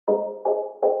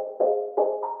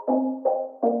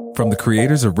From the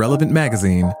creators of Relevant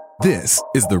Magazine, this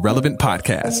is the Relevant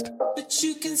Podcast. But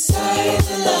you can say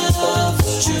the love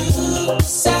is true,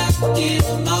 psychic,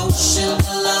 emotional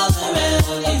all around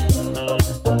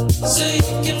you. So you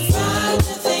can find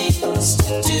the things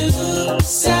to do,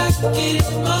 psychic,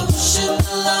 emotional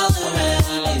all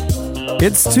around you.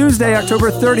 It's Tuesday,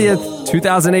 October 30th,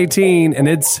 2018, and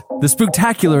it's the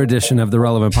spooktacular edition of the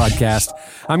Relevant Podcast.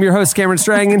 I'm your host, Cameron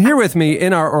Strang, and here with me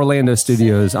in our Orlando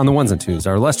studios on the ones and twos,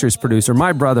 our illustrious producer,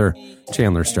 my brother,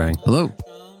 Chandler Strang. Hello.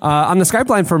 On the Skype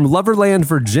line from Loverland,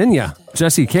 Virginia,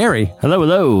 Jesse Carey. Hello,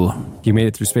 hello. You made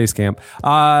it through space camp.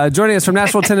 Joining us from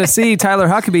Nashville, Tennessee, Tyler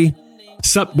Huckabee.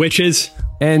 Sup, witches.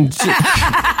 And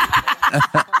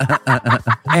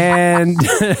and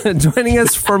joining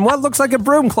us from what looks like a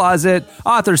broom closet,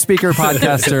 author, speaker,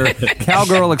 podcaster,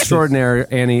 cowgirl extraordinaire,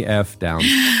 Annie F. Downs.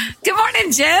 Good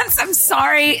morning, gents. I'm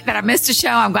sorry that I missed a show.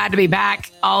 I'm glad to be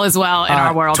back. All is well in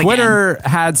our world Twitter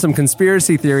again. had some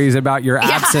conspiracy theories about your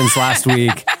absence last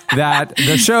week, that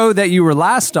the show that you were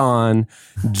last on,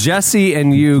 Jesse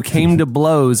and you came to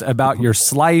blows about your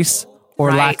slice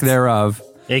or lack thereof.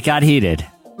 It got heated.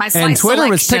 And Twitter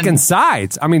was picking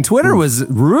sides. I mean, Twitter was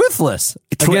ruthless.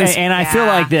 And I feel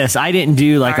like this. I didn't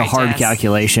do like a hard Jess.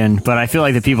 calculation, but I feel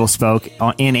like the people spoke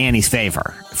in Annie's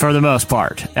favor for the most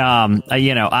part.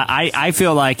 I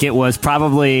feel like it was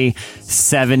probably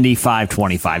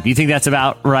 75-25. Do you think that's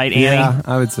about right, Annie? Yeah,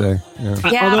 I would say. Yeah,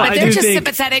 but they're just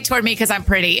sympathetic toward me because I'm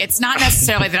pretty. It's not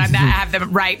necessarily that I have the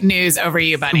right news over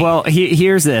you, buddy. Well,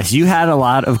 here's this. You had a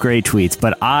lot of great tweets,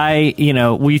 but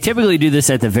we typically do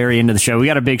this at the very end of the show. We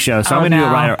got a big show, so I'm going to do it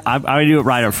right. I'm going to do it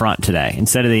right up front today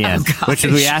instead of the end, which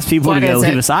is we ask people to go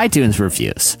leave us iTunes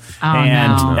reviews.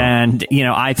 And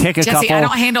I pick a Jesse, couple. I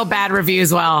don't handle bad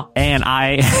reviews well. And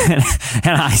I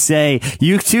say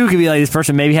you too could be like this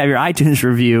person. Maybe have your iTunes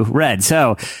review read.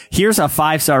 So here's a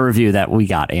 5-star review that we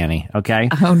got, Annie. Okay.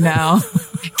 Oh no,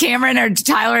 Cameron or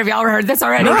Tyler, have y'all ever heard this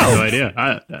already? No idea.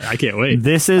 I can't wait.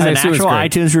 This is an actual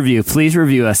iTunes review. Please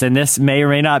review us. And this may or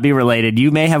may not be related.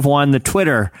 You may have won the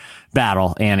Twitter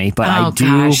battle, Annie, but I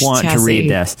do want to read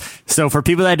this. So for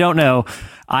people that don't know,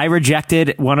 I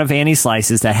rejected one of Annie's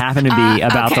slices that happened to be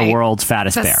about the world's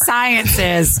fattest bear. The science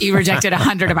is you rejected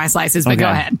 100 of my slices, but go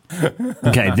ahead.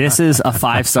 Okay, this is a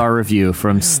 5-star review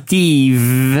from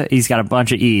Steve. He's got a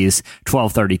bunch of E's,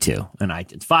 1232, and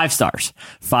iTunes. 5 stars.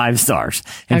 5 stars.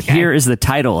 And here is the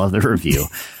title of the review.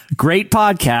 Great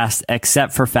podcast,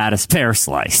 except for fattest bear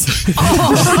slice.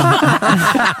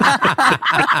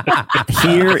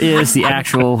 Here is the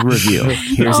actual review.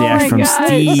 Here's the actual from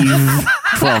Steve,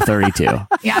 1232.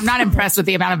 Yeah, I'm not impressed with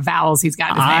the amount of vowels he's got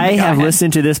in his name. I have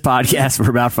listened to this podcast for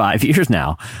about 5 years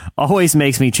now. Always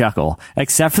makes me chuckle,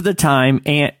 except for the time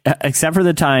Annie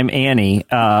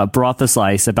brought the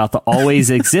slice about the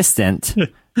always existent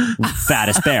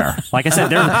fattest bear. Like I said,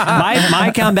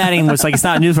 my combating was like, it's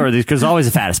not newsworthy because there's always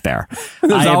a fattest bear.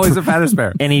 There's always a fattest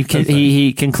bear. And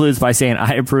he concludes by saying,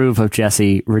 I approve of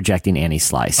Jesse rejecting Annie's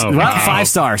slice. Oh, well, 5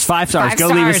 stars. 5 stars. Go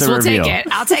leave us a review. Take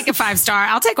it. I'll take a 5-star.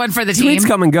 I'll take one for the team. Tweets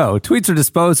come and go. Tweets are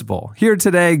disposable. Here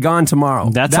today, gone tomorrow.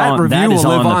 That review will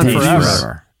live on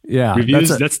forever. Yeah,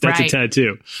 reviews. That's a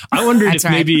tattoo. I wondered if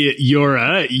maybe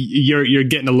you're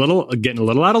getting a little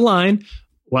out of line.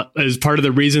 Well, as part of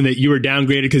the reason that you were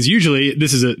downgraded, because usually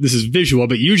this is visual,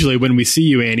 but usually when we see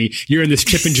you, Annie, you're in this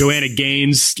Chip and Joanna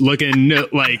Gaines looking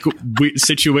like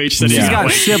situation. She's got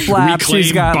shiplap.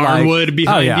 She's got barnwood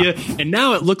behind you, and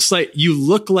now it looks like you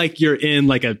look like you're in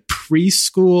like a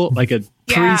preschool,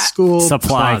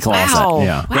 supply closet. Wow.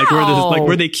 Yeah, like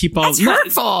where they keep all. That's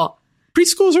hurtful.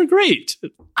 Preschools are great.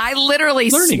 I literally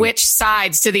switched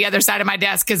sides to the other side of my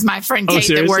desk because my friend Kate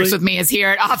that works with me is here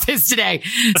at office today.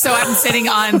 So I'm sitting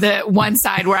on the one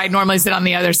side where I normally sit on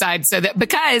the other side. So that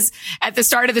because at the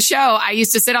start of the show, I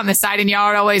used to sit on this side and y'all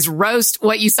would always roast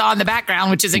what you saw in the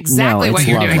background, which is exactly what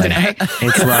you're doing today.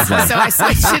 It's lovely. So I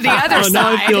switched to the other side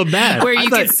now I feel bad. where you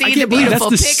can see the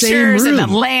beautiful pictures and the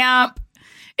lamp.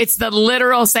 It's the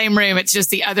literal same room. It's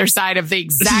just the other side of the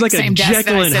exact same desk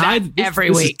that I sit at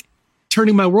every week.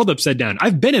 Turning my world upside down.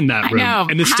 I've been in that room. I know.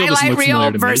 And this still doesn't highlight look reel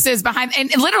familiar to versus behind. And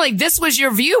literally, this was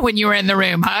your view when you were in the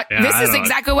room, Huck. Yeah, this is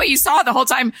exactly what you saw the whole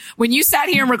time. When you sat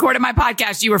here and recorded my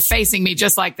podcast, you were facing me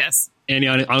just like this. Annie,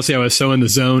 honestly, I was so in the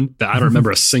zone that I don't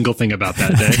remember a single thing about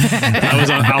that day. I was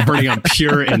out on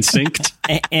pure instinct.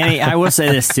 Annie, I will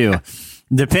say this too.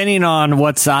 Depending on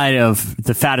what side of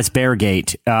the fattest bear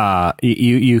gate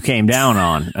you came down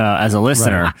on as a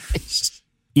listener,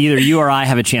 either you or I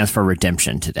have a chance for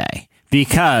redemption today.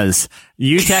 Because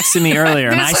you texted me earlier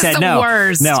and I said, no,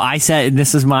 I said,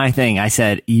 this is my thing. I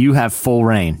said, you have full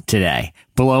reign today,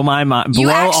 Blow my mind.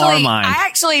 Blow our mind. I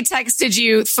actually texted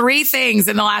you 3 things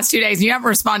in the last 2 days, and you haven't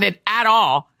responded at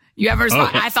all. You haven't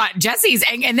responded. I thought Jesse's,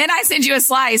 and then I send you a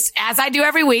slice, as I do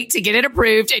every week, to get it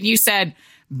approved, and you said,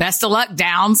 best of luck,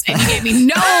 Downs. And you gave me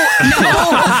no idea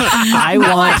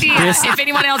if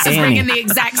anyone else is bringing the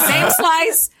exact same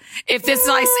slice. If this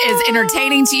slice is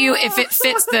entertaining to you, if it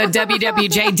fits the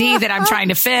WWJD that I'm trying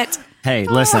to fit. Hey,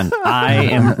 listen,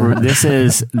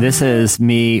 this is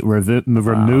me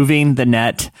removing the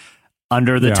net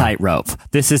under the tightrope.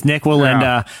 This is Nick Walinda.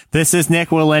 Yeah. This is Nick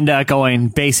Walinda going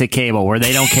basic cable where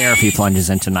they don't care if he plunges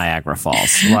into Niagara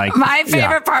Falls. Like, my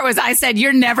favorite part was I said,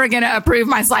 you're never going to approve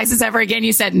my slices ever again.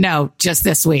 You said, no, just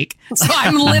this week. So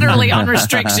I'm literally on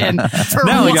restriction for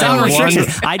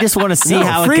I just want to see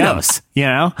how it goes. You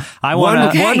know, I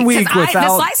want 1 week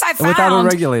without a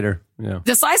regulator. Yeah.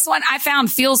 The slice one I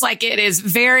found feels like it is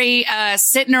very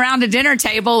sitting around a dinner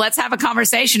table. Let's have a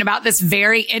conversation about this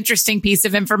very interesting piece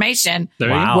of information.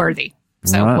 Worthy.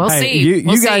 So we'll see.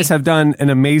 You guys have done an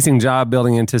amazing job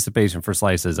building anticipation for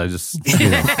slices. I just want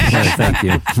to thank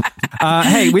you.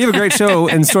 Hey, we have a great show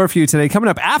in store for you today. Coming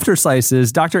up after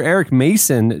slices, Dr. Eric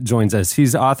Mason joins us.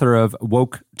 He's author of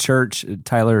Woke Church.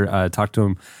 Tyler talked to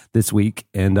him this week,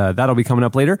 and that'll be coming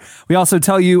up later. We also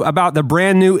tell you about the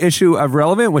brand new issue of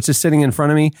Relevant, which is sitting in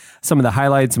front of me. Some of the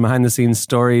highlights and behind the scenes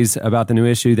stories about the new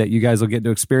issue that you guys will get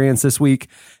to experience this week.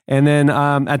 And then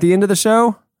at the end of the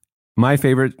show, my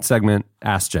favorite segment,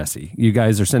 Ask Jesse. You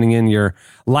guys are sending in your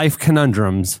life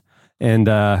conundrums, and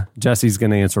Jesse's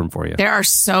going to answer them for you. There are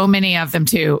so many of them,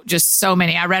 too. Just so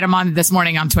many. I read them this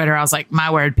morning on Twitter. I was like, my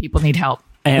word, people need help.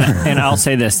 And I'll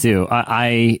say this, too.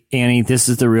 Annie, this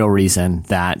is the real reason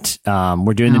that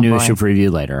we're doing the new issue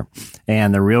preview later.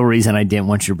 And the real reason I didn't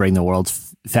want you to bring the world's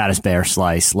fattest bear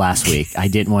slice last week. I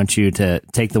didn't want you to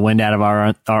take the wind out of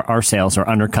our sails or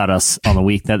undercut us on the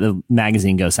week that the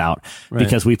magazine goes out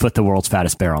because we put the world's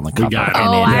fattest bear on the cover.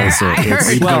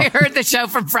 I heard the show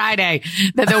from Friday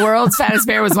that the world's fattest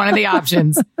bear was one of the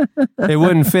options. It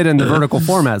wouldn't fit in the vertical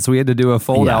format, so we had to do a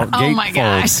fold-out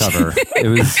gatefold cover.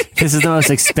 This is the most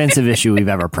expensive issue we've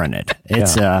ever printed.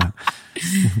 It's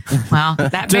well,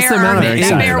 that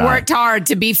bear worked hard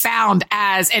to be found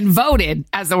as and voted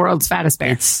as the world's fattest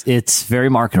bear. It's very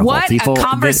marketable. What a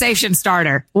conversation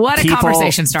starter.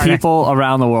 People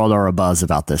around the world are abuzz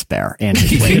about this bear and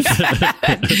his weight.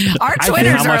 Our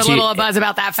Twitters are a little abuzz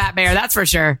about that fat bear, that's for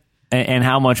sure. And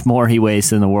how much more he weighs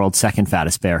than the world's second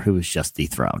fattest bear, who was just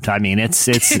dethroned. I mean, it's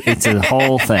a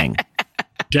whole thing.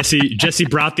 Jesse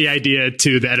brought the idea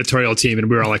to the editorial team, and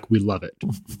we were all like, we love it.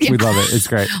 We love it. It's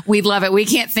great. We love it. We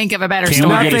can't think of a better story.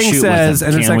 Nothing says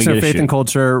intersection of faith and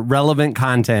culture, relevant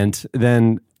content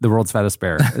than the world's fattest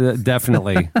bear.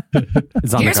 Definitely.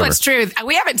 It's on Here's the cover. What's true.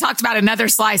 We haven't talked about another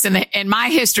slice in my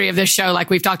history of this show like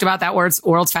we've talked about that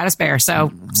world's fattest bear.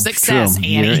 So success, True.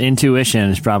 Annie. Your intuition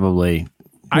is probably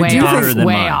way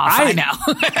off. I know.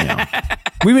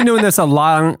 We've been doing this a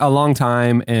long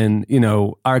time, and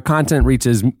our content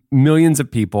reaches millions of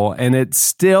people, and it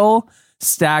still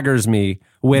staggers me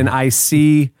when I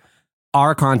see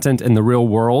our content in the real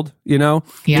world.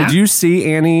 Did you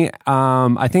see, Annie?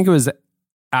 I think it was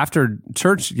after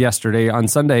church yesterday on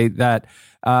Sunday that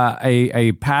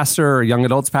a pastor, a young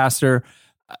adults pastor,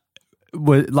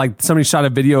 was like somebody shot a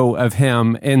video of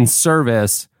him in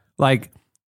service, like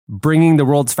bringing the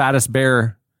world's fattest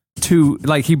bear to,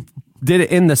 like, he did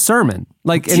it in the sermon,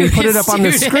 like, and he put it up on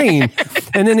the screen,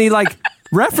 and then he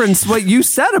referenced what you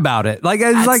said about it. Like,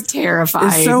 it's like terrifying.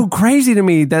 It's so crazy to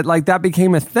me that that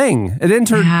became a thing. It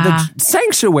entered the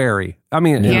sanctuary. I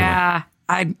mean,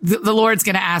 the Lord's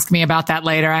going to ask me about that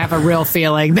later. I have a real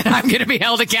feeling that I'm going to be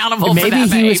held accountable for that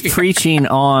behavior. Maybe he was preaching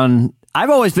on. I've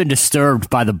always been disturbed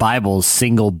by the Bible's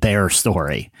single bear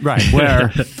story. Right.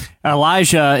 Where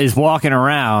Elijah is walking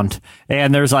around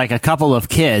and there's like a couple of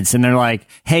kids and they're like,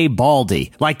 hey,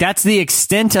 Baldy. Like, that's the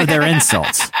extent of their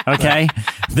insults. Okay.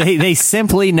 They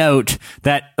simply note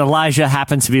that Elijah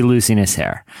happens to be losing his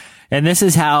hair. And this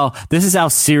is how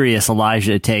serious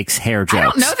Elijah takes hair jokes. I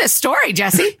don't know this story,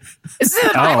 Jesse. Is it in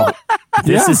the Bible?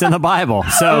 This is in the Bible.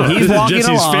 So he's walking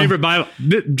Jesse's along. favorite Bible.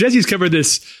 Jesse's covered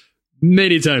this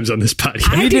many times on this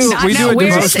podcast. We do a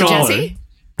Where is it, Jesse?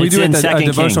 We do a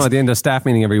devotional at the end of staff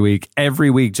meeting every week.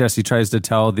 Every week, Jesse tries to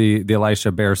tell the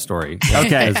Elisha bear story.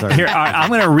 Okay, here I'm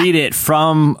going to read it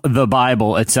from the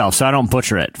Bible itself, so I don't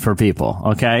butcher it for people.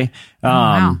 Okay.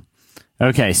 Wow.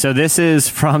 Okay, so this is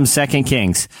from 2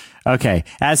 Kings. Okay,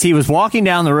 as he was walking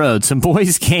down the road, some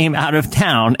boys came out of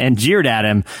town and jeered at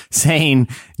him, saying,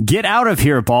 "Get out of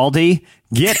here, Baldy!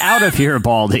 Get out of here,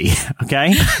 Baldy!"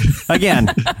 Okay, again,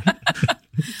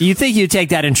 you think you take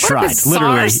that in stride?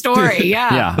 Literally, story,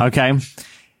 yeah. Yeah. Okay.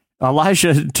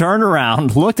 Elijah turned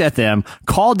around, looked at them,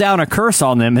 called down a curse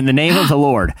on them in the name of the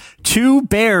Lord. 2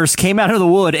 bears came out of the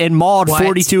wood and mauled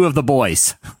 42 of the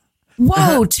boys.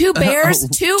 Whoa, 2 bears?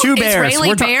 Two bears.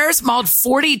 Israeli bears mauled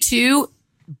 42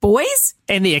 boys?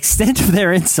 And the extent of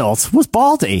their insults was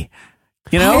Baldy.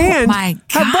 You know? And, my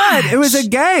gosh. but it was a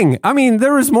gang. I mean,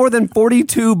 there was more than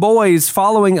 42 boys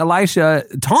following Elisha,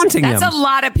 taunting him. That's a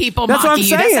lot of people That's mocking you.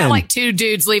 saying. That's not like 2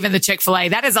 dudes leaving the Chick-fil-A.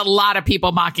 That is a lot of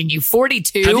people mocking you.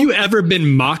 42? Have you ever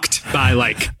been mocked by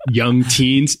like young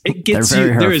teens? It gets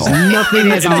you. There is hurtful.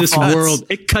 nothing in this world.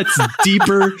 It cuts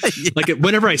deeper. Like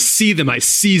whenever I see them, I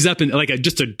seize up and like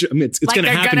it's Like going to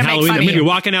they're happen gonna make Halloween. fun I'm of going to be you.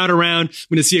 walking out around. I'm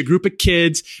going to see a group of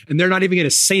kids and they're not even going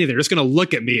to say anything. They're just going to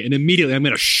look at me and immediately I'm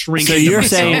going to shrink. So into you're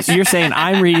myself. saying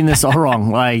I'm reading this all wrong.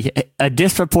 Like a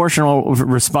disproportional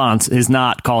response is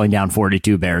not calling down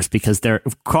 42 bears because they're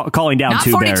calling down Not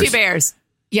 2 42 bears. bears.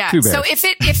 Yeah. 2 bears. So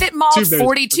if it mauled 2 bears.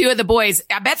 42 of the boys,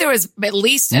 I bet there was at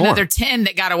least another 10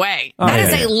 that got away. Oh, That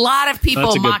is yeah. a lot of people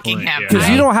That's a good mocking point, him. yeah. Because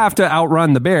right? you don't have to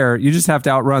outrun the bear. You just have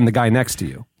to outrun the guy next to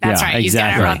you. That's Yeah, right. He's got to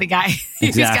exactly. outrun the guy.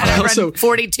 He's got Exactly. to outrun Also-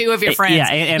 42 of your friends. Yeah,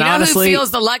 and you know honestly- who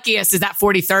feels the luckiest is that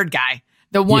 43rd guy,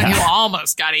 the one Yeah. who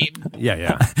almost got eaten.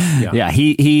 Yeah. Yeah,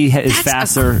 he is That's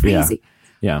faster. crazy.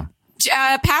 Yeah.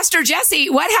 Pastor Jesse,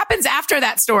 what happens after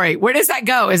that story? Where does that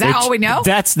go? Is that all we know?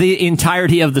 That's the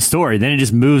entirety of the story. Then it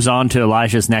just moves on to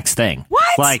Elijah's next thing. What?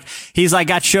 Like he's like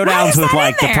got Why showdowns is with that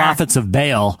like in the there? prophets of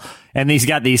Baal, and he's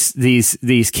got these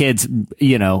kids,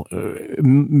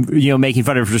 making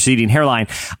fun of his receding hairline.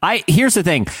 Here's the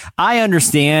thing. I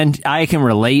understand. I can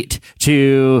relate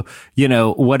to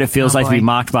what it feels like to be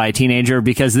mocked by a teenager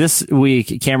because this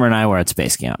week Cameron and I were at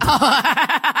Space Camp.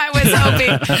 I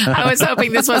was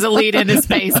hoping this was a lead into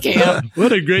Space Camp.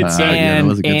 What a great segment. And, that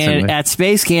was a good and segue. at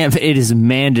Space Camp, it is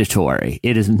mandatory.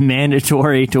 It is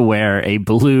mandatory to wear a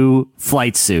blue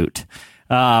flight suit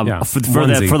for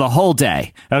onesie. the whole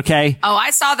day. Okay. Oh,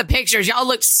 I saw the pictures. Y'all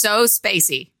looked so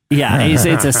spacey. Yeah, it's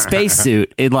a space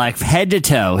suit. It like head to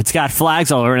toe. It's got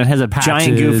flags all over, and it has a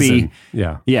giant Patches goofy.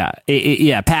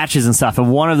 and- Patches and stuff.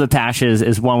 And one of the patches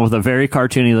is one with a very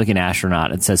cartoony looking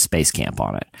astronaut. It says Space Camp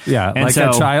on it. Yeah, and like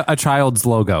so, a child's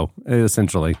logo,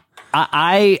 essentially.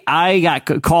 I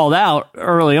got called out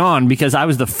early on because I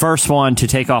was the first one to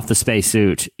take off the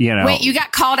spacesuit. Wait, you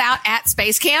got called out at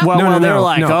Space Camp? Well, they were no,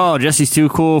 like, no. "Oh, Jesse's too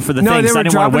cool for the No, thing." they So I were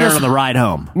didn't want to dropping wear it us- on the ride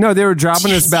home. No, they were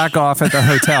dropping us back off at the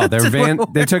hotel.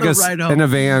 They took us Right on. in a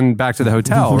van back to the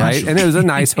hotel, right? And it was a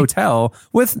nice hotel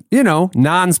with,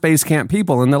 non-Space Camp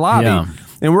people in the lobby. Yeah.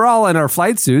 And we're all in our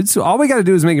flight suits. So all we got to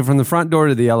do is make it from the front door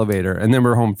to the elevator, and then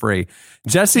we're home free.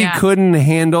 Jesse Yeah. couldn't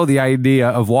handle the idea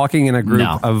of walking in a group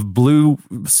No. of blue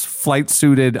flight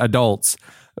suited adults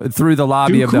through the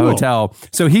lobby Too of the cool. hotel.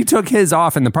 So he took his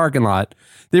off in the parking lot.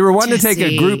 They were wanting to take a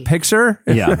Jesse. group picture.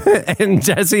 Yeah. And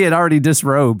Jesse had already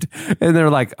disrobed. And they're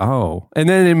like, oh. And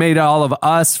then it made all of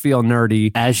us feel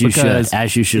nerdy. As you should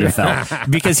have felt.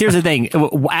 Because here's the thing: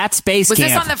 at Space Was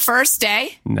Camp, this on the first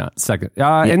day? No, second.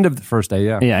 End of the first day,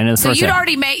 yeah. yeah, and the So first you'd day.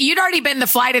 already been the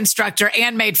flight instructor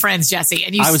and made friends, Jesse,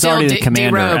 and you I was still already the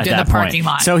commander derobed at in that the parking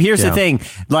point. lot. So here's the Yeah. thing,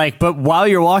 but while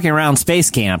you're walking around Space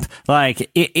Camp,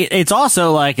 it's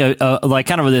also like a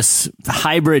kind of this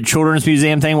hybrid children's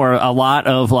museum thing where a lot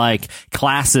of like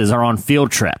classes are on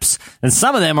field trips, and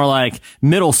some of them are like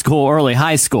middle school, early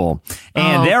high school,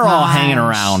 and Oh, they're all gosh. hanging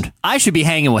around. I should be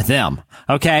hanging with them.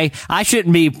 Okay, I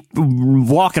shouldn't be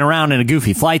walking around in a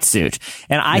goofy flight suit,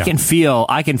 and I can feel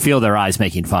their eyes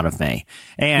making fun of me.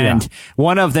 And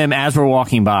one of them, as we're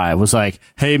walking by, was like,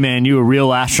 "Hey man, you a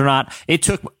real astronaut?" It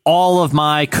took all of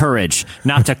my courage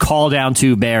not to call down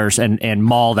 2 bears and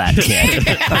maul that kid,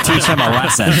 teach him a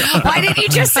lesson. Why didn't you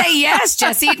just say yes,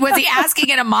 Jesse? Was he asking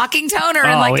in a mocking tone or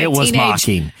in like a it was teenage?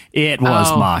 mocking. It was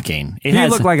Oh. mocking. It He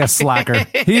has, looked like a slacker.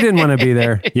 He didn't want to be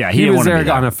there. Yeah, he he didn't was wanna there be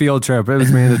there. on a field trip. It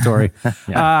was mandatory.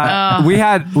 We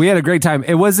had a great time.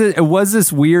 It was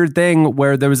this weird thing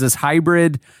where there was this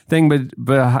hybrid thing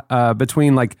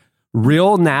between like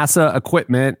real NASA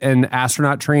equipment and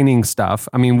astronaut training stuff.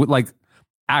 I mean, like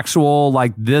actual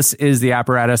like this is the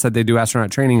apparatus that they do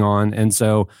astronaut training on, and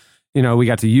so. We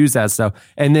got to use that stuff,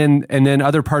 and then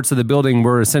other parts of the building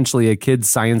were essentially a kids'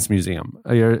 science museum,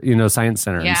 science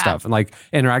center and Yeah. stuff, and like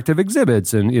interactive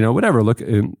exhibits and whatever. Look,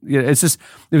 it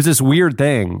was this weird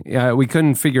thing. We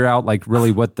couldn't figure out like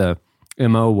really what the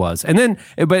MO was,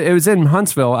 but it was in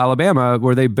Huntsville, Alabama,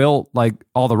 where they built like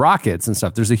all the rockets and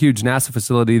stuff. There's a huge NASA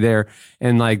facility there,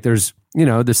 and like there's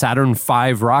the Saturn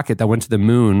V rocket that went to the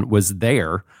moon was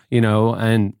there,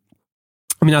 and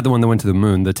I mean, not the one that went to the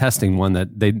moon, the testing one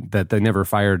that they never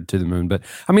fired to the moon. But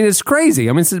I mean, it's crazy.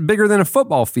 I mean, it's bigger than a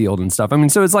football field and stuff. I mean,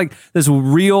 so it's like this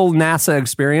real NASA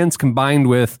experience combined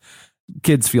with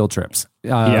kids' field trips,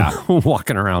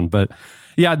 walking around. But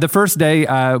yeah, the first day,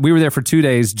 we were there for 2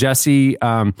 days. Jesse,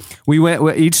 we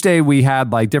went, each day we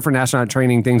had like different astronaut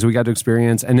training things we got to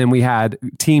experience. And then we had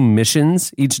team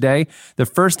missions each day. The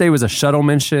first day was a shuttle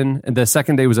mission. And the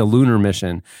second day was a lunar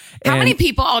mission. How many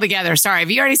people altogether? Sorry, have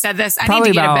you already said this? I need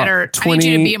to get a better, 20, I need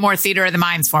you to be a more theater of the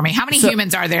minds for me. How many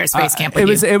humans are there at Space Camp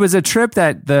with you? It was a trip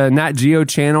that the Nat Geo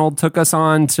channel took us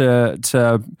on to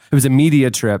it was a media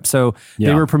trip. So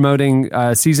they were promoting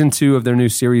season 2 of their new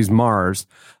series Mars,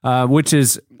 which is,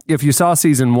 if you saw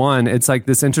season 1, it's like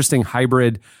this interesting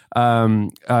hybrid.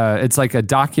 It's like a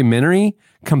documentary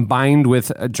combined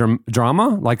with a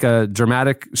drama, like a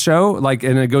dramatic show, like,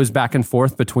 and it goes back and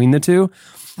forth between the two.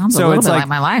 Sounds a little bit like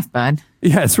my life, bud.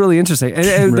 Yeah, it's really interesting.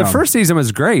 And the first season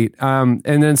was great. And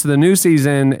then so the new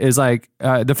season is like,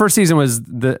 the first season was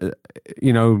 20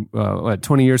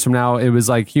 years from now, it was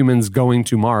like humans going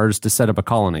to Mars to set up a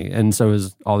colony. And so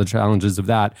is all the challenges of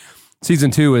that.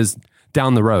 Season 2 is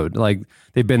down the road. Like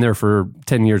they've been there for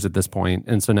 10 years at this point.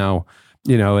 And so now,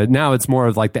 now it's more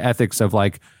of like the ethics of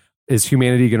like, is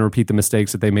humanity going to repeat the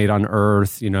mistakes that they made on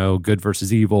Earth, good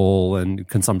versus evil and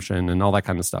consumption and all that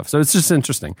kind of stuff. So it's just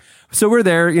interesting. So we're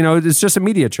there, it's just a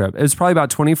media trip. It's probably about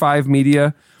 25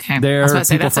 media there. I was about to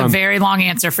say, that's a very long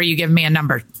answer for you giving me a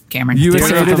number, Cameron.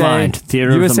 USA Today,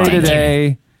 USA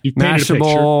Today,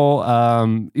 Mashable,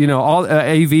 all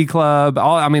AV Club,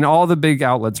 all the big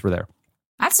outlets were there.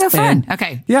 That's so fun.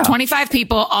 Okay. Yeah. 25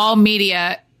 people, all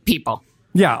media people.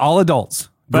 Yeah. All adults.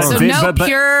 So no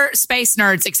pure space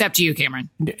nerds except you, Cameron.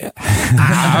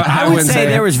 I would say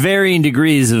there was varying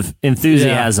degrees of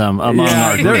enthusiasm among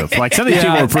our group. Like some of these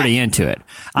people were pretty into it.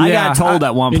 I got told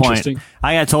at one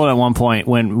point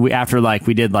when after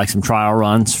we did like some trial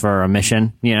runs for a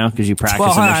mission, because you practice.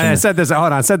 Well, I set this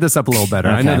up a little better.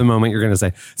 Okay. I know the moment you're going to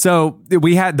say. So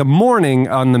we had the morning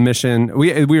on the mission.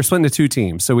 We were split into 2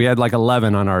 teams. So we had like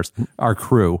 11 on our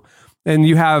crew. And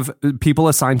you have people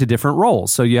assigned to different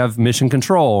roles. So you have mission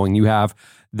control, and you have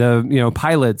the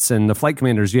pilots and the flight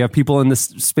commanders. You have people in the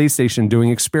space station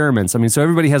doing experiments. I mean, so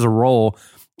everybody has a role,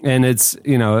 and it's so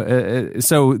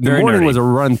the very morning nerdy. was a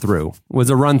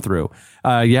run through.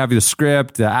 You have the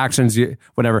script, the actions,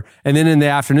 whatever, and then in the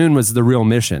afternoon was the real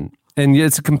mission. And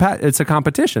it's a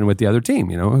competition with the other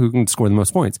team. Who can score the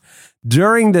most points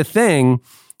during the thing,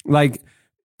 like.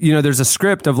 There's a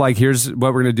script of like, here's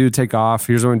what we're going to do, take off.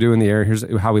 Here's what we're going to do in the air. Here's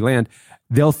how we land.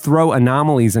 They'll throw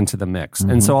anomalies into the mix.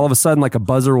 Mm-hmm. And so all of a sudden, like a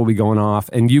buzzer will be going off,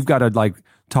 and you've got to like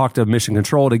talk to mission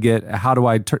control to get how do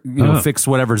I fix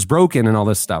whatever's broken and all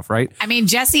this stuff, right? I mean,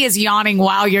 Jesse is yawning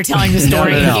while you're telling the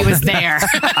story. No. He was there.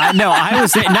 I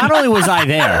was there. Not only was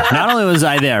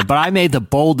I there, but I made the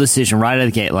bold decision right out of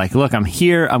the gate. Like, look, I'm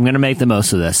here. I'm going to make the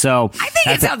most of this. So I think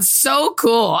it sounds so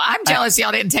cool. I'm jealous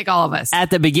y'all didn't take all of us. At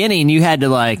the beginning, you had to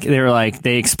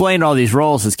they explained all these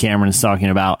roles as Cameron's talking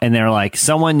about, and they're like,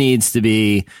 someone needs to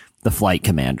be the flight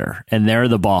commander, and they're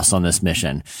the boss on this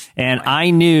mission. And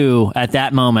I knew at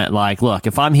that moment, like, look,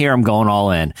 if I'm here, I'm going all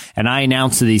in. And I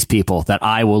announced to these people that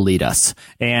I will lead us.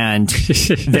 And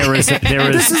there was.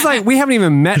 This is like, we haven't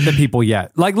even met the people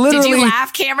yet. Like literally. Did you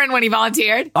laugh, Cameron, when he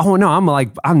volunteered? Oh no,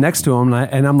 I'm next to him,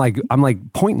 and I'm like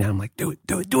pointing at him, like, do it.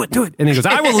 And he goes,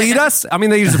 I will lead us. I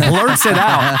mean, they just blurts it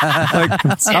out.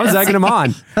 Like, I was egging him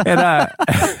on,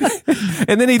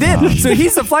 and then he did. So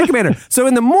he's the flight commander. So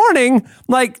in the morning,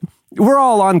 like. We're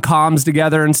all on comms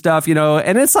together and stuff,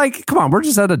 and it's like, come on, we're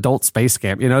just at adult space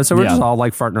camp, so we're just all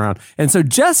like farting around. And so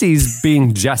Jesse's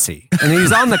being Jesse, and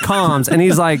he's on the comms, and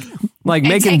he's like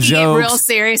making jokes. It real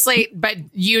seriously, but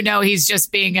he's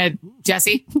just being a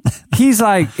Jesse. He's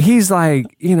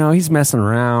messing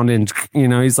around, and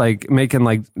he's like making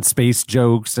like space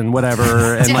jokes and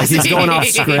whatever, and like he's going off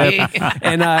script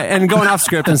and going off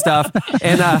script and stuff.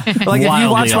 And like if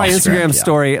you watch my Instagram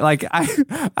story, like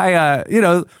I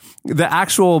the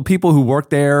actual people who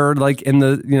work there, like in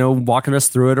the, walking us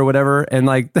through it or whatever. And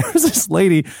like, there's this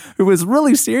lady who was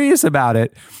really serious about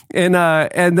it. And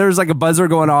there's like a buzzer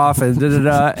going off and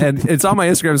and it's on my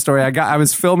Instagram story. I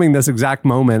was filming this exact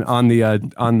moment on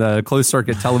the closed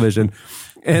circuit television.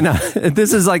 And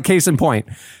this is like case in point.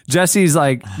 Jesse's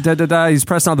like, he's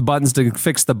pressing all the buttons to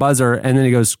fix the buzzer. And then he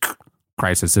goes,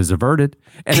 crisis is averted.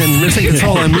 And then mission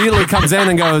control immediately comes in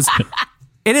and goes,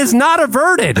 it is not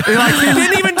averted. Like, he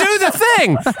didn't even do the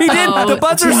thing. The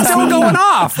buzzer's still going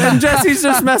off, and Jesse's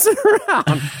just messing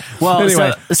around. Well,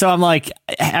 Anyway. so I'm like,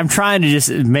 I'm trying to just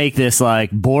make this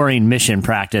like boring mission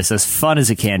practice as fun as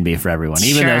it can be for everyone,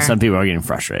 even though some people are getting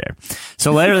frustrated.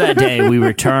 So later that day, we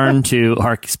return to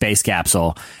our space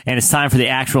capsule, and it's time for the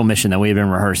actual mission that we've been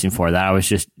rehearsing for, that I was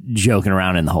just joking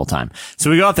around in the whole time. So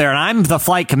we go up there, and I'm the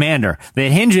flight commander.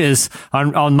 That hinges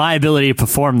on my ability to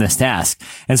perform this task.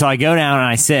 And so I go down and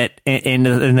I sit in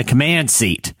the command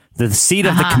seat, the seat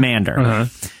of the commander.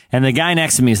 And the guy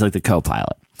next to me is like the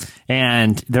co-pilot.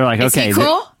 And they're like, Is okay. he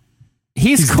cool?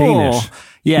 He's cool. Danish.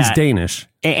 Yeah. He's Danish.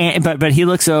 But he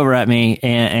looks over at me,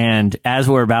 and as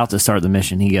we're about to start the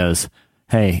mission, he goes,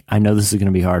 "Hey, I know this is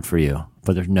going to be hard for you,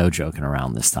 but there's no joking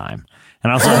around this time."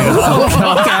 And I was like,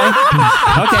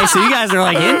 okay, so you guys are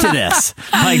like into this.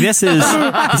 Like this is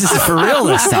for real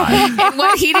this time. And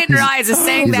what he didn't realize is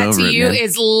saying that to you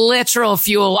is literal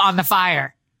fuel on the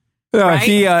fire.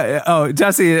 Right?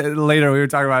 Jesse, later we were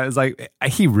talking about it. It's like,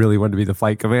 he really wanted to be the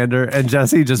flight commander, and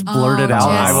Jesse just blurted out,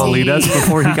 "I will lead us,"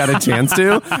 before he got a chance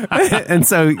to. And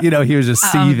so, he was just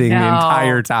seething the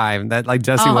entire time that like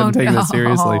Jesse wasn't taking this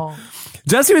seriously.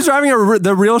 Jesse was driving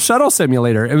the real shuttle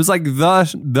simulator. It was like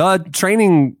the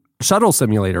training shuttle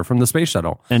simulator from the space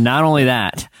shuttle. And not only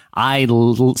that, I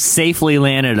safely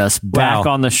landed us back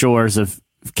on the shores of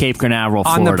Cape Canaveral,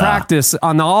 Florida.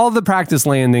 On all the practice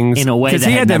landings. In a way that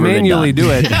he had to manually do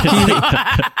it.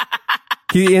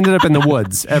 He ended up in the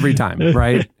woods every time,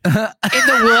 right? In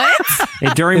the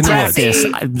woods? During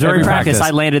practice, I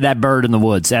landed that bird in the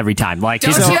woods every time. Like,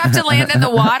 don't you have to land in the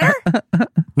water?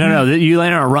 No, you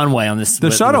land on a runway on this. The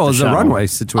shuttle is a runway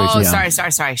situation. Oh,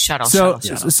 sorry. Shuttle.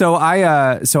 So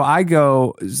I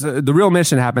go. So the real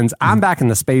mission happens. I'm back in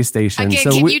the space station.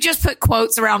 Again, can you just put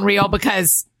quotes around real,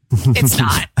 because it's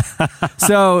not.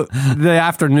 So the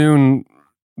afternoon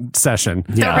session,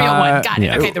 the real one. Got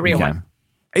it. Okay, the real one.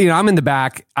 I'm in the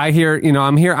back. I hear,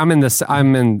 I'm here. I'm in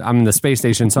the space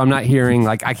station, so I'm not hearing,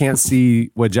 like, I can't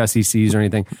see what Jesse sees or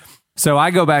anything. So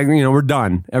I go back. We're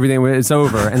done. Everything is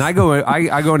over, and I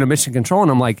go into mission control, and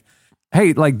I'm like,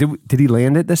 "Hey, like, did he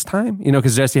land it this time?"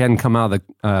 Because Jesse hadn't come out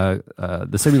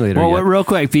of the simulator yet. Well, real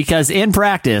quick, because in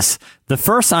practice, the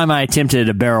first time I attempted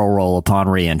a barrel roll upon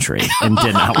re-entry and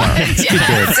did not work.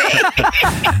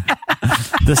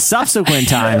 The subsequent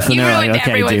times when they're like,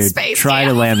 "Okay, dude, try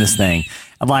to land this thing."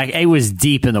 Like, it was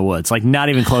deep in the woods, like not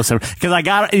even close.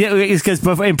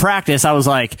 Because in practice, I was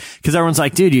like, because everyone's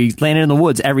like, "Dude, you landed in the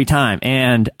woods every time."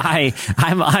 And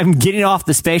I'm getting off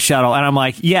the space shuttle, and I'm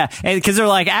like, "Yeah," and because they're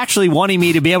like actually wanting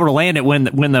me to be able to land it when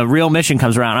the real mission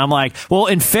comes around. I'm like, "Well,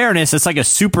 in fairness, it's like a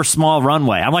super small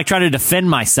runway." I'm like trying to defend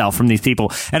myself from these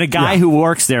people, and a guy who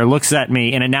works there looks at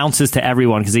me and announces to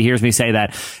everyone, because he hears me say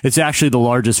that, it's actually the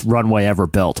largest runway ever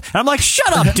built. And I'm like,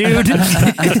 "Shut up, dude!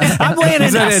 I'm landing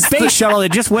in a space shuttle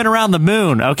that just went around the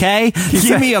moon, okay?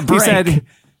 Give me a break."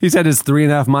 He said it's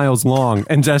 3.5 miles long.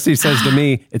 And Jesse says to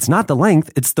me, "It's not the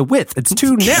length, it's the width. It's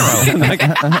too narrow." Like,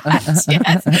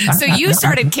 yes. So you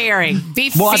started caring.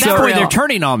 Well, at that point, they're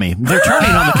turning on me. They're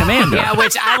turning on the commander. Yeah,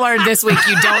 which I learned this week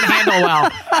you don't handle well.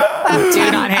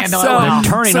 Do not handle it well.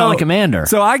 They're turning on the commander.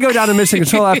 So I go down to mission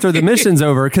control after the mission's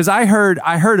over, because I heard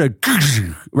a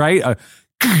right?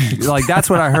 Like, that's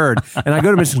what I heard. And I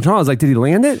go to mission control. I was like, "Did he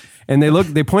land it?" And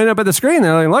they pointed up at the screen.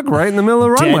 They're like, "Look, right in the middle of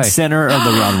the runway." Dead center of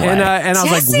the runway. And I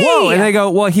was like, "Whoa." And they go,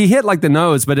 "Well, he hit like the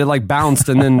nose, but it like bounced,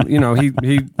 and then,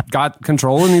 he got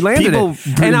control and he landed People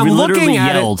it." And I'm literally looking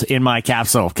at yelled in my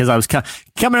capsule because I was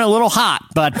coming a little hot,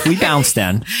 but we bounced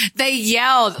in. They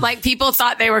yelled. Like, people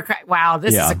thought they were wow,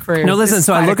 this is a crew. No, listen,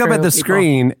 so I look up at the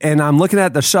screen, and I'm looking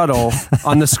at the shuttle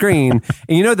on the screen,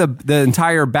 and the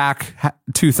entire back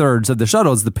 2/3 of the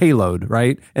shuttle is the payload,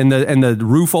 right? And the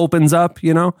roof opens up,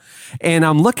 and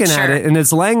I'm looking at it, and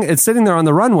it's sitting there on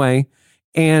the runway,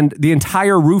 and the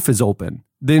entire roof is open.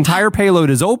 The entire payload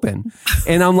is open.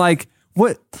 And I'm like,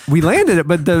 "What? We landed it,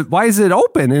 but why is it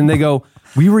open?" And they go,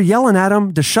 "We were yelling at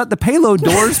him to shut the payload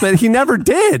doors, but he never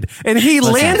did." And he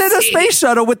landed a space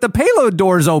shuttle with the payload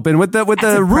doors open, with the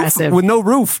roof, with no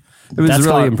roof. It was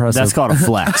really impressive. That's called a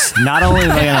flex. Not only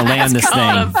am I going to land this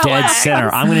thing dead center,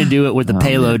 I'm going to do it with the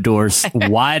payload doors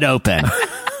wide open.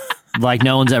 Like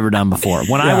no one's ever done before.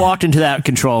 When I walked into that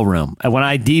control room, and when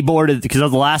I deboarded, because I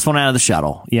was the last one out of the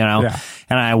shuttle,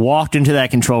 and I walked into that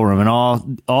control room, and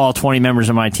all 20 members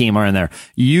of my team are in there.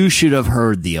 You should have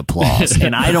heard the applause,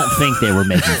 and I don't think they were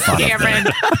making fun of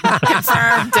me.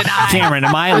 Confirmed, denied. Cameron,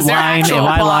 am I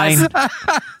lying?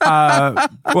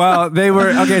 Well, they were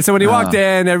okay. So when he walked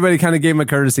in, everybody kind of gave him a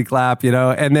courtesy clap,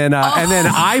 and then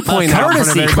I pointed out to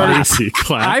everybody.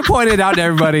 I pointed out to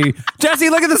everybody, "Jesse,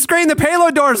 look at the screen. The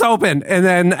payload door's open." And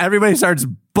then everybody starts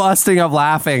busting up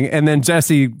laughing. And then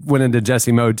Jesse went into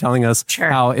Jesse mode, telling us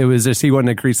how it was just he wouldn't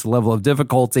increase the level of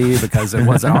difficulty because it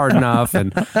wasn't hard enough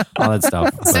and all that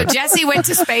stuff. So Jesse went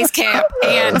to space camp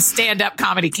and stand-up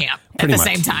comedy camp at the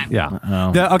same time.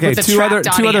 Yeah. Okay. Two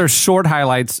other short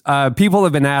highlights. People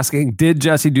have been asking, did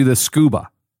Jesse do the scuba?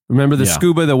 Remember the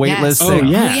scuba, the weightless thing? Oh,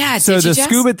 yeah. So the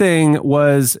scuba thing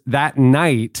was that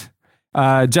night.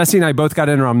 Jesse and I both got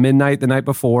in around midnight the night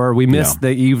before. We missed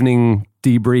the evening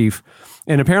debrief.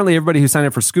 And apparently everybody who signed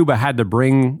up for scuba had to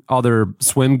bring all their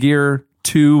swim gear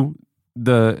to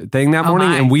the thing that morning.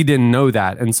 And we didn't know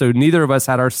that. And so neither of us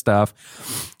had our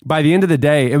stuff. By the end of the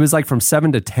day, it was like from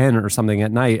 7 to 10 or something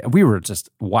at night. We were just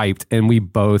wiped and we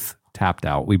both tapped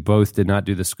out. We both did not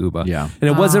do the scuba. Yeah. And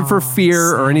it wasn't for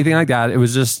fear or anything like that. It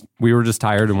was just, we were just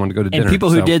tired and wanted to go to dinner. And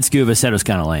people who did scuba said it was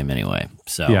kind of lame anyway.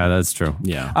 So yeah, that's true.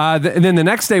 Yeah. And then the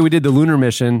next day we did the lunar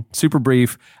mission, super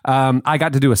brief. I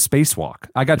got to do a spacewalk.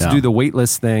 I got to do the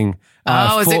weightless thing.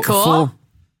 Is it cool?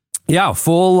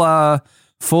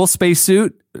 Full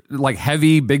spacesuit, like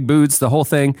heavy, big boots, the whole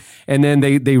thing. And then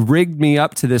they rigged me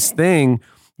up to this thing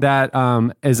that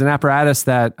is an apparatus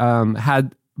that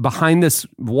had behind this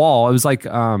wall. It was like,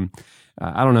 I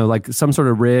don't know, like some sort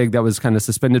of rig that was kind of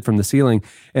suspended from the ceiling.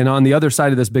 And on the other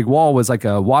side of this big wall was like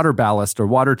a water ballast or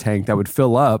water tank that would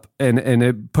fill up. And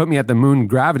it put me at the moon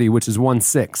gravity, which is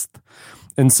 1/6.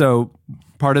 And so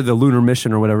part of the lunar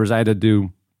mission or whatever is I had to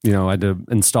do, I had to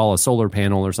install a solar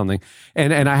panel or something.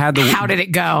 And I had the... How did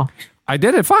it go? I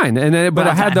did it fine. But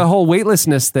I had the whole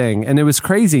weightlessness thing and it was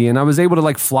crazy. And I was able to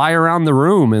like fly around the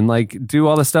room and like do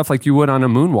all the stuff like you would on a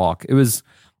moonwalk. It was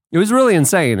really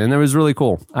insane and it was really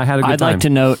cool. I had a good time.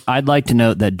 I'd like to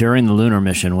note that during the lunar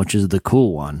mission, which is the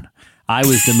cool one, I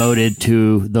was demoted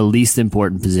to the least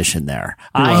important position there.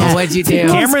 What'd you do?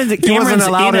 Cameron's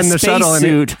allowed in a the shuttle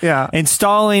spacesuit,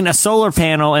 installing a solar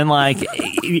panel and like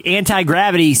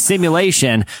anti-gravity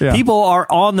simulation. Yeah. People are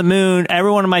on the moon.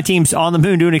 Everyone on my team's on the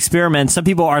moon doing experiments. Some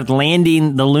people are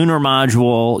landing the lunar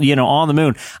module, on the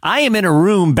moon. I am in a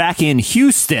room back in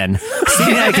Houston,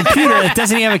 sitting at a computer that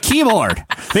doesn't even have a keyboard.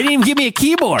 They didn't even give me a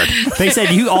keyboard. They said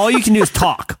all you can do is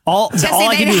talk. Jesse, all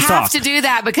I can do is talk. They have to do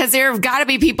that because there have got to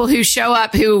be people who show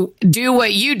up who do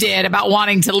what you did about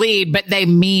wanting to lead, but they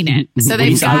mean it. So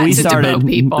they've got to demote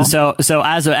people. So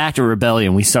as an act of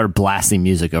rebellion, we started blasting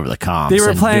music over the comms. They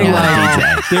were playing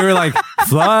they were like,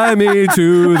 "Fly me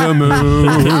to the moon."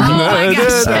 Oh my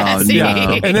gosh, Jesse.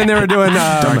 And then they were doing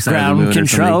ground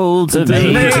control to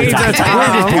me. We're just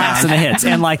blasting the hits.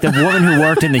 And like the woman who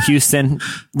worked in the Houston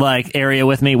area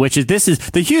with me, this is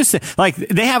the Houston,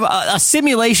 they have a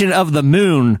simulation of the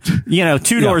moon,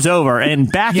 2 doors over,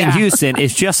 and back in Houston,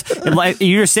 it's just like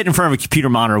you're sitting in front of a computer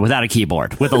monitor without a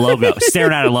keyboard with a logo,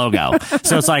 staring at a logo.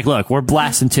 So it's like, look, we're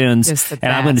blasting tunes,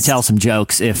 and I'm going to tell some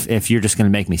jokes if you're just going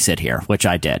to make me sit here, which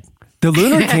I did. The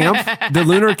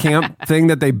lunar camp thing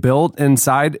that they built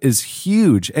inside is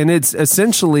huge, and it's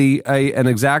essentially an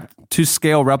exact to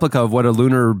scale replica of what a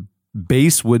lunar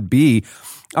base would be.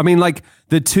 I mean, like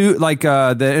the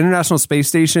International Space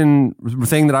Station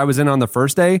thing that I was in on the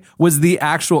first day was the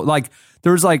actual,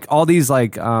 there was all these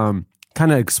kind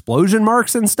of explosion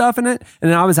marks and stuff in it.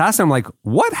 And then I was asking him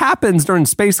what happens during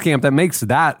space camp that makes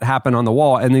that happen on the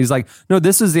wall? And he's like, no,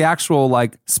 this is the actual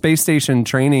space station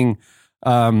training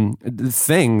thing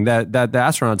that the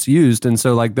astronauts used. And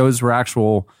so those were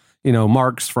actual,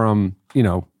 marks from,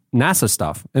 NASA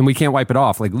stuff. And we can't wipe it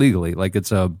off legally.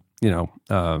 It's a,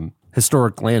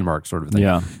 historic landmark sort of thing.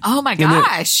 Yeah. Oh my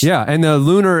gosh. And the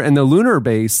lunar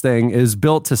base thing is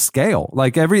built to scale.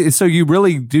 So you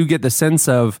really do get the sense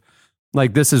of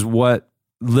this is what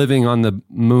living on the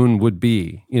moon would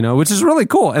be, which is really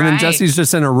cool. And then Jesse's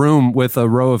just in a room with a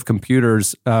row of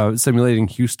computers simulating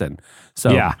Houston. So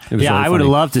yeah, really I would have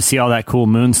loved to see all that cool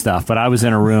moon stuff, but I was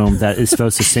in a room that is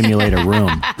supposed to simulate a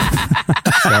room.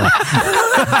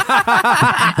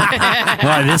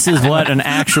 Well, this is what an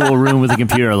actual room with a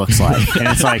computer looks like. And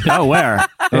it's like, oh, where?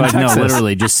 No,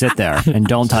 literally, just sit there and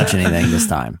don't touch anything this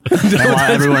time. And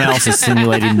while everyone else is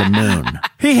simulating the moon.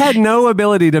 He had no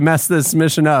ability to mess this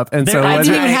mission up. And I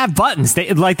didn't even have buttons.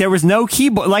 There was no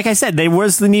keyboard. Like I said, there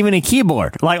wasn't even a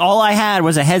keyboard. All I had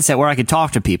was a headset where I could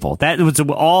talk to people. That was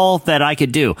all that I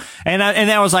could do. And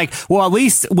I was like, well, at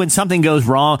least when something goes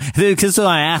wrong, because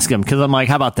I asked him, because I'm like,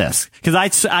 how about this?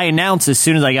 Because I announced as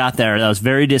soon as I got there that I was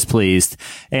very displeased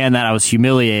and that I was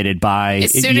humiliated by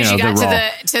as soon as you got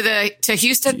to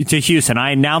Houston. To Houston,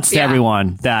 I announced to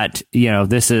everyone that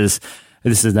this is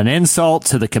an insult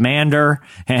to the commander,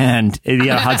 and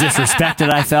how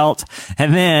disrespected I felt.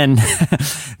 And then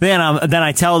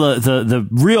I tell the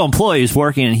real employees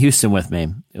working in Houston with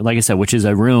me, like I said, which is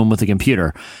a room with a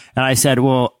computer. And I said,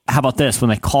 well, how about this? When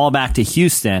they call back to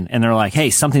Houston and they're like, hey,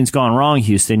 something's gone wrong,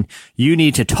 Houston, you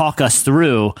need to talk us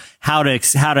through how to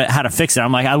fix it.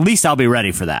 I'm like, at least I'll be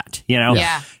ready for that, you know?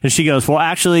 Yeah. And she goes, well,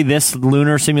 actually, this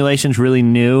lunar simulation's really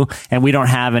new and we don't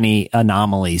have any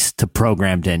anomalies to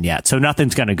programmed in yet. So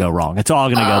nothing's going to go wrong. It's all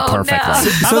going to go perfectly. No.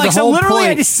 So I'm like, the whole literally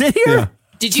point- I just sit here? Yeah.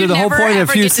 Did you So the whole never point of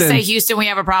ever get to Houston- say, Houston, we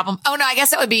have a problem? Oh, no, I guess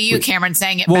that would be you, Cameron,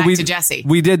 saying it back to Jesse.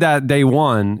 We did that day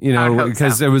one, you I would know, hope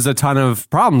because so. there was a ton of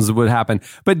problems that would happen.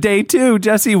 But day two,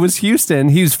 Jesse was Houston.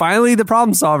 He was finally the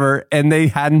problem solver, and they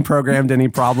hadn't programmed any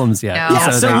problems yet. No. Yeah,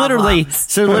 so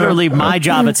they- literally my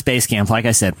job at Space Camp, like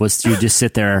I said, was to just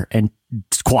sit there and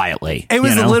quietly. It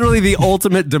was you know? literally the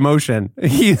ultimate demotion.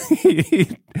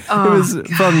 It was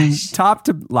from top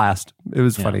to last. It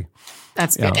was funny.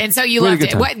 That's good. Yeah. And so you We had a loved good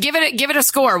it. time. What? Give it a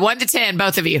score, 1 to 10,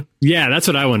 both of you. Yeah, that's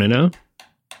what I want to know.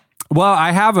 Well,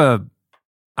 I have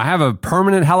a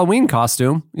permanent Halloween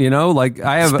costume, you know, like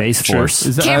I have Space Force.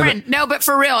 Is that- Cameron, no, but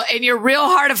for real, in your real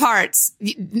heart of hearts,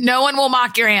 no one will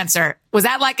mock your answer. Was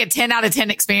that like a 10 out of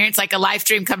 10 experience, like a life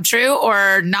dream come true,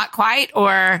 or not quite,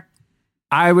 or?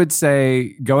 I would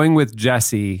say going with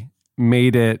Jesse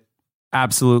made it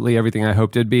absolutely everything I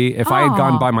hoped it'd be. If I had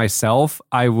gone by myself,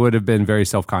 I would have been very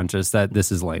self-conscious that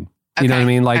this is lame. You know what I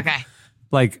mean?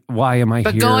 Like, why am I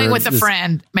But here? going with a This-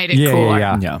 friend made it Yeah, cooler.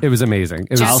 Yeah. It was amazing.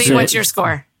 It was Jesse, what's your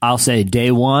score? I'll say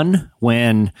day one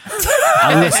when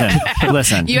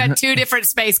listen. You had 2 different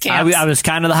space camps. I was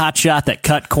kind of the hot shot that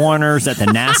cut corners that the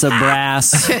NASA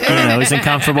brass, isn't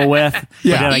comfortable with.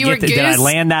 Yeah. But You were did I Goose?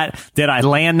 land that? Did I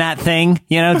land that thing?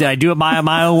 You know, did I do it my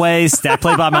own ways? Did I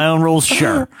play by my own rules?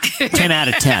 Sure. 10 out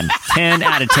of 10. 10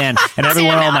 out of 10. And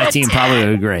everyone 10 on my out of team 10. probably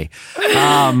would agree.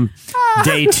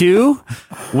 Day 2,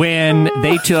 when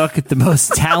they took the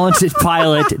most talented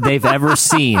pilot they've ever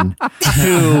seen,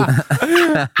 who,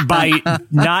 by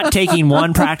not taking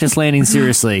one practice landing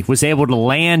seriously, was able to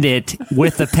land it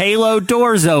with the payload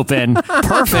doors open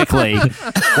perfectly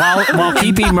while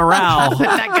keeping morale.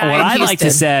 That What guy in I'd like to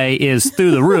Houston. say is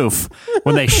through the roof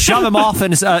when they shove him off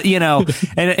in in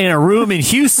a room in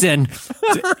Houston.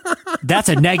 That's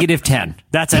a negative 10.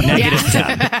 That's a negative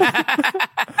 10.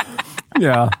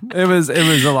 Yeah, it was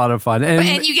a lot of fun.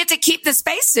 And you get to keep the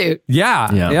spacesuit.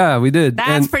 Yeah, we did. That's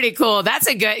And- pretty cool.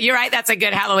 You're right. That's a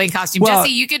good Halloween costume. Well-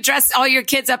 Jesse, you could dress all your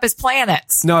kids up as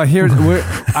planets. No,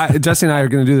 Jesse and I are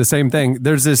going to do the same thing.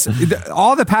 There's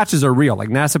all the patches are real, like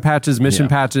NASA patches, mission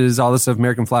patches, all this stuff,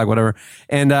 American flag, whatever.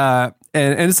 And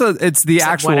it's the Except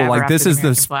actual, whatever like after this the is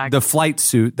American flag. the flight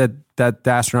suit that the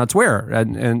astronauts wear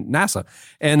and NASA.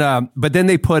 And, but then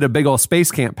they put a big old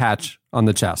space camp patch on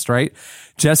the chest, right?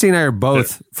 Jesse and I are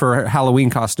both for Halloween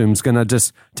costumes going to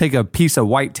just take a piece of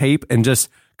white tape and just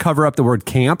cover up the word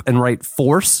camp and write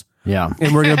force. Yeah.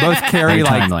 And we're going to both carry Very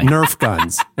like timely. Nerf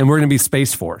guns and we're going to be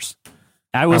Space Force.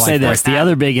 I will say this. The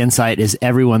other big insight is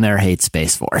everyone there hates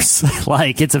Space Force.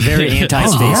 Like, it's a very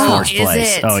anti-Space Force is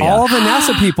place. it? Oh, yeah. All the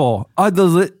NASA people.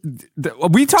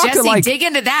 We talked Jesse, to like dig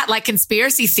into that like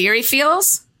conspiracy theory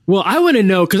feels. Well, I want to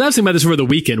know, because I was thinking about this over the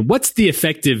weekend, what's the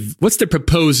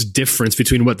proposed difference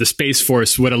between what the Space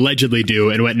Force would allegedly do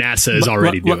and what NASA is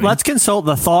already doing? Let's consult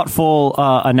the thoughtful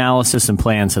analysis and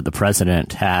plans that the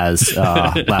president has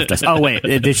left us. Oh, wait.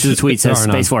 This is a tweet says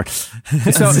Sorry, Space Force.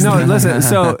 so no listen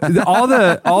so all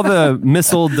the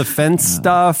missile defense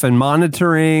stuff and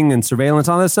monitoring and surveillance,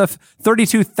 all that stuff,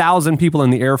 32,000 people in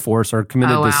the Air Force are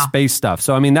committed Oh, to wow. space stuff.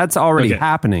 So I mean that's already Okay.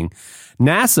 happening.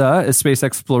 NASA is space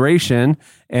exploration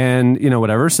and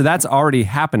whatever. So that's already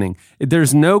happening.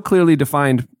 There's no clearly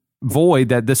defined void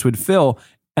that this would fill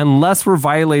unless we're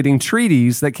violating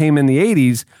treaties that came in the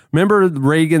 80s. Remember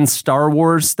Reagan's Star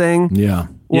Wars thing? Yeah.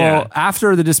 Well, Yeah.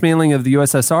 after the dismantling of the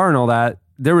USSR and all that,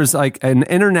 there was like an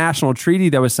international treaty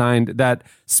that was signed that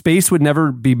space would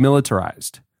never be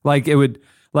militarized. Like it would,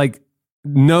 like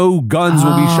no guns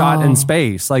will be shot in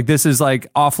space. Like this is like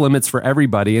off limits for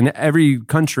everybody, and every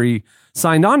country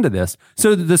signed on to this.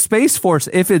 So the Space Force,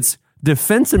 if it's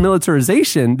defense and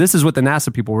militarization, this is what the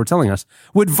NASA people were telling us,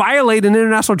 would violate an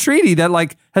international treaty that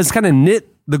like has kind of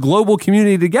knit the global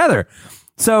community together.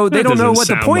 So they That don't know doesn't what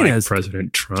the sound point like is.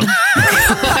 President Trump.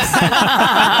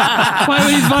 Why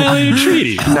would he violate a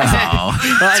treaty?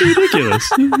 It's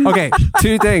ridiculous. Okay,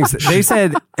 2 things. They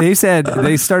said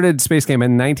they started Space Camp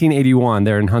in 1981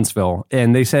 there in Huntsville,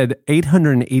 and they said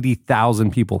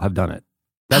 880,000 people have done it.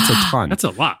 That's a ton. That's a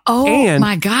lot. Oh And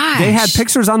my gosh. They had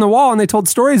pictures on the wall, and they told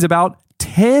stories about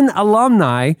 10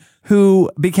 alumni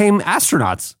who became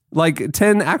astronauts Like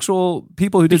 10 actual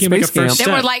people who did You can make space a first camp.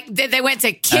 They were step. like, they went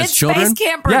to kids children? space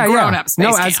camp or grown-up space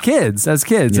No, camp? as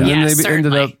kids. And Yeah, then they ended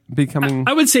certainly. up becoming...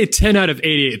 I would say 10 out of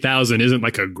 88,000 isn't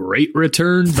like a great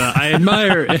return, but I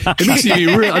admire. It makes me.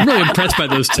 I'm really impressed by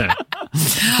those 10.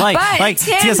 Like, But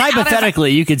 10 because out of-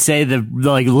 hypothetically, you could say the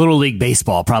like Little League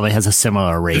baseball probably has a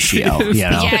similar ratio. You know?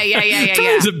 Yeah.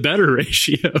 It's a better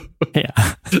ratio. Yeah.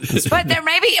 But there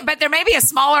may be a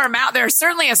smaller amount. There's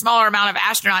certainly a smaller amount of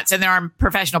astronauts than there are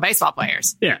professional baseball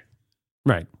players. Yeah.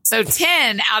 Right. So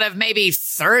 10 out of maybe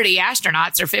 30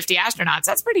 astronauts or 50 astronauts,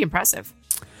 that's pretty impressive.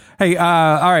 Hey,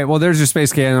 all right. Well, there's your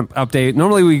space camp update.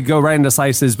 Normally we go right into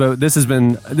slices, but this has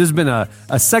been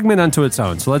a segment unto its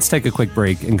own. So let's take a quick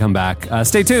break and come back.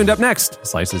 Stay tuned. Up next,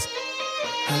 slices.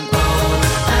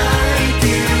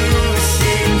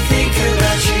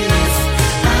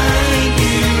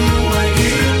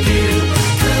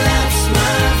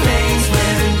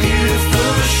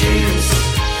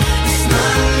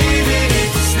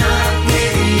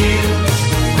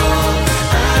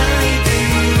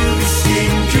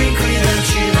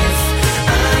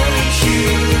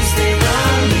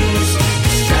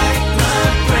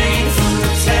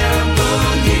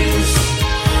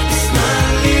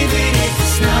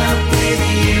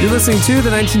 You're listening to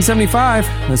the 1975.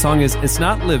 The song is It's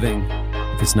Not Living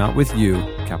If It's Not With You,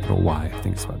 capital Y. I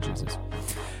think it's about Jesus.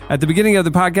 At the beginning of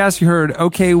the podcast, you heard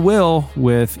OK Will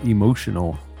with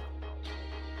Emotional.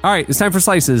 All right, it's time for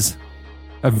Slices.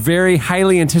 A very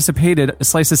highly anticipated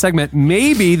Slices segment,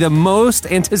 maybe the most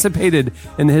anticipated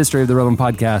in the history of the Relevant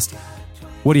Podcast.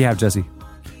 What do you have, Jesse?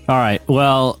 All right.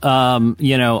 Well,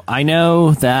 I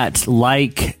know that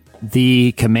like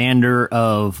the commander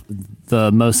of the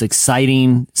most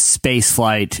exciting space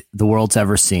flight the world's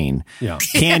ever seen,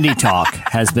 Candy Talk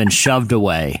has been shoved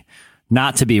away,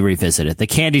 not to be revisited. The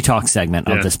Candy Talk segment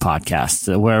of this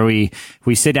podcast, where we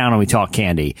sit down and we talk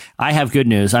candy. I have good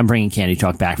news. I'm bringing Candy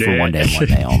Talk back for one day and one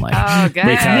day only. Oh, good.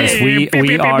 Because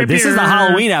we are. This is the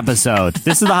Halloween episode.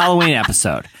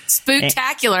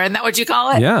 Spooktacular, isn't that what you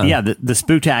call it? Yeah. Yeah, the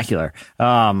Spooktacular.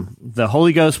 The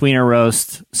Holy Ghost Wiener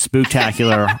Roast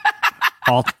Spooktacular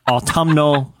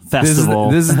Autumnal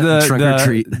Festival. This is Trunk or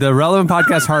treat. the Relevant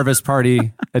Podcast Harvest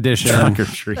Party edition. Trunk or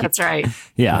treat. That's right.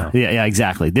 Yeah,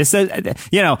 exactly. This,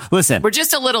 listen. We're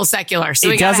just a little secular, so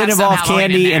It we gotta doesn't have some involve Halloween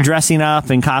in candy there. and dressing up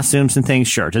and costumes and things.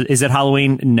 Sure. Is it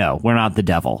Halloween? No, we're not the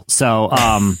devil. So,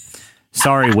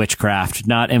 sorry, witchcraft,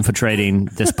 not infiltrating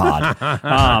this pod.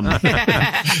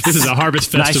 This is a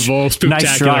Harvest Festival nice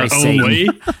spectacular try, only.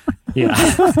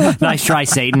 Yeah. Nice try,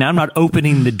 Satan. I'm not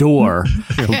opening the door.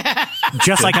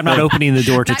 Just like I'm not opening the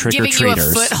door to Not trick or giving you a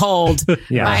treaters. foothold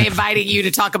Yeah. by inviting you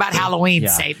to talk about Halloween, Yeah.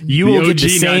 Satan. You The will OG, get the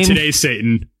same. not today,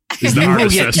 Satan. Is the You will,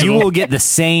 Harvest get, Festival. you will get the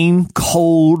same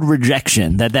cold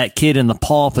rejection that kid in the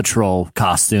Paw Patrol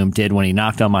costume did when he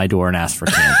knocked on my door and asked for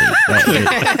candy.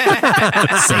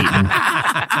 Satan.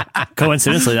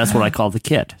 Coincidentally, that's what I call the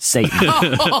kid. Satan.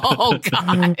 Oh,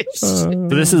 gosh. But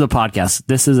this is a podcast.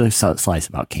 This is a slice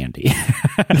about candy.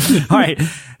 All right.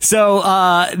 So,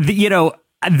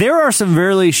 there are some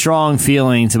really strong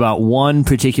feelings about one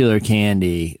particular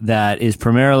candy that is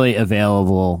primarily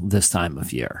available this time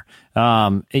of year.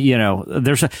 When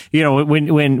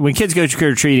kids go trick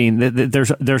or treating,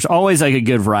 there's always like a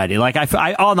good variety. Like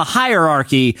I on the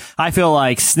hierarchy, I feel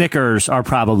like Snickers are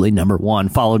probably number one,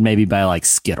 followed maybe by like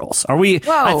Skittles. Are we?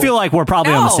 Whoa. I feel like we're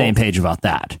probably on the No. same page about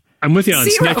that. I'm with you on 0%.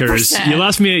 Snickers. You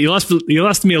lost me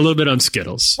a little bit on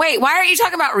Skittles. Wait, why aren't you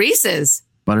talking about Reese's?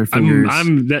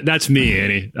 Butterfingers. That's me,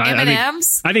 Annie.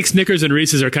 M&Ms? I think Snickers and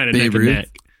Reese's are kind of neck Babe and Ruth. neck.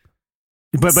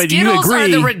 But you Skittles are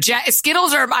agree?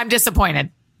 Skittles are. I'm disappointed.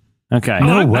 Okay.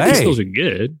 No I way. think Skittles are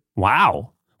good.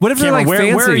 Wow. What if they're Cameron, like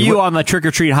fancy? where are you on the trick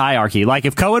or treat hierarchy? Like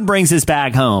if Cohen brings his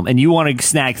bag home and you want to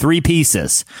snag 3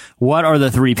 pieces, what are the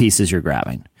 3 pieces you're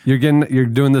grabbing? You're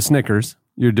doing the Snickers.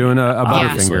 You're doing a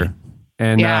Obviously. Butterfinger.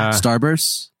 And Yeah.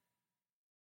 Starburst.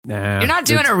 nah, You're not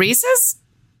doing a Reese's?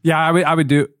 Yeah, I would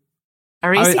do. A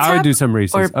Reese's I would cup? do some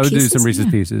Reese's. Or I would do pieces? some Reese's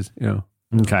Pieces. Yeah.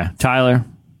 Okay. Tyler?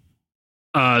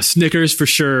 Snickers for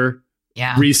sure.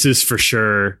 Yeah. Reese's for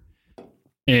sure.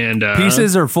 And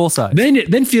Pieces or full size?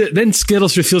 Then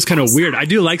Skittles just feels kind of weird. I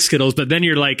do like Skittles, but then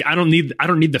you're like, I don't need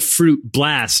the fruit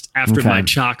blast after Okay. my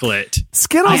chocolate.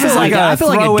 Skittles I is like feel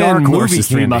like a throw-in dark horse movie is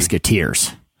 3 candy.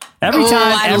 Musketeers. Every Oh, I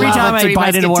time love I Three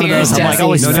bite into one of those, I'm Musketeers, like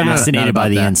always Jesse. No, fascinated not by about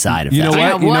the that. inside of You know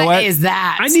that. what? You know what what? is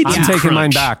that? I need I'm some taking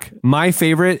mine crunch. back. My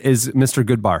favorite is Mr.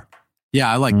 Goodbar. Yeah,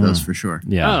 I like those for sure.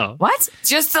 Yeah. Oh, What?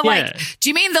 Just the Yeah. do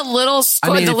you mean the little I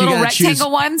mean, the if you little gotta rectangle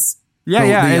choose- ones? Yeah, The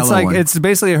yeah. It's yellow like one. it's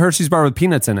basically a Hershey's bar with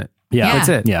peanuts in it. Yeah. Yeah. That's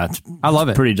it. Yeah. It's I love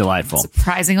it. pretty delightful.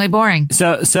 Surprisingly boring.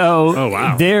 So Oh,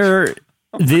 wow. there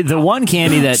The one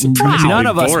candy that none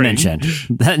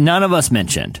of us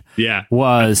mentioned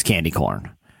was candy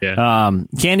corn. Yeah.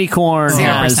 Candy corn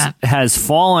has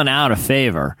fallen out of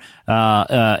favor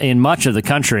in much of the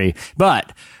country,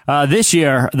 but this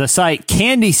year the site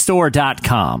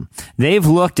candystore.com, they've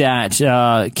looked at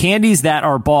candies that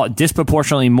are bought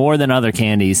disproportionately more than other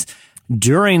candies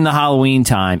during the Halloween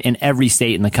time in every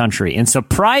state in the country, and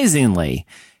surprisingly,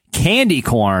 candy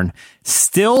corn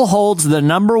still holds the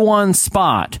number one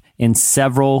spot in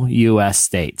several U.S.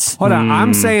 states. Hold on.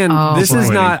 I'm saying this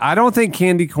is not, I don't think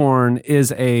candy corn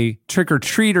is a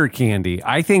trick-or-treater candy.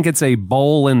 I think it's a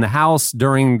bowl in the house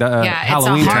during the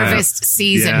Halloween it's a time. harvest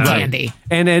season candy.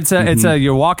 And it's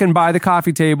you're walking by the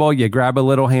coffee table, you grab a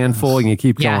little handful and you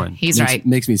keep going. He's right.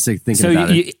 Makes me sick thinking about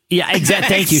it. Yeah,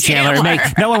 exactly. Thank you, Chandler.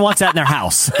 No one wants that in their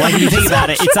house. Like, if you think about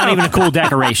it, it's not even a cool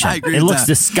decoration. It looks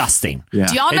disgusting. Yeah.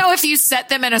 Do y'all know if you set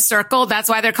them in a circle, that's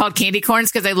why they're called candy corns,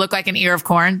 because they look like an ear of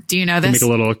corn? Do you know this? Make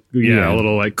a little, a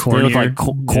little like corn. They look like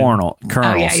kernels.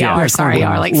 Oh, yeah, y'all are sorry.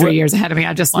 Y'all are like 3 years ahead of me.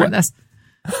 I just learned this.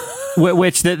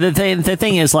 Which the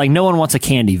thing is, like, no one wants a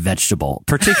candy vegetable,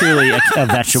 particularly a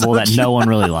vegetable that no one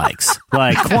really likes.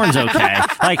 Like, corn's okay.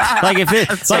 Like if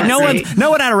it's like no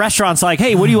one at a restaurant's like,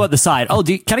 hey, what do you want the side? Oh,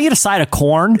 can I get a side of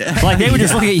corn? Like, they would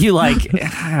just look at you like,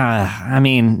 I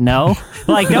mean, no.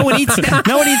 Like, no one eats corn.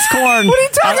 What are you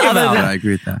talking about? I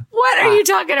agree with that. What are you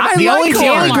talking about? The only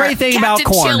great thing about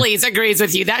corn. Captain Chili's agrees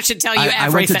with you. That should tell you everything. I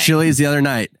went to Chili's the other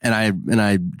night and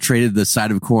I traded the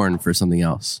side of corn for something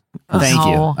else. Thank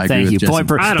you. Thank you.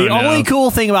 The only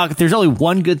cool thing there's only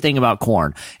one good thing about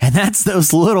corn, and that's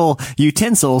those little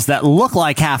utensils that look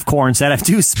like half corns that have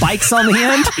two spikes on the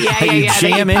end that you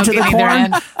jam into the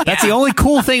corn. That's the only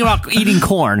cool thing about eating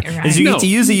corn is you get to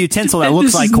use a utensil that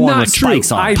looks like corn with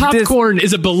spikes on it. Popcorn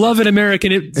is a beloved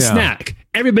American snack.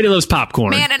 Everybody loves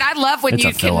popcorn. Man, and I love when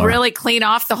you can really clean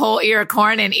off the whole ear of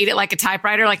corn and eat it like a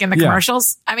typewriter, like in the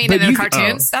commercials. I mean, in the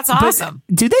cartoons. That's awesome.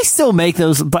 Do they still make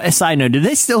those? But a side note, do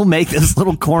they still make those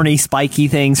little corny, spiky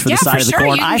things for the side of the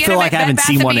corn? I feel like I haven't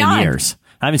seen one in years.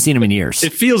 I haven't seen them in years.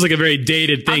 It feels like a very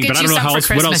dated thing, but I don't know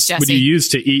what else would you use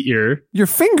to eat your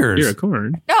fingers? Ear of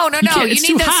corn. No. You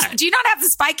need those. Do you not have the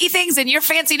spiky things in your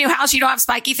fancy new house? You don't have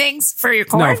spiky things for your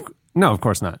corn? No, of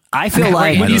course not. I feel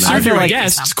like when you serve your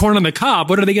guests corn on the cob,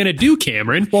 what are they going to do,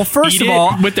 Cameron? Well, first of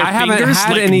all, with their I haven't fingers,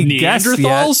 had like any guests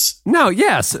Neanderthals? yet. No,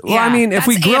 yes. Well, I mean, if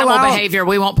we grill animal out behavior,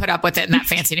 we won't put up with it in that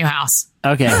fancy new house.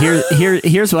 Okay,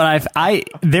 here's what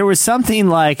there was something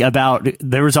like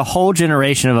there was a whole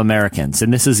generation of Americans,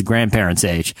 and this is grandparents'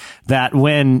 age, that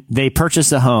when they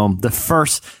purchased a home,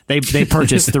 they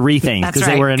purchased three things because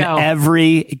they were in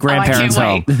every grandparent's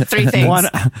home. 3 things.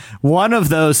 One of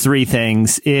those 3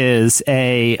 things is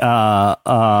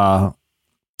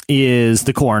is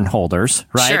the corn holders,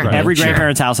 right? Sure. Every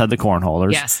grandparent's house had the corn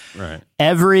holders. Yes. Right.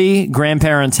 Every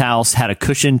grandparent's house had a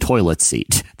cushioned toilet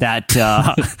seat that,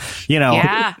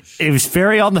 it was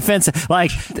very on the fence.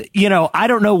 Like, I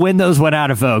don't know when those went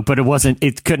out of vogue, but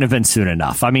it couldn't have been soon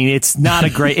enough. I mean, it's not a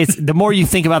great, the more you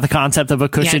think about the concept of a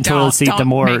cushioned toilet seat, the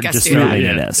more disturbing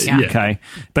it is. Yeah. Okay.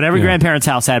 But every grandparent's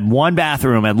house had one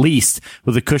bathroom at least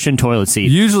with a cushioned toilet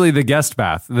seat. Usually the guest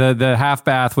bath, the half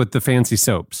bath with the fancy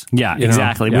soaps. Yeah,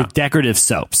 exactly. With decorative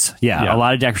soaps. Yeah, a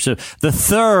lot of decorative soaps. The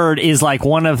third is like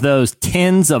one of those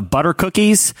tins of butter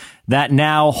cookies that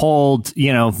now hold,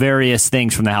 various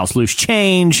things from the house. Loose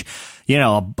change,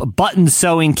 a button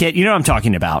sewing kit. You know what I'm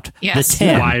talking about. Yes. The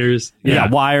tin. Wires. Yeah,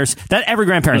 wires. That every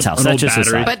grandparent's house. That's just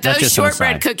aside. But those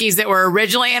shortbread cookies that were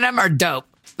originally in them are dope.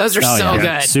 Those are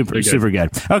good. Super good.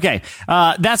 Okay.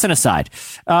 That's an aside.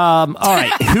 All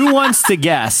right. Who wants to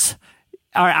guess?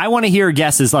 All right. I want to hear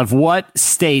guesses of what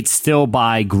states still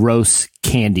buy gross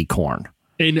candy corn.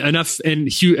 In enough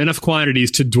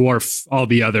quantities to dwarf all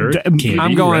the other candy.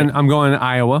 I'm going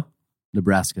Iowa.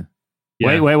 Nebraska.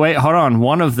 Yeah. Wait. Hold on.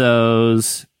 One of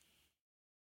those.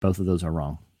 Both of those are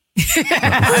wrong. I'm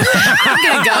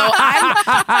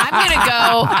gonna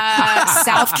go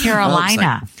South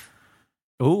Carolina.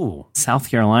 Ooh, South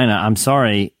Carolina. I'm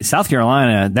sorry, South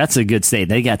Carolina. That's a good state.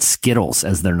 They got Skittles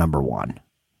as their number one.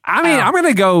 I mean, I'm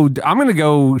gonna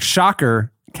go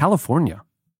shocker, California.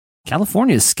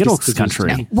 California is Skittles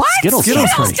country. What? Skittles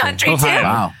country Ohio. too?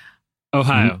 Wow.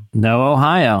 Ohio. No,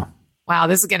 Ohio. Wow,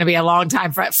 this is going to be a long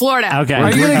time for Florida. Okay.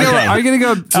 Are you gonna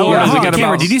go? Florida?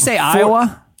 Cameron, did you say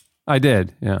Iowa? I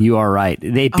did. Yeah. You are right.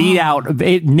 They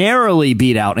narrowly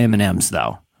beat out M&Ms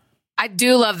though. I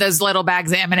do love those little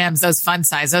bags of M&Ms, those fun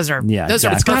size. Those are exactly.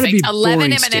 are perfect.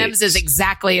 11 M&Ms is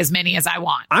exactly as many as I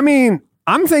want. I mean,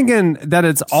 I'm thinking that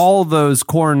it's all those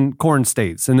corn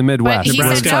states in the Midwest. But he said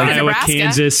Nebraska, no to Iowa, Nebraska.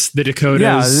 Kansas, the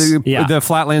Dakotas. The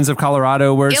flatlands of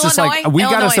Colorado, where it's just like we got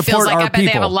to Illinois support feels like our I bet people.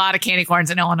 they have a lot of candy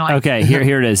corns in Illinois. Okay,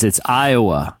 here it is. It's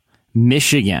Iowa,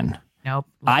 Michigan, Nope.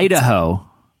 Idaho,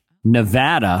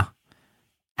 Nevada,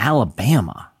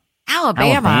 Alabama.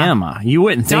 Alabama. You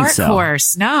wouldn't think Dark so.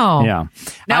 horse. No. Yeah.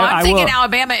 No, I I'm thinking will-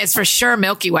 Alabama is for sure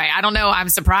Milky Way. I don't know. I'm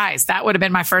surprised. That would have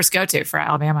been my first go-to for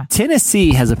Alabama.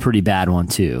 Tennessee has a pretty bad one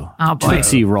too. Oh, boy.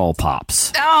 Tootsie Roll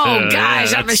Pops. Oh,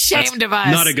 gosh. Yeah, I'm that's ashamed of us.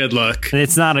 Not a good look.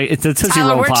 It's not a. It's a Tootsie Tyler,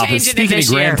 Roll we're Pop. It's changing it speaking this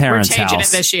of year. We're grandparents' changing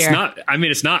house. it this year. It's not. I mean,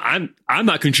 it's not. I'm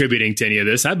not contributing to any of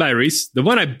this. I buy Reese. The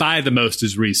one I buy the most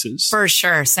is Reese's. For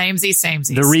sure.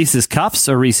 Samesies. The Reese's Cups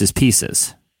or Reese's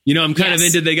Pieces? You know, I'm kind of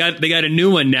Yes. into. They got a new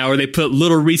one now where they put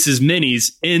little Reese's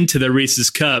minis into the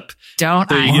Reese's cup. Don't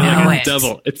So I you get know like it? a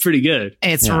double. It's pretty good.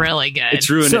 It's Yeah. really good. It's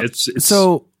ruined. It's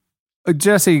So,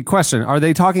 Jesse, question: are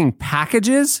they talking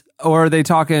packages or are they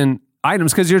talking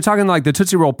items? Because you're talking like the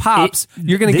Tootsie Roll Pops.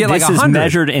 You're going to get like this is 100.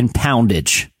 measured in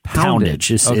poundage. Poundage.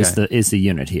 Poundage is the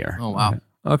unit here. Oh wow.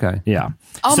 Okay. Yeah.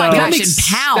 Oh my So- gosh, in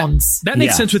makes- pounds. That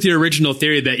makes Yeah. sense with your original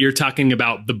theory that you're talking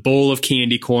about the bowl of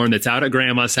candy corn that's out at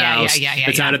grandma's Yeah, house. yeah.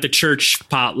 It's out at the church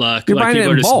potluck. You're like buying it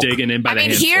people in are just bulk. digging in by I the mean,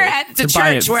 handful. here at the They're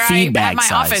buying church where I feed have bag my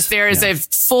size. office, there is a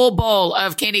full bowl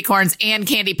of candy corns and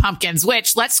candy pumpkins,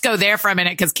 which let's go there for a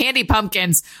minute because candy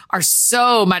pumpkins are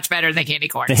so much better than candy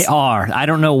corns. They are. I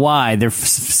don't know why. They're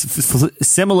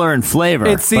similar in flavor.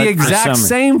 It's the but for exact some-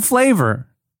 same flavor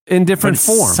in different but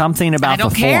form. Something about I don't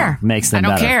the care. form makes them I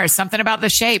don't better. care. Something about the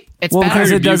shape. It's Well, better.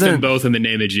 because I it rebuke them doesn't. both in the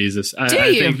name of Jesus. I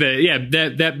you? think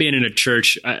that being in a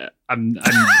church, I'm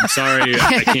sorry,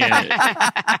 I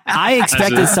can't. I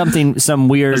expected some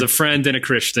weird. As a friend and a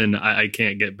Christian, I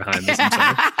can't get behind this.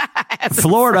 I'm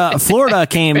sorry. Florida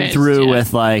came Christian. through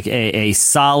with like a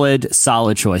solid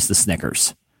choice, the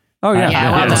Snickers. Oh yeah.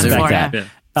 Yeah, well Yeah, done, respect Florida. that.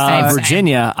 Same.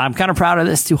 Virginia, I'm kind of proud of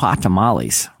this. 2 hot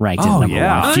tamales ranked Oh, at number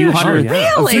yeah. one. Oh, yeah, sure, yeah.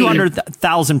 A few Really?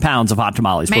 100,000 pounds of hot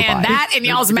tamales were Man, buying. that and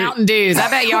y'all's Mountain Dews. I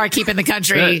bet y'all are keeping the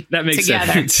country That makes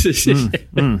together. sense.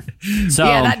 So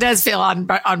Yeah, that does feel on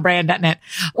brand, doesn't it?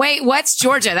 Wait, what's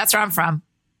Georgia? That's where I'm from.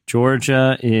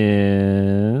 Georgia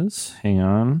is. Hang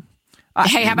on.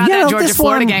 Hey, how about you that know, Georgia this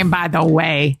Florida one- game? By the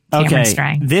way, Cameron Okay,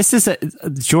 Strang. this is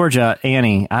Georgia,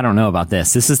 Annie. I don't know about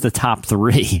this. This is the top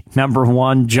 3. Number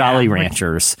 1, Jolly Yeah.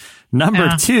 Ranchers. Number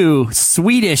Yeah. 2,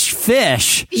 Swedish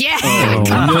Fish. Yeah,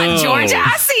 come on, no. Georgia.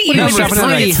 I see you. Number shopping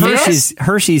at 3, Fish?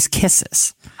 Hershey's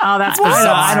Kisses. Oh, that's I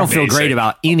bizarre. don't feel great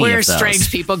about any We're a of those. strange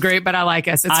people group, but I like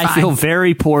us. It's I fine. feel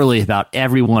very poorly about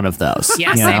every one of those.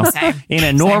 Yeah, you same, know? same. In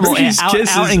a normal Hershey's out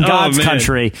Kisses, in oh, God's man.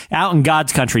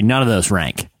 country, none of those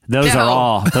rank. Those No. are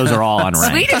all unranked.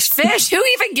 Swedish fish. Who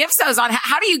even gives those on?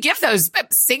 How do you give those?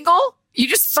 Single? You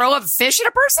just throw a fish at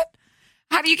a person?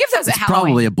 How do you give those at Halloween?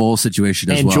 Probably a bowl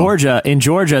situation as In well.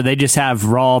 Georgia, they just have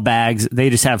raw bags. They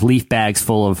just have leaf bags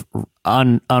full of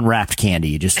unwrapped candy.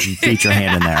 You just reach your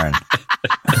hand in there and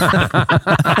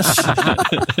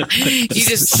You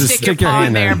just stick stick your your paw in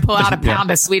hand there there. and pull out a pound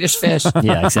of Swedish fish.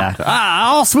 yeah, exactly.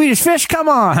 All Swedish fish. Come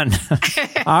on.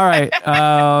 All right.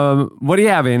 What do you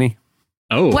have, Annie?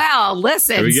 Oh, Well, There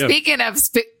listen. we go. Speaking of,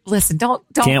 listen. Don't.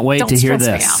 Can't wait don't to hear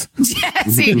stress me this.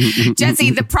 out.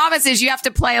 Jesse. The promise is you have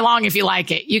to play along if you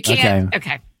like it. You can't.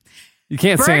 Okay. You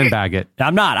can't Burger- sandbag it.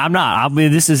 I'm not. I'm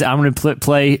going to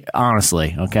play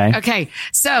honestly. Okay. Okay.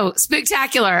 So,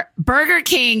 Spooktacular. Burger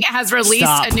King has released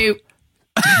Stop. a new.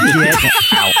 Get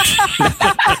out.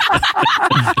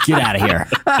 Get out of here.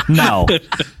 No.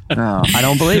 I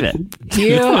don't believe it.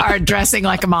 You are dressing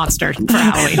like a monster for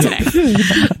Halloween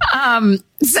today.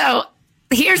 So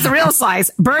here's the real slice.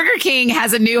 Burger King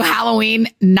has a new Halloween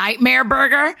nightmare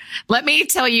burger. Let me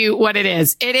tell you what it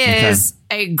is. It is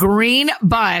a green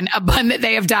bun, a bun that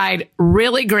they have dyed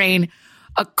really green,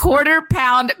 a 1/4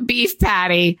 pound beef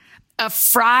patty, a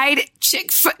fried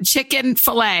chicken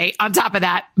fillet on top of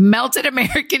that, melted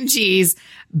American cheese,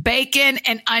 bacon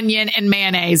and onion and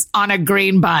mayonnaise on a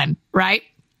green bun, right?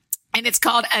 And it's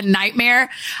called a nightmare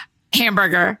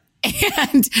hamburger.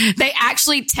 And they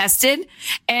actually tested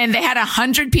and they had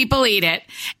 100 people eat it.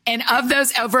 And of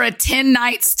those, over a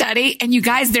 10-night study, and you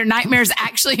guys, their nightmares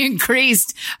actually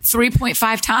increased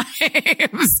 3.5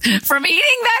 times from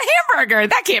eating that hamburger.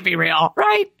 That can't be real,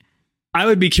 right? I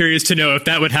would be curious to know if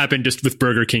that would happen just with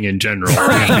Burger King in general.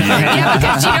 Yeah,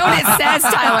 because you know what it says,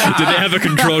 Tyler? Do they have a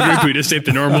control group who just ate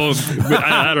the normal?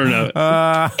 I don't know.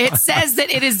 It says that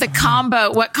it is the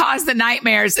combo. What caused the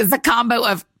nightmares is the combo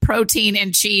of protein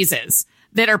and cheeses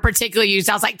that are particularly used.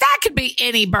 I was like, that could be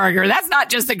any burger. That's not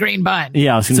just the green bun.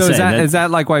 Yeah, I was going to So say is that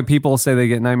like why people say they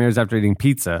get nightmares after eating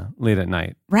pizza late at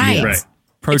night? Right. Right.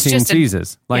 protein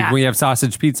cheeses, like we have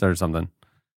sausage pizza or something.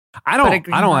 I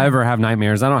don't ever have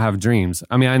nightmares. I don't have dreams.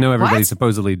 I mean, I know everybody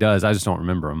supposedly does. I just don't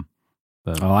remember them.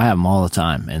 But. Oh, I have them all the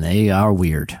time, and they are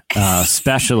weird,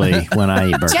 especially when I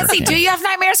eat Burger Jesse, King. do you have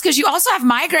nightmares? Because you also have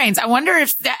migraines. I wonder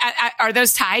if are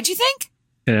those tied, you think?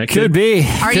 Could be.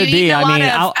 Are Could you eating be. a lot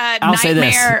I'll of say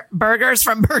this. nightmare burgers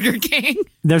from Burger King?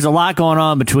 There's a lot going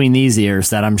on between these ears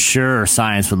that I'm sure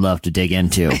science would love to dig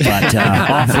into, but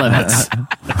off limits.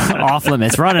 Off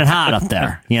limits. Running hot up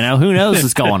there. You know, who knows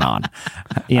what's going on?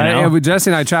 You know?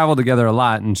 Jesse and I travel together a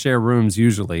lot and share rooms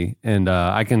usually, and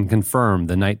I can confirm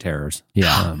the night terrors.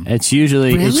 Yeah. It's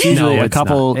usually a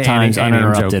couple times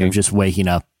uninterrupted of just waking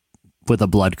up with a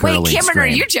blood curdling Wait, Cameron, scream.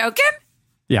 are you joking?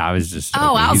 Yeah, I was just joking.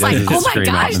 Oh, I was like, oh my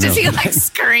gosh, does he like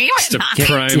scream at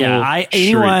night? Yeah,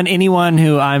 anyone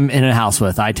who I'm in a house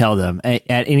with, I tell them at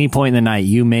any point in the night,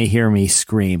 you may hear me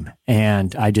scream,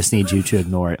 and I just need you to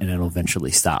ignore it, and it'll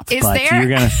eventually stop.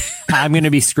 I'm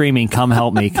gonna be screaming, "Come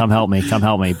help me! Come help me! Come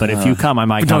help me!" But if you come, I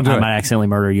might accidentally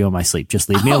murder you in my sleep. Just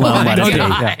leave me alone. Let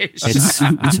it be. It's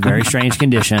a very strange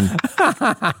condition.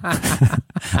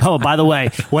 Oh, by the way,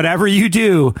 whatever you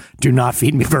do not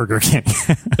feed me Burger King.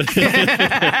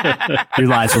 Your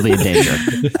lives will be in danger.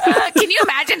 Can you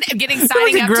imagine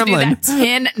signing up to do that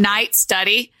 10-night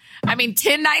study? I mean,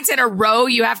 10 nights in a row,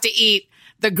 you have to eat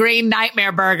the green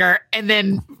nightmare burger and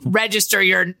then register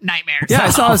your nightmares. Yeah, I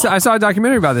saw a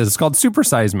documentary about this. It's called Super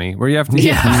Size Me, where you have to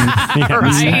eat.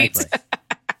 Right. Exactly.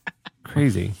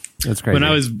 Crazy. That's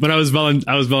crazy. When I was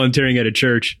volunteering at a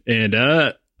church, and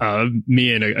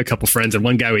me and a couple friends and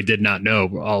one guy we did not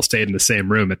know all stayed in the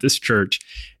same room at this church.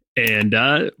 And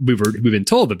we've been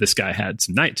told that this guy had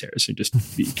some night terrors, so just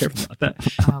be careful about that.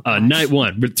 Night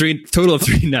one, but total of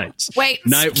 3 nights. Wait,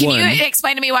 can you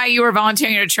explain to me why you were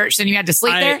volunteering at a church and you had to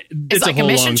sleep there? It's like a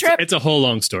mission trip? It's a whole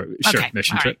long story. Sure, okay,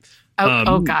 mission right. trip.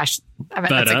 Oh gosh, I bet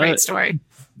that's a great story.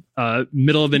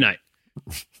 Middle of the night,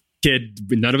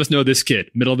 kid. None of us know this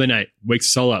kid. Middle of the night, wakes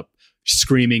us all up.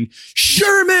 Screaming,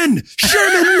 Sherman, no,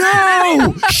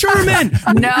 Sherman,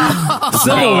 no.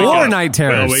 Civil War night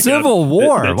terror. Civil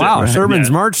War. Wow.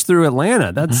 Sherman's march through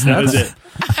Atlanta. That was it.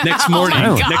 Next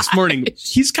morning,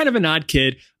 he's kind of an odd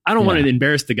kid. I don't want to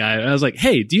embarrass the guy. I was like,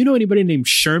 hey, do you know anybody named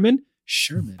Sherman?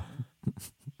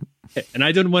 And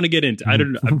I didn't want to get into. I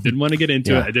didn't want to get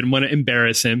into it. I didn't want to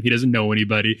embarrass him. He doesn't know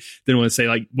anybody. Didn't want to say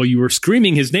like, well, you were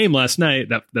screaming his name last night.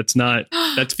 That's not.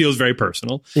 That feels very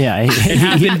personal. Yeah, it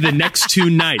happened the next 2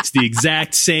 nights. The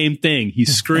exact same thing. He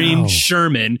screamed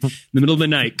Sherman in the middle of the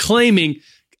night, claiming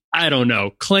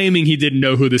he didn't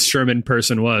know who this Sherman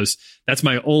person was. That's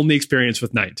my only experience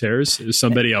with night terrors. It was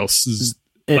somebody else's.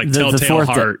 Like Telltale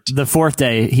Heart. The 4th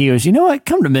day, he goes, you know what?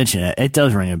 Come to mention it, it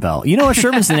does ring a bell. You know what?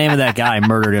 Sherman's the name of that guy I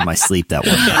murdered in my sleep that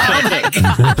one.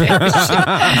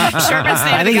 Sherman's the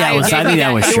name of the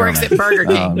guy who works at Burger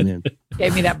King.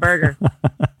 Gave me that burger.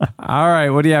 All right.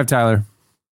 What do you have, Tyler?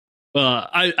 Well,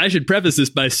 I should preface this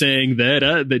by saying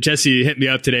that Jesse hit me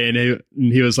up today and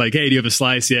he was like, hey, do you have a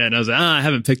slice yet? And I was like, I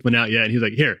haven't picked one out yet. And he was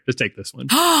like, here, just take this one.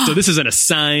 So this is an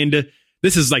assigned...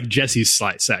 This is like Jesse's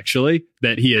slice, actually,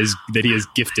 that he has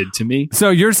gifted to me. So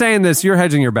you're saying this, you're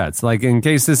hedging your bets, like in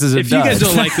case this is a If you guys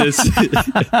don't like this,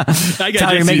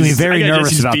 you're making me very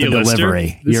nervous about the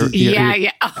delivery. This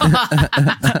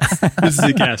is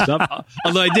a cast up.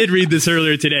 Although I did read this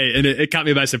earlier today, and it caught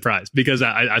me by surprise because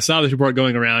I saw this report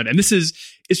going around, and it's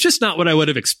just not what I would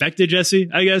have expected, Jesse.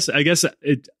 I guess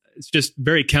it's just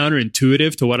very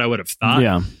counterintuitive to what I would have thought.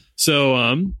 Yeah. So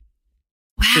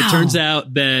It turns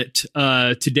out that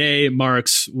today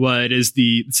marks it's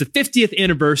the 50th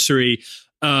anniversary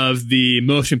of the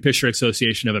Motion Picture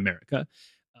Association of America,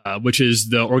 which is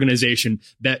the organization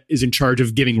that is in charge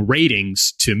of giving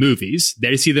ratings to movies.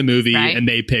 They see the movie and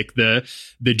they pick the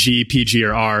G, PG,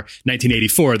 or R.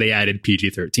 1984, they added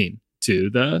PG-13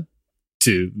 to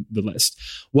the list.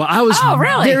 Well, I was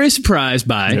very surprised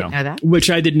by, which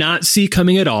I did not see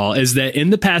coming at all, is that in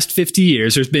the past 50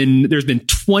 years, there's been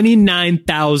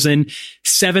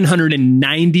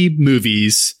 29,790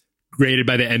 movies graded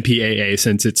by the MPAA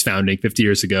since its founding 50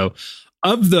 years ago.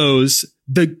 Of those,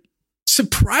 the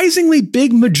surprisingly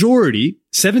big majority,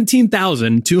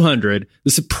 17,200, the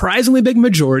surprisingly big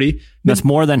majority, that's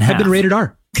more than half, have been rated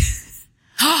R.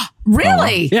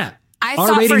 Really? Yeah. I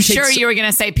thought for sure you were going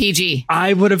to say PG.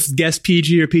 I would have guessed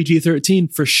PG or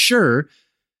PG-13 for sure,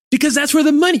 because that's where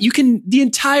the money, the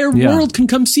entire world can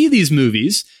come see these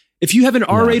movies. If you have an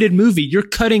R-rated movie, you're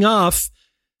cutting off,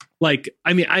 like,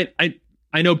 I mean,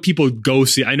 I know people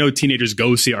I know teenagers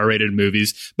go see R-rated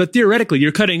movies, but theoretically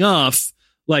you're cutting off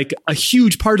like a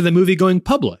huge part of the movie going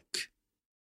public.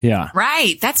 Yeah.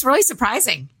 Right. That's really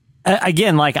surprising.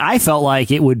 Again, like I felt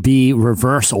like it would be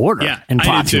reverse order in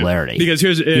popularity. Because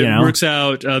it works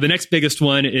out. The next biggest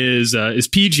one is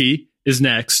PG is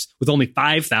next with only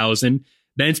 5,000.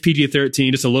 Then it's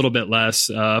PG-13, just a little bit less,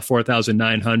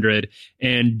 4,900.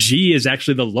 And G is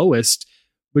actually the lowest,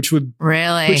 which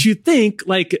you think,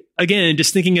 like, again,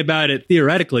 just thinking about it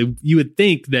theoretically, you would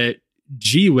think that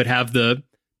G would have the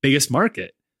biggest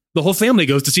market. The whole family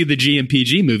goes to see the G and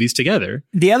PG movies together.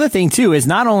 The other thing, too, is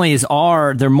not only is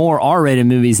there more R-rated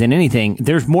movies than anything,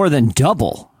 there's more than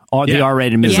double the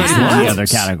R-rated movies in the other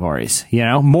categories. You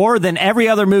know, more than every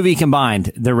other movie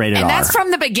combined, they're rated R. And that's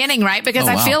from the beginning, right? Because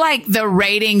I feel like the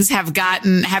ratings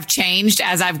have changed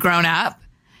as I've grown up.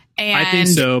 And I think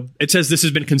so. It says this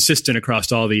has been consistent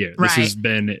across all the years. Right. This has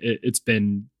been, it's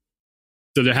been,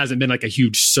 so there hasn't been like a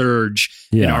huge surge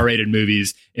in R-rated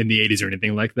movies in the 80s or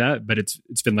anything like that, but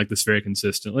it's been like this very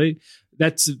consistently.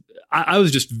 I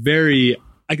was just very,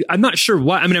 I'm not sure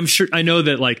why. I mean, I know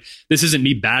that like this isn't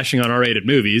me bashing on R-rated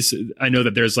movies. I know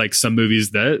that there's like some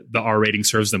movies that the R rating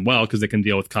serves them well because they can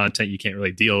deal with content you can't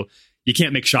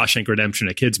make Shawshank Redemption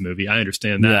a kid's movie. I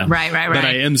understand that. Yeah. Right. But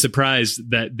I am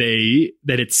surprised that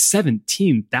it's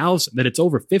 17,000, that it's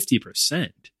over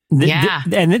 50%.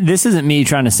 And this isn't me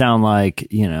trying to sound like,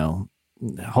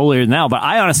 holier than thou, but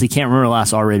I honestly can't remember the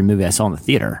last R-rated movie I saw in the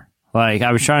theater. Like,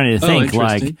 I was trying to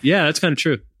think, yeah, that's kind of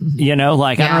true. I don't know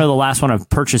the last one I've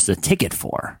purchased a ticket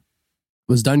for.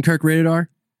 Was Dunkirk rated R?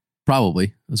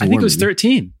 Probably. I think it was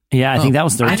 13. Yeah, I think that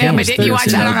was 13. I know, but didn't you watch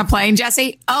that on a plane,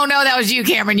 Jesse? Oh, no, that was you,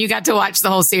 Cameron. You got to watch the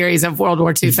whole series of World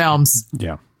War II films.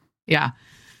 Yeah. Yeah.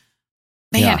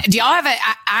 Man, do y'all have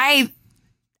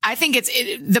I think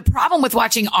the problem with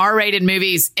watching R-rated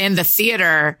movies in the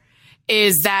theater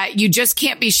is that you just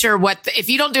can't be sure if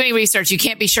you don't do any research, you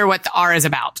can't be sure what the R is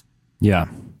about. Yeah.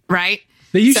 Right?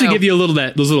 They usually give you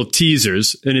those little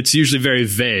teasers, and it's usually very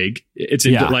vague. It's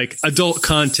like adult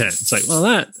content. It's like, well,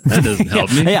 that doesn't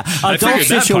help me. Yeah,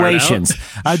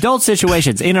 adult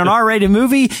situations. In an R-rated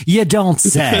movie, you don't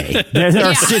say. There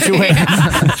are situations.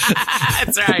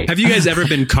 That's right. Have you guys ever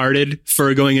been carded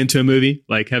for going into a movie?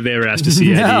 Like, have they ever asked to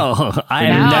see Eddie? No, I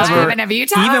haven't. Have you,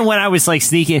 Tyler? Even when I was like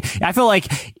sneaking, I feel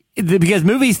like because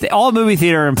all movie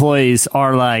theater employees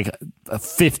are like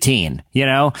 15,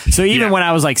 so even when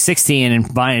I was like 16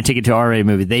 and buying a ticket to an R-rated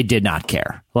movie, they did not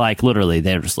care. Like literally,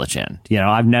 they just let you in.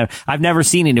 I've never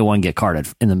seen anyone get carded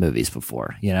in the movies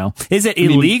before. Is it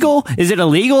illegal? Is it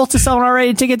illegal to sell an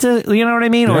R-rated ticket to? You know what I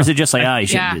mean? Or is it just like, you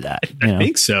shouldn't do that? I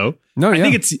think so. No,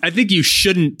 I think you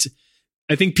shouldn't.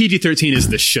 I think PG-13 is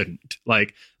the shouldn't.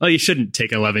 Like, you shouldn't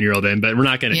take an 11-year-old in, but we're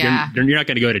not going to. You're not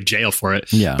going to go to jail for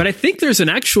it. Yeah. But I think there's an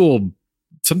actual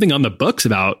something on the books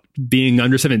about being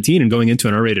under 17 and going into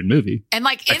an R-rated movie. And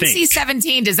like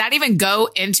NC-17, does that even go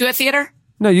into a theater?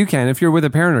 No, you can. If you're with a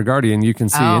parent or guardian, you can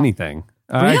see anything.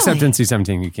 Really? Except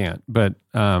NC-17, you can't. But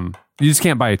you just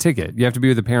can't buy a ticket. You have to be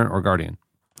with a parent or guardian.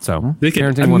 So they can,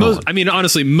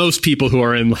 honestly, most people who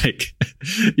are in like,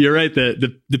 you're right.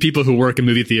 The people who work in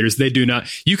movie theaters, they do not.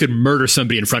 You could murder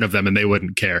somebody in front of them and they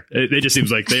wouldn't care. It just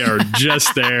seems like they are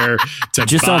just there to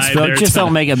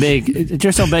don't make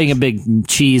a big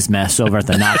cheese mess over at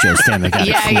the nacho stand.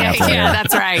 Yeah,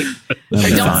 that's right. Or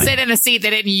don't sit in a seat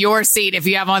that isn't your seat if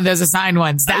you have one of those assigned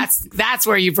ones. That's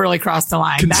where you've really crossed the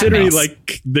line. Considering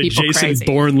like the Jason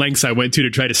Bourne lengths I went to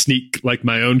try to sneak like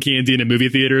my own candy into movie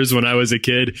theaters when I was a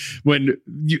kid. When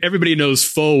everybody knows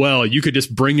full well you could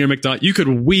just bring your McDonald's, you could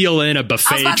wheel in a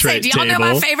buffet tray table. Do y'all know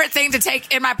my favorite thing to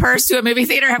take in my purse to a movie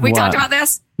theater? Have we talked about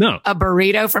this? No. A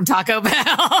burrito from Taco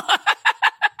Bell.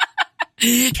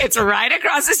 It's right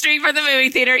across the street from the movie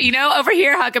theater. Over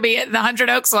here, Huckabee, the 100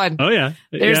 Oaks one. Oh, yeah.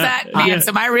 There's that. Man, yeah.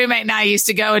 So my roommate and I used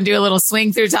to go and do a little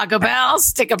swing through Taco Bell,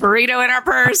 stick a burrito in our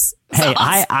purse. Hey,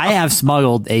 I have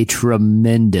smuggled a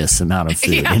tremendous amount of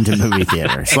food into movie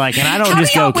theaters. Like, and I don't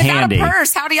just go candy. Without a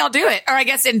purse, how do y'all do it? Or I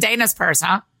guess in Dana's purse,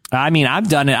 huh? I mean, I've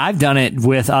done it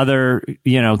with other,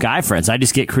 guy friends. I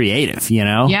just get creative,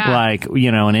 like,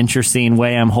 an interesting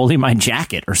way I'm holding my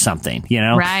jacket or something,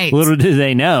 Right. Little do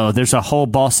they know there's a whole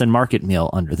Boston Market meal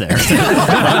under there. There's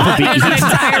an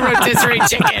entire rotisserie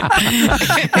chicken.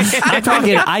 I'm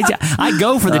talking, I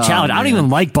go for the challenge. Man. I don't even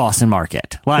like Boston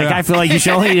Market. Like, I feel like you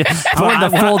should only afford the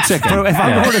full chicken. If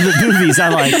I'm going to the movies, I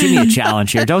like, give me a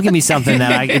challenge here. Don't give me something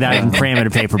that I can cram in a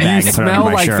paper bag and put on my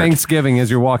shirt. You smell like Thanksgiving as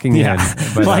you're walking in.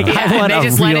 But, Like, I want they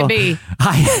just let it be.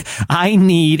 I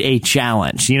need a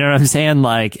challenge. You know what I'm saying?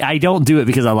 Like, I don't do it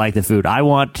because I like the food. I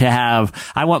want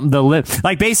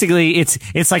like, basically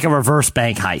it's like a reverse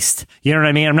bank heist. You know what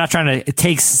I mean? I'm not trying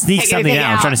to sneak something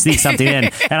out. I'm trying to sneak something in,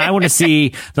 and I want to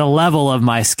see the level of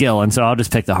my skill. And so I'll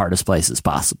just pick the hardest places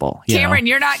possible. Cameron,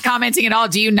 you're not commenting at all.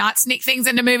 Do you not sneak things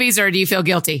into movies, or do you feel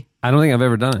guilty? I don't think I've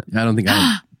ever done it. I don't think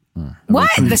I. What?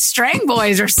 The Strang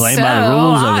boys are playing so by the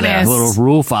rules over there. honest. Little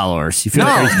rule followers. You feel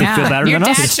better Your than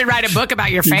dad us? should write a book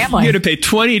about your family. You got to pay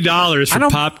 $20 for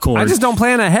popcorn. I just don't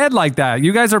plan ahead like that.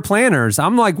 You guys are planners.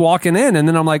 I'm like walking in, and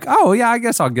then I'm like, oh yeah, I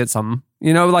guess I'll get something.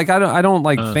 You know, like I don't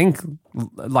like think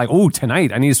like, oh,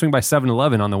 tonight I need to swing by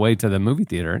 7-Eleven on the way to the movie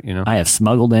theater. You know, I have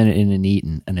smuggled in and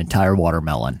eaten an entire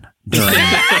watermelon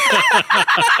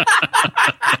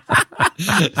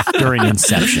during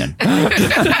Inception. And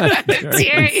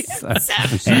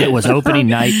it was opening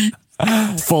night,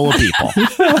 full of people.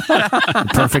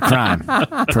 Perfect crime.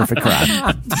 Perfect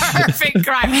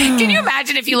crime. Can you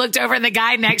imagine if you looked over and the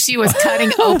guy next to you was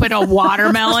cutting open a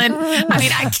watermelon? I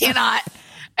mean, I cannot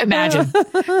imagine.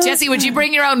 Jesse, would you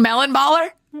bring your own melon baller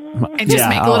and just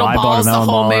make little balls the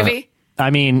whole movie? I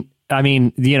mean,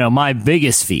 you know, my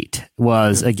biggest feat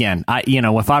was, again,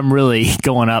 if I'm really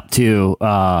going up to,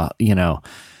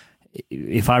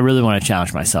 if I really want to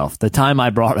challenge myself, the time I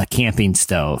brought a camping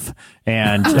stove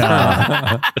and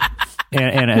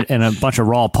and a bunch of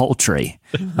raw poultry,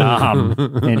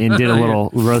 and did a little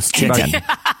roast chicken.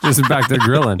 Just back there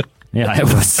grilling. Yeah, it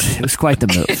was quite the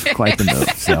move. Quite the move.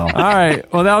 So, all right.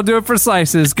 Well, that'll do it for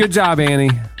Slices. Good job,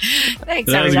 Annie.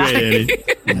 Thanks, that everybody. Was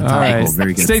great, Annie. All right. Cool.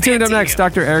 Very good. Stay tuned. Up next,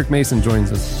 Dr. Eric Mason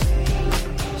joins us.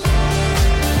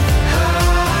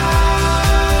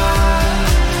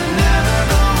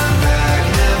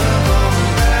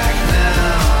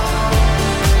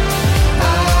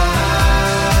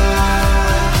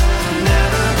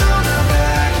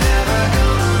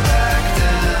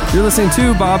 You're listening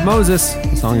to Bob Moses.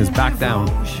 The song is Back Down.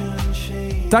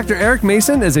 Dr. Eric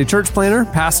Mason is a church planner,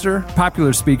 pastor,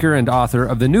 popular speaker, and author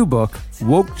of the new book,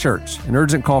 Woke Church, an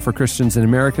urgent call for Christians in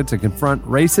America to confront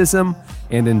racism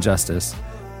and injustice.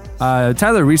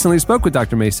 Tyler recently spoke with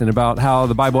Dr. Mason about how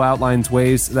the Bible outlines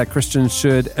ways that Christians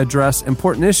should address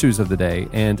important issues of the day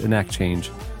and enact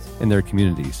change in their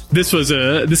communities. This was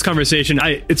this conversation.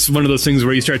 It's one of those things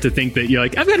where you start to think that you're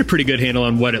like, I've got a pretty good handle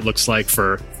on what it looks like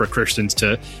for Christians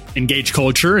to engage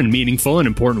culture in meaningful and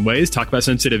important ways, talk about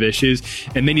sensitive issues,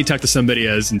 and then you talk to somebody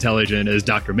as intelligent as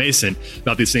Dr. Mason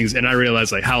about these things, and I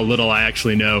realized like how little I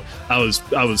actually know. I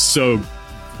was so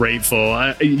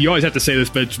grateful. You always have to say this,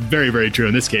 but it's very, very true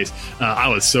in this case. I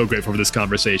was so grateful for this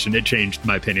conversation. It changed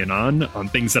my opinion on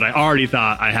things that I already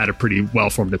thought I had a pretty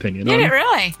well-formed opinion on. Did it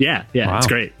really? Yeah, Wow. It's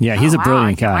great. yeah, he's a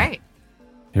brilliant guy. Right.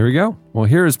 Here we go. Well,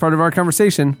 here is part of our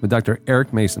conversation with Dr.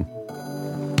 Eric Mason.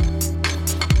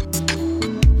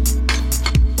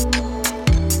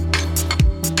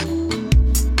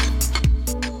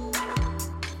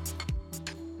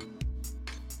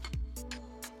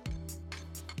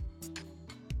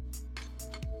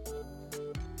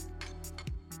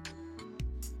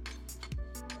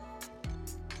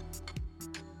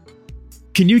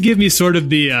 Can you give me sort of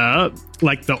the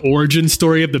like the origin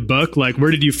story of the book? Like,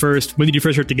 when did you first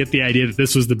start to get the idea that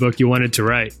this was the book you wanted to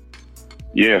write?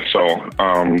 Yeah, so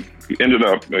ended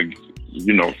up, a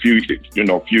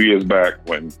few years back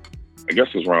when, I guess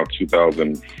it was around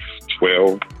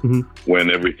 2012, when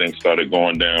everything started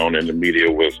going down in the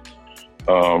media with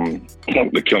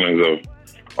the killings of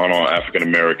unarmed African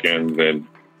Americans,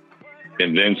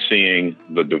 and then seeing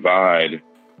the divide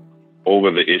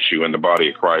over the issue in the body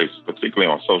of Christ, particularly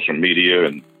on social media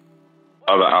and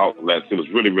other outlets. It was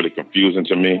really, really confusing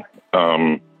to me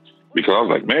because I was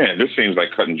like, man, this seems like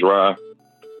cut and dry.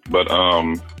 But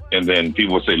and then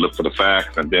people would say, look for the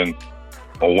facts. And then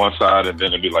on one side, and then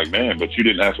it'd be like, man, but you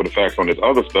didn't ask for the facts on this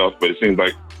other stuff. But it seems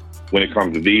like when it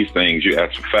comes to these things, you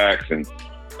ask for facts and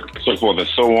so forth and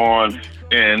so on.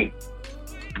 And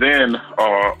then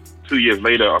 2 years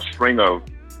later, a string of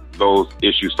those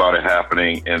issues started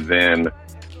happening, and then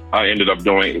I ended up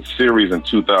doing a series in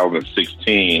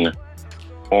 2016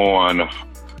 on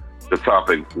the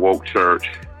topic Woke Church,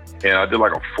 and I did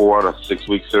like a 4 to 6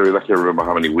 week series. I can't remember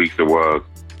how many weeks it was.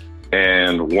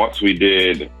 And once we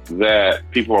did that,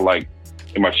 people were like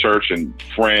in my church and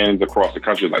friends across the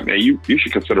country like, man, you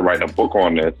should consider writing a book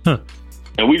on this.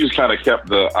 And we just kind of kept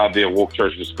the idea of Woke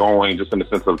Church just going, just in the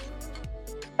sense of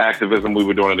activism we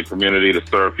were doing in the community to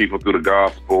serve people through the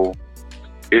gospel.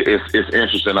 It's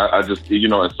interesting. I just,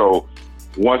 and so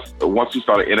once we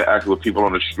started interacting with people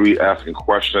on the street, asking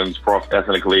questions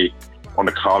cross-ethnically on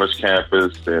the college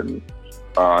campus and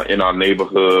in our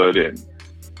neighborhood, and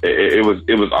it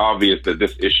was obvious that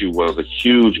this issue was a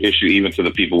huge issue, even to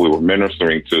the people we were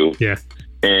ministering to. Yeah.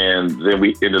 And then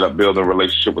we ended up building a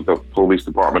relationship with the police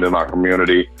department in our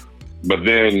community. But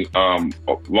then,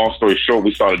 long story short,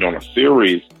 we started doing a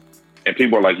series, and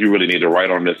people were like, you really need to write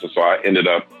on this. And so I ended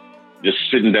up just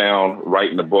sitting down,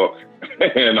 writing the book,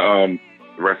 and the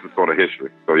rest is sort of history.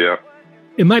 So, yeah.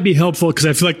 It might be helpful because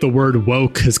I feel like the word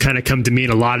woke has kind of come to mean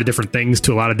a lot of different things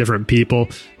to a lot of different people,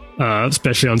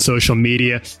 especially on social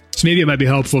media. So maybe it might be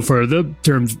helpful for the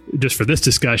terms, just for this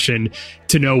discussion,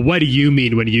 to know, what do you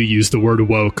mean when you use the word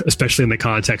woke, especially in the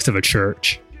context of a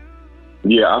church?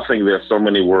 Yeah, I think there's so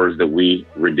many words that we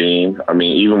redeem. I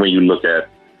mean, even when you look at,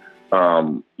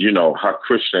 how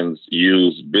Christians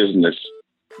use business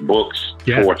books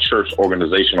for church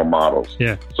organizational models.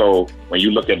 Yeah. So when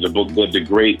you look at the book, The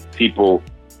Great People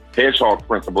Hedgehog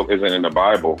Principle isn't in the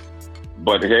Bible,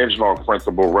 but the Hedgehog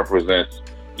Principle represents,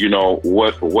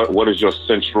 what is your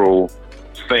central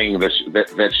thing that's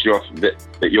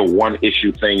your one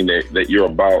issue thing that you're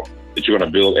about, that you're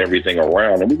going to build everything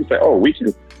around. And we can say,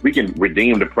 we can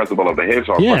redeem the principle of the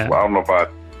hedgehog principle. I don't know if I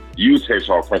use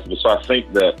hedgehog principle. So I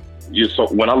think that so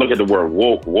when I look at the word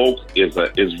woke is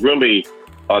really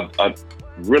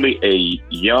a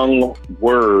young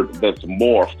word that's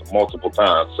morphed multiple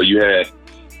times. So you had,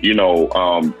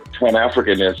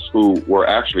 Pan-Africanists who were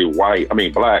actually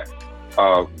black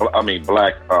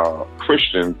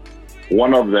Christians.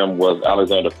 One of them was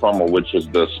Alexander Crummell, which is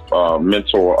the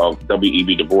mentor of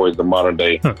W.E.B. Du Bois, the modern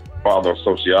day father of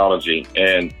sociology.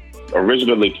 And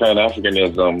originally,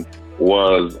 Pan-Africanism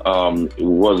was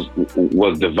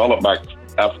developed by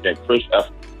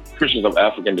Christians of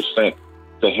African descent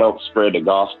to help spread the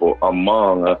gospel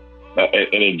among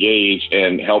and engage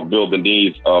and help build the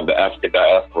needs of the African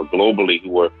diaspora globally, who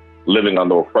were living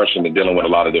under oppression and dealing with a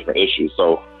lot of different issues.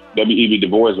 So W.E.B. Du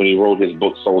Bois, when he wrote his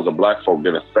book Souls of Black Folk,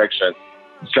 did a section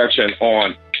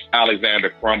on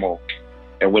Alexander Crummell.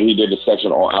 And when he did the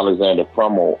section on Alexander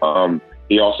Crummell,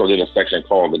 he also did a section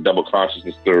called the Double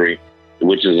Consciousness Theory,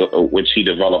 which he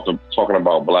developed, talking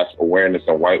about Black awareness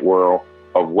in white world,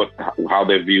 of how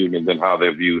they're viewed, and then how they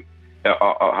view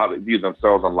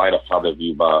themselves in light of how they're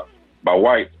viewed by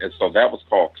whites. And so that was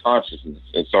called consciousness.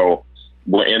 And so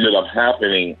what ended up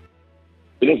happening,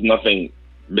 there's nothing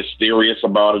mysterious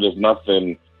about it.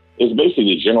 It's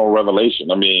basically general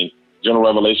revelation. I mean, general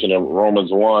revelation in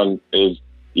Romans 1 is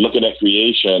looking at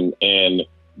creation, and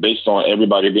based on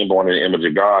everybody being born in the image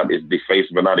of God is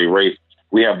defaced but not erased.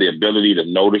 We have the ability to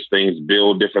notice things,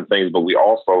 build different things, but we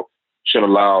also should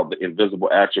allow the invisible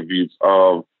attributes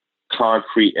of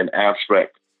concrete and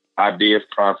abstract ideas,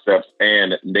 concepts,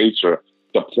 and nature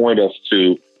to point us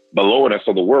to the Lord. And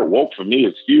so the word woke for me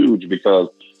is huge, because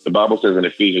the Bible says in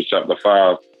Ephesians chapter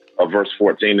 5, verse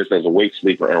 14, it says, awake,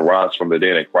 sleeper, and rise from the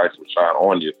dead, and Christ will shine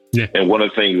on you. Yeah. And one of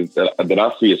the things that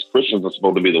I see is Christians are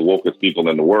supposed to be the wokest people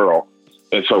in the world.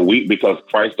 And so because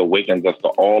Christ awakens us to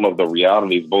all of the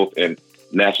realities, both in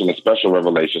natural and special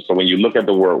revelation. So when you look at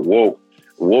the word woke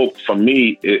for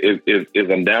me is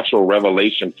a natural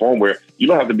revelation form, where you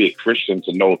don't have to be a Christian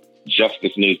to know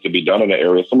justice needs to be done in an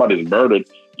area. If somebody's murdered,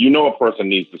 a person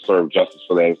needs to serve justice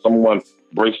for that. If someone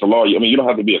breaks the law, you don't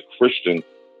have to be a Christian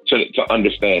to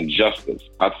understand justice.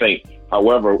 I think,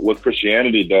 however, what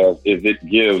Christianity does is it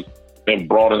gives and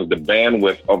broadens the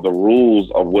bandwidth of the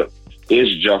rules of what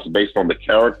is just, based on the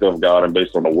character of God and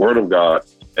based on the word of God.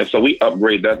 And so we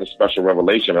upgrade that to special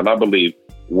revelation. And I believe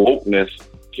wokeness,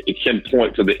 it can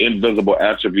point to the invisible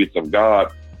attributes of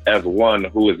God as one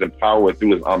who is empowered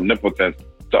through his omnipotence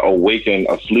to awaken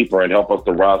a sleeper and help us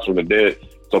to rise from the dead,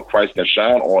 so Christ can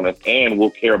shine on us, and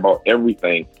we'll care about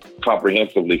everything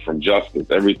comprehensively, from justice,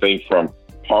 everything from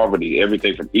poverty,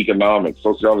 everything from economics,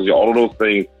 sociology, all of those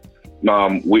things.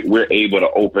 We're able to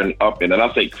open up. And I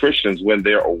think Christians, when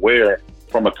they're aware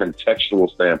from a contextual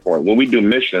standpoint, when we do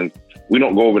missions, we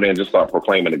don't go over there and just start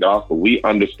proclaiming the gospel. We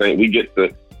understand, we get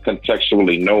to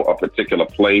contextually know a particular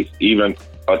place. Even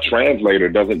a translator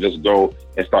doesn't just go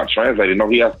and start translating. No,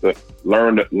 he has to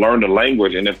learn the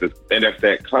language. And if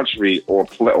that country or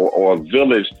a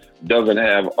village doesn't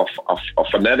have a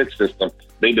phonetic system,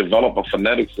 they develop a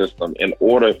phonetic system in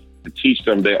order to teach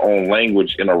them their own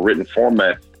language in a written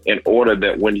format, in order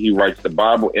that when he writes the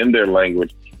Bible in their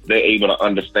language, they're able to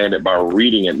understand it by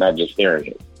reading it, not just hearing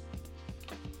it.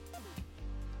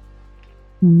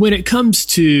 When it comes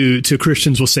to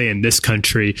Christians, we'll say in this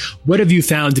country, what have you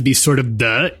found to be sort of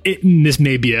this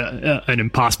may be an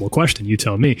impossible question, you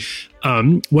tell me.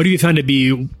 What have you found to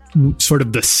be sort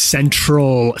of the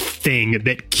central thing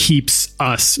that keeps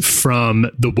us from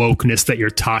the wokeness that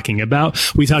you're talking about?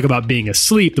 We talk about being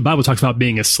asleep. The Bible talks about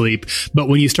being asleep. But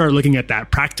when you start looking at that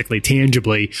practically,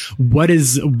 tangibly, what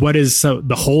is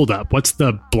the holdup? What's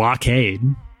the blockade?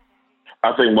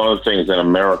 I think one of the things in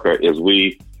America is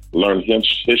we learn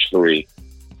history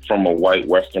from a white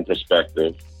Western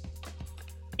perspective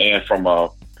and from a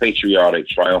patriotic,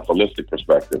 triumphalistic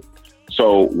perspective.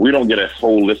 So we don't get a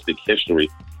holistic history.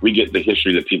 We get the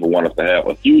history that people want us to have.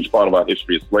 A huge part of our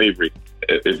history is slavery.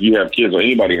 If you have kids or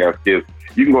anybody has kids,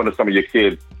 you can go into some of your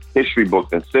kids' history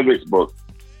books and civics books,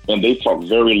 and they talk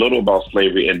very little about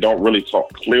slavery and don't really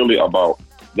talk clearly about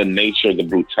the nature, the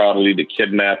brutality, the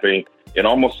kidnapping. It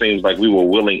almost seems like we were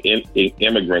willing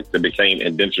immigrants that became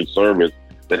indentured servants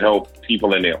that helped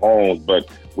people in their homes. But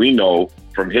we know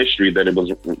from history that it was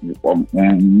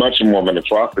much more of an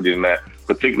atrocity than that,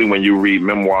 particularly when you read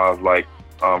memoirs like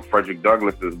Frederick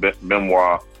Douglass's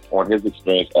memoir on his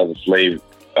experience as a slave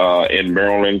in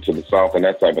Maryland to the South and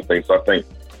that type of thing. So I think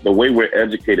the way we're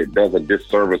educated does a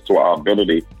disservice to our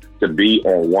ability to be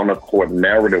on one accord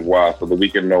narrative-wise so that we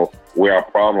can know where our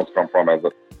problems come from as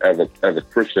a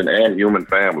Christian and human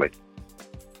family.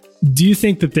 Do you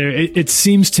think that it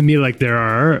seems to me like there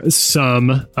are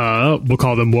some, we'll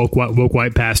call them woke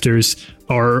white pastors,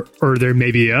 or there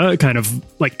may be a kind of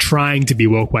like trying to be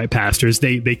woke white pastors.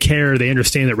 They care, they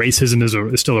understand that racism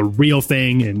is still a real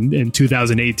thing in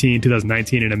 2018,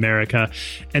 2019 in America,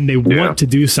 and they want to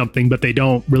do something, but they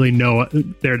don't really know.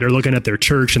 They're looking at their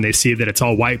church and they see that it's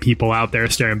all white people out there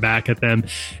staring back at them,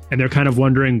 and they're kind of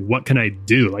wondering, what can I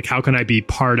do? Like, how can I be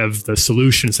part of the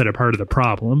solution instead of part of the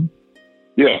problem?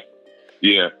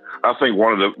 Yeah, I think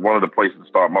one of the places to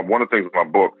start. One of the things in my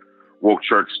book, Woke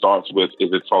Church, starts with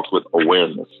is it talks with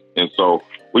awareness, and so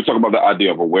we talk about the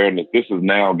idea of awareness. This is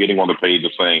now getting on the page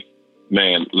of saying,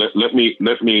 man, let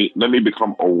me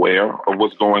become aware of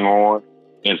what's going on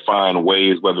and find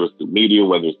ways, whether it's through media,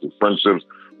 whether it's through friendships,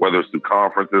 whether it's through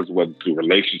conferences, whether it's through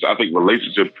relationships. I think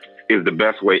relationship is the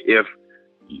best way. If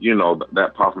you know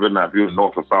that possibility, now if you're in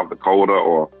North or South Dakota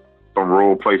or some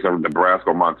rural place in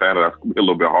Nebraska or Montana, that's going to be a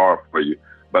little bit hard for you.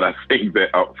 But I think that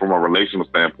from a relational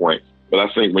standpoint, but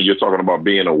I think when you're talking about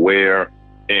being aware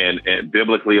and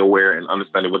biblically aware and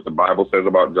understanding what the Bible says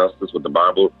about justice, what the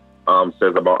Bible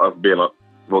says about us being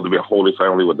supposed to be a holy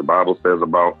family, what the Bible says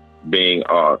about being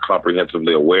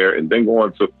comprehensively aware, and then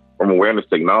going to from awareness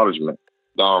to acknowledgement.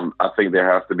 I think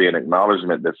there has to be an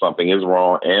acknowledgement that something is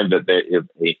wrong and that there is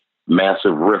a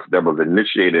massive rift that was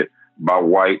initiated by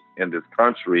white in this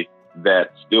country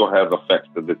that still has effects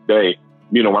to this day.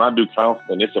 You know, when I do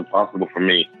counseling, it's impossible for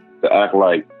me to act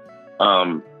like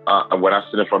when I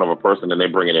sit in front of a person and they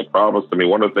bring in their problems to me.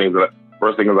 One of the things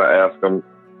first thing is I ask them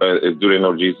is, do they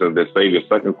know Jesus as their Savior?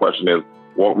 Second question is,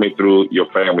 walk me through your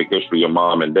family history, your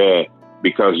mom and dad,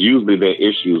 because usually their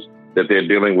issues that they're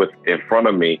dealing with in front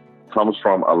of me comes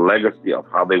from a legacy of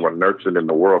how they were nurtured in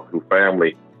the world through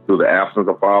family, through the absence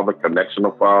of father, connection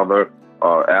of father,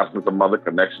 absence of mother,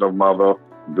 connection of mother,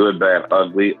 good, bad,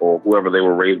 ugly, or whoever they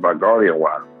were raised by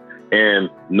guardian-wise. And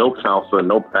no counselor,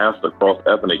 no pastor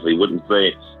cross-ethnically wouldn't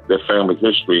say that family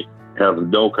history has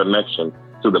no connection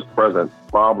to the present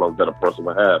problems that a person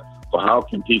would have. So how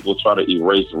can people try to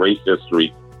erase race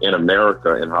history in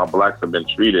America and how blacks have been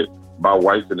treated by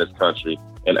whites in this country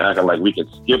and acting like we can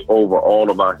skip over all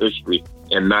of our history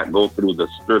and not go through the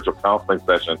spiritual counseling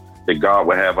session that God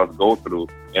would have us go through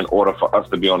in order for us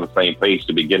to be on the same page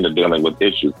to begin to dealing with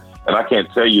issues? And I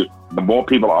can't tell you, the more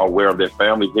people are aware of their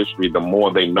family history, the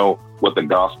more they know what the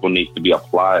gospel needs to be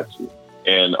applied to.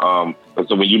 And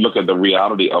so when you look at the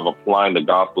reality of applying the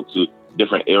gospel to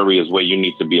different areas where you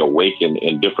need to be awakened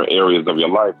in different areas of your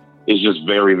life, it's just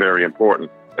very, very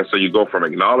important. And so you go from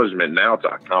acknowledgement now to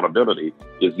accountability.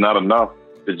 It's not enough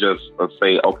to just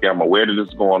say, okay, I'm aware that this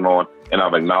is going on and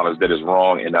I've acknowledged that it's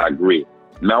wrong and I agree.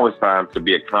 Now it's time to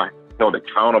be held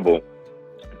accountable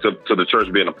to the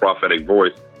church being a prophetic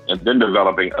voice, and then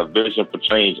developing a vision for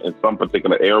change in some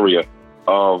particular area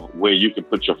of where you can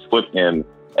put your foot in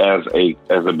as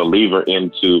a believer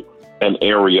into an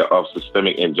area of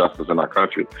systemic injustice in our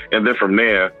country. And then from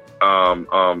there,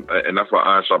 and that's why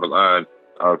iron sharpens iron,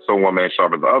 so one man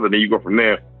sharpens the other. Then you go from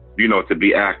there, you know, to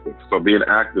be active. So being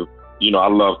active, you know, I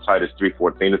love Titus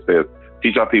 3:14. It says,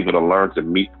 teach our people to learn to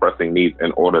meet pressing needs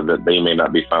in order that they may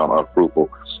not be found unfruitful.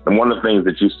 And one of the things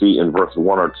that you see in verse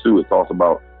 1 or 2, it talks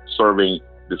about serving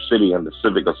the city and the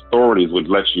civic authorities, which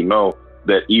lets you know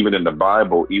that even in the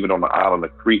Bible, even on the island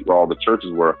of Crete where all the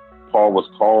churches were, Paul was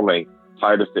calling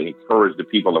Titus to encourage the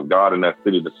people of God in that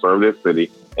city to serve their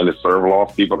city and to serve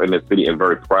lost people in the city in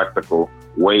very practical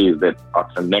ways that are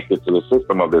connected to the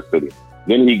system of this city.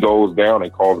 Then he goes down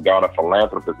and calls God a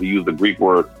philanthropist. He used the Greek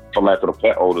word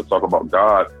philanthropeo to talk about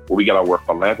God. Well, we got our word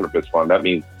philanthropist from. That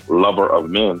means lover of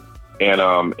men.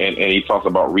 And he talks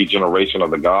about regeneration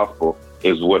of the gospel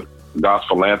is what God's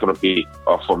philanthropy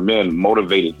for men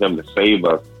motivated him to save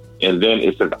us. And then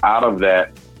it says, out of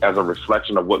that, as a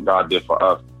reflection of what God did for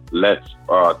us, let's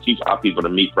teach our people to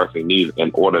meet pressing needs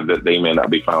in order that they may not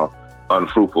be found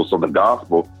unfruitful. So the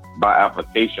gospel, by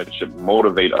application, should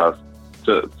motivate us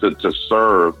to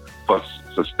serve for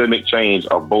systemic change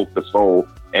of both the soul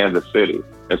and the city.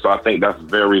 And so I think that's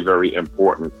very, very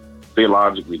important,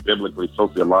 theologically, biblically,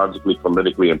 sociologically,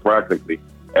 politically, and practically,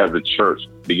 as the church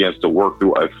begins to work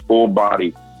through a full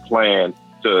body plan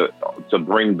to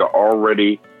bring the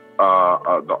already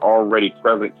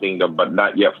present kingdom, but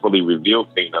not yet fully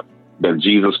revealed kingdom, that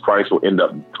Jesus Christ will end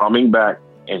up coming back,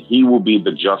 and he will be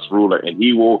the just ruler, and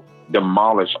he will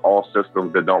demolish all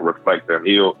systems that don't reflect him.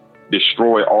 He'll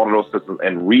destroy all of those systems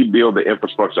and rebuild the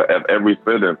infrastructure of every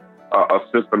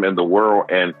system in the world,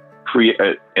 and create,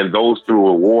 and those through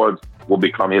rewards will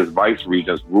become his vice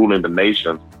regents, ruling the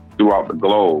nations throughout the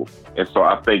globe. And so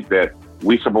I think that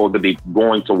we're supposed to be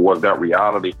going towards that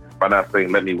reality by not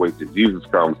saying, let me wait till Jesus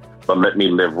comes, but let me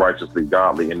live righteously,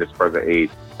 godly in this present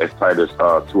age, as Titus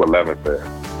 2:11 says.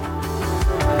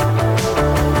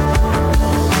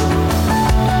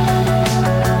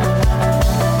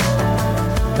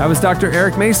 That was Dr.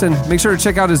 Eric Mason. Make sure to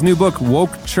check out his new book,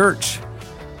 Woke Church.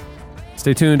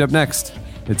 Stay tuned. Up next,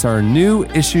 it's our new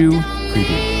issue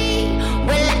preview.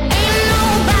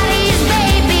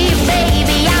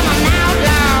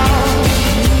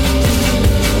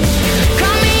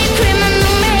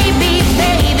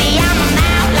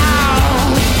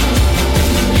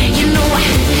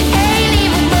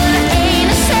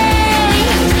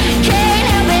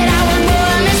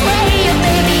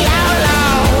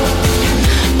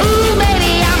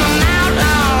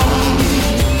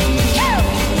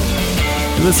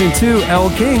 Listening to Elle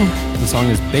King. The song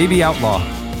is Baby Outlaw.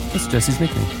 That's Jesse's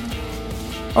nickname.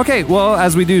 Okay, well,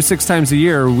 as we do 6 times a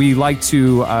year, we like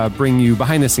to bring you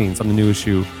behind the scenes on the new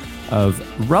issue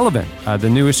of Relevant. The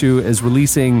new issue is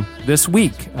releasing this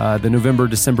week, the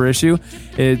November-December issue.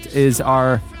 It is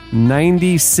our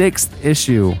 96th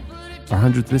issue. Our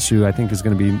 100th issue, I think, is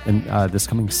going to be in, this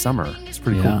coming summer. It's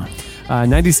pretty cool.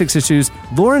 96 issues.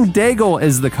 Lauren Daigle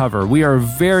is the cover. We are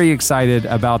very excited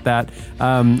about that.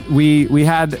 We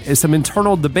had some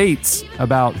internal debates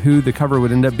about who the cover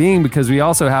would end up being, because we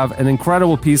also have an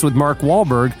incredible piece with Mark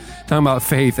Wahlberg talking about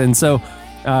faith. And so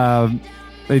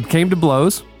it came to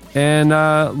blows, and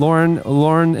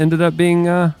Lauren ended up being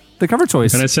the cover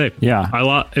choice. Can I say? Yeah,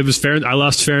 it was fair. I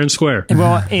lost fair and square.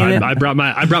 Well, I brought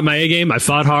my A game. I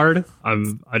fought hard.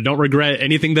 I don't regret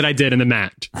anything that I did in the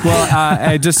match.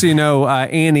 Well, just so you know,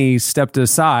 Annie stepped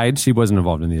aside. She wasn't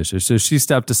involved in the issue, so she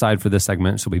stepped aside for this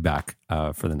segment. She'll be back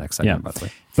for the next segment, by the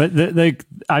way. But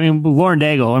Lauren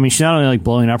Daigle, she's not only like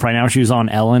blowing up right now. She was on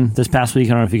Ellen this past week. I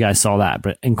don't know if you guys saw that,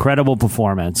 but incredible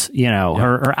performance.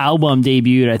 Her album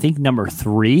debuted, I think, number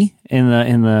 3 in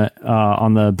the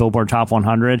on the Billboard Top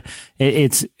 100.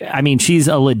 She's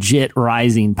a legit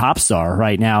rising pop star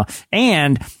right now,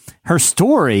 and her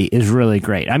story is really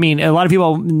great. A lot of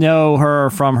people know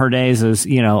her from her days as,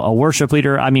 a worship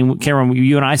leader. Cameron,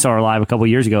 you and I saw her live a couple of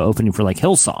years ago opening for like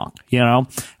Hillsong,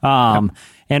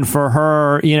 And for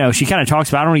her, she kind of talks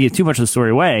about, I don't want to give too much of the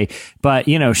story away, but,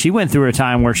 she went through a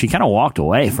time where she kind of walked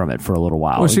away from it for a little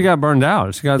while. Well, she got burned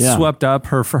out. She got swept up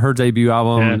for her debut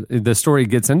album. Yeah. The story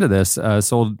gets into this,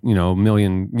 sold, 1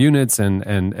 million units and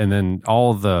then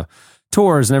all the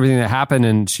tours and everything that happened.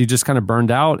 And she just kind of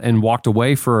burned out and walked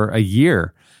away for a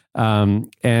year.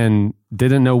 And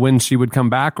didn't know when she would come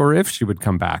back or if she would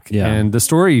come back. Yeah. And the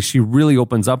story, she really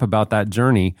opens up about that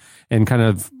journey and kind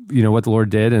of, what the Lord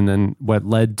did and then what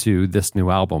led to this new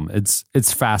album.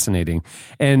 It's fascinating.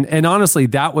 And honestly,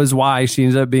 that was why she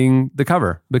ended up being the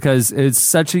cover, because it's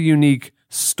such a unique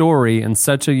story and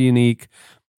such a unique,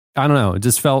 I don't know, it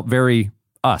just felt very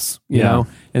us, you know?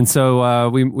 And so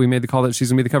we made the call that she's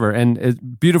going to be the cover.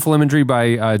 And beautiful imagery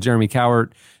by Jeremy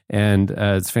Cowart. And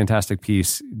it's a fantastic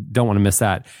piece. Don't want to miss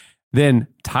that. Then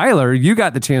Tyler, you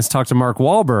got the chance to talk to Mark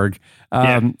Wahlberg,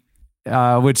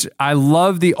 which I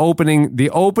love the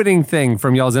opening thing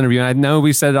from y'all's interview. And I know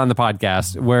we said it on the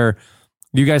podcast where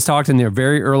you guys talked in the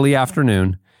very early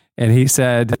afternoon, and he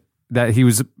said that he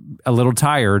was a little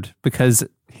tired because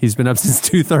he's been up since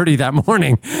 2:30 that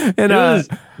morning. And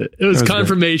it was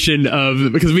confirmation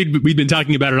of, because we'd been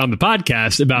talking about it on the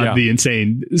podcast about the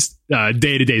insane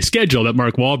day-to-day schedule that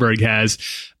Mark Wahlberg has,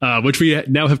 which we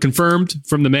now have confirmed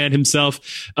from the man himself.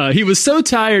 He was so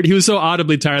tired. He was so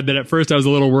audibly tired that at first I was a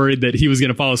little worried that he was going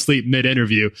to fall asleep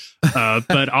mid-interview.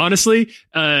 But honestly,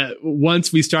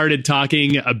 once we started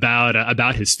talking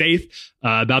about his faith,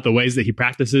 about the ways that he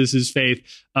practices his faith,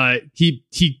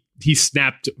 he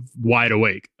snapped wide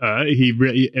awake.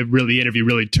 The interview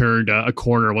really turned a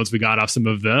corner once we got off some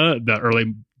of the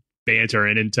early banter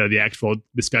and into the actual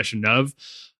discussion of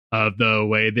the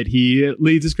way that he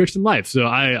leads his Christian life. So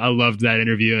I loved that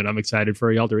interview, and I'm excited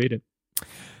for y'all to read it.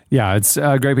 Yeah, it's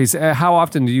a great piece. How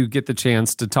often do you get the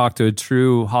chance to talk to a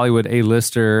true Hollywood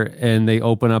A-lister and they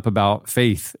open up about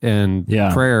faith and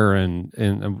prayer and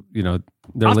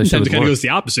their oftentimes it kind of goes the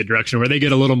opposite direction, where they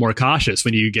get a little more cautious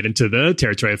when you get into the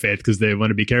territory of faith because they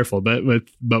want to be careful. But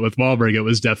with Wahlberg, it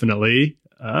was definitely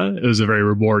it was a very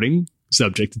rewarding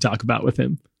subject to talk about with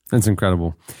him. That's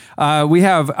incredible. We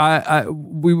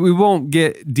won't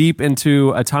get deep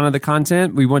into a ton of the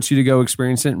content. We want you to go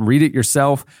experience it and read it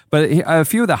yourself. But a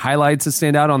few of the highlights that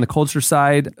stand out on the culture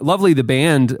side. Lovely, the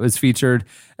band was featured.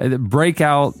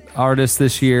 Breakout artist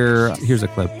this year. Here's a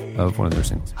clip of one of their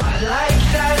singles. I like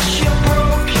that you're broken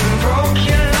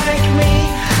like me.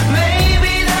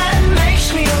 Maybe that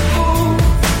makes me a fool.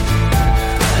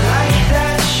 I like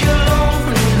that you're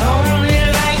lonely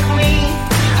like me.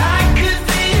 I could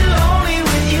be lonely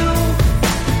with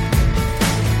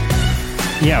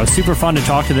you. Yeah, it was super fun to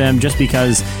talk to them just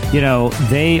because,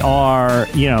 they are,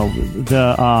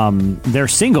 their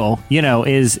single,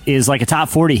 is like a top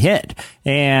 40 hit.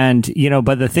 And,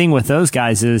 but the thing with those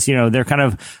guys is, they're kind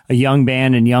of a young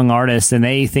band and young artists, and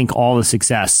they think all the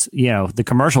success, the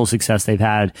commercial success they've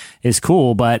had is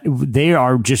cool, but they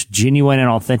are just genuine and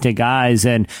authentic guys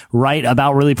and write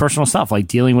about really personal stuff like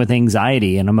dealing with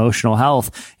anxiety and emotional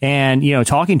health. And,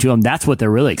 talking to them, that's what they're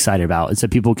really excited about, is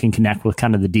that people can connect with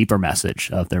kind of the deeper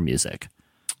message of their music.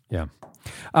 Yeah.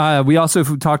 We also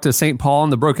talked to St. Paul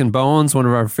and the Broken Bones, one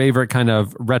of our favorite kind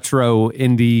of retro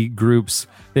indie groups.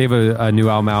 They have a new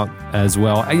album out as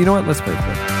well. You know what? Let's play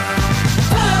it.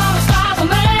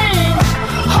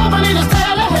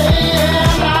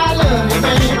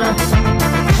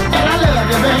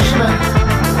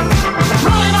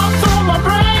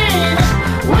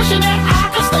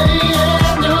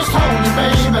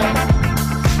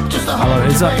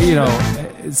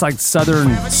 It's like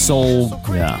Southern soul,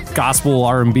 gospel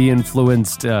R&B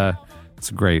influenced. It's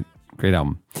a great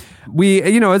album.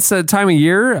 It's a time of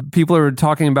year people are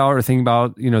talking about or thinking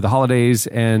about, the holidays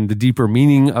and the deeper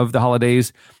meaning of the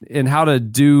holidays and how to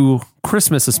do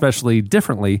Christmas especially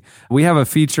differently. We have a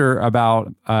feature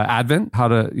about Advent, how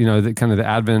to, the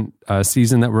Advent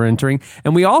season that we're entering.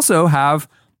 And we also have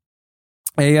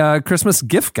a Christmas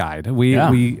gift guide.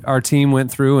 Our team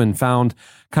went through and found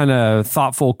kind of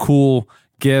thoughtful, cool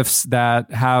gifts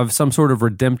that have some sort of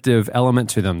redemptive element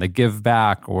to them. They give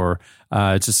back, or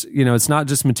it's not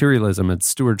just materialism, it's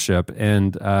stewardship,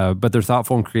 and but they're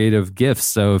thoughtful and creative gifts.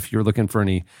 So if you're looking for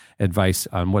any advice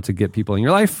on what to get people in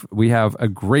your life, we have a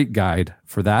great guide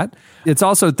for that. It's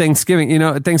also Thanksgiving.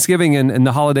 Thanksgiving and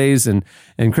the holidays and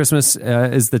Christmas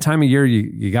is the time of year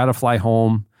you got to fly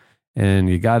home, and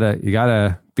you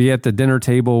gotta be at the dinner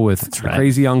table with the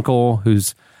crazy uncle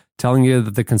who's telling you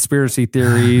the conspiracy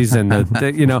theories and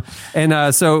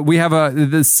so we have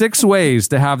the 6 ways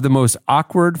to have the most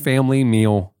awkward family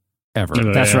meal ever.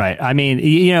 That's right. I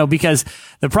mean, because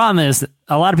the problem is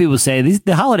a lot of people say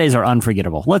the holidays are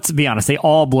unforgettable. Let's be honest. They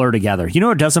all blur together. You know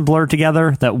what doesn't blur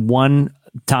together? That one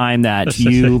time that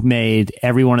you made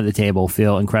everyone at the table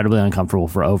feel incredibly uncomfortable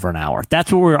for over an hour. That's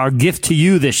what our gift to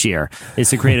you this year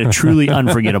is, to create a truly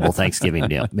unforgettable Thanksgiving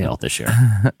meal this year.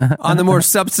 On the more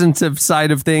substantive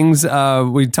side of things,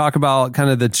 we talk about kind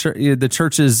of the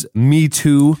church's Me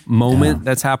Too moment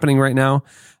that's happening right now.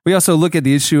 We also look at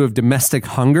the issue of domestic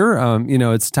hunger.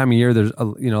 It's a time of year. There's a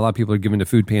lot of people are giving to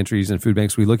food pantries and food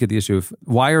banks. We look at the issue of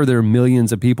why are there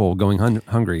millions of people going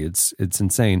hungry? It's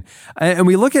insane. And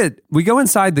we go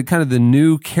inside the kind of the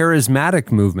new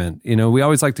charismatic movement. We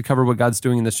always like to cover what God's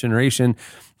doing in this generation.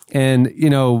 And,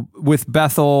 with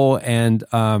Bethel and,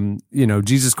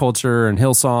 Jesus Culture and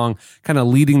Hillsong kind of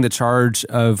leading the charge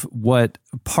of what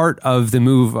part of the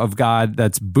move of God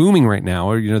that's booming right now,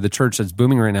 or, the church that's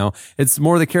booming right now, it's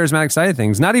more the charismatic side of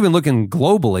things, not even looking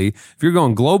globally. If you're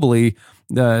going globally,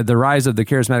 the rise of the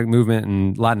charismatic movement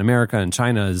in Latin America and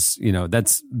China is,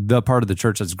 that's the part of the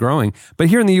church that's growing. But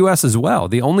here in the U.S. as well,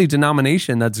 the only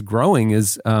denomination that's growing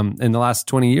is in the last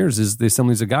 20 years is the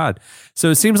Assemblies of God. So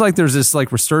it seems like there's this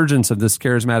like resurgence of this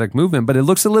charismatic movement, but it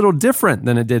looks a little different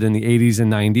than it did in the 80s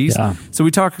and 90s. Yeah. So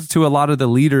we talked to a lot of the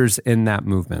leaders in that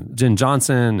movement, Jen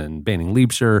Johnson and Banning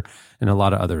Liebscher, and a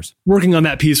lot of others. Working on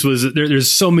that piece was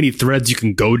there's so many threads you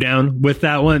can go down with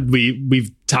that one. We've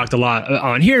talked a lot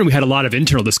on here, and we had a lot of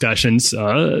internal discussions,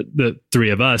 the three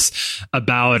of us,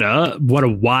 about what a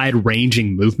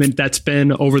wide-ranging movement that's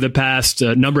been over the past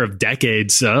number of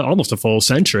decades, almost a full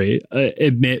century,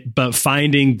 but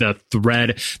finding the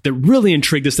thread that really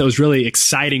intrigued us, that was really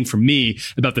exciting for me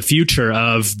about the future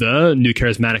of the new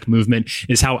charismatic movement,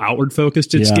 is how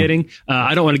outward-focused it's getting.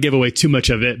 I don't want to give away too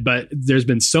much of it, but there's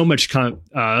been so much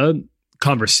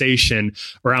conversation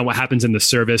around what happens in the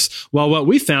service. Well, what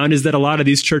we found is that a lot of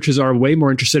these churches are way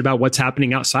more interested about what's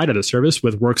happening outside of the service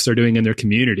with works they're doing in their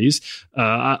communities.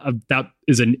 That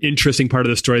is an interesting part of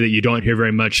the story that you don't hear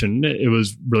very much, and it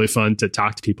was really fun to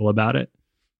talk to people about it.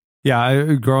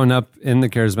 Yeah, growing up in the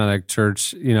charismatic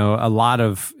church, a lot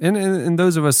of, and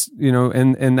those of us,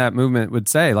 in that movement would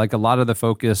say, like, a lot of the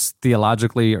focus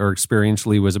theologically or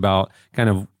experientially was about kind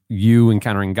of you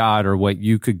encountering God or what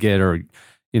you could get, or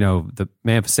the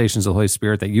manifestations of the Holy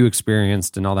Spirit that you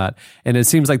experienced and all that. And it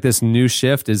seems like this new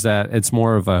shift is that it's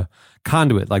more of a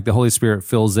conduit, like the Holy Spirit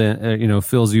fills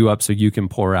you up so you can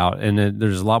pour out. And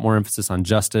there's a lot more emphasis on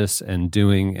justice and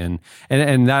doing, and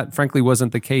that frankly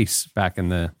wasn't the case back in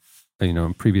the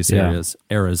in previous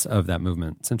eras of that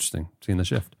movement. It's interesting seeing the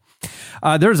shift.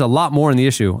 There's a lot more in the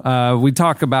issue. We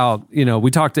talk about,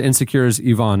 we talk to Insecure's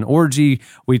Yvonne Orji.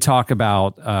 We talk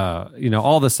about,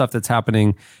 all the stuff that's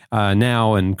happening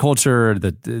now in culture,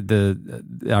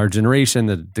 our generation,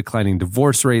 the declining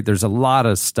divorce rate. There's a lot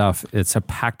of stuff. It's a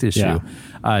packed issue.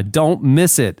 Yeah. Don't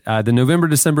miss it. The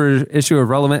November-December issue of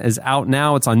Relevant is out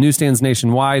now. It's on newsstands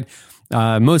nationwide.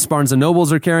 Most Barnes &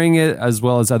 Nobles are carrying it, as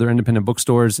well as other independent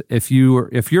bookstores. If your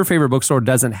favorite bookstore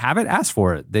doesn't have it, ask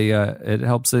for it. It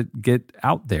helps it get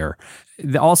out there.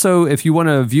 Also, if you want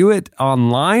to view it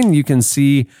online, you can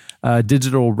see a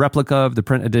digital replica of the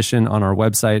print edition on our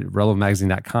website,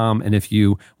 relevantmagazine.com. And if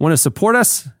you want to support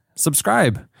us,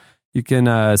 subscribe. You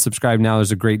can subscribe now.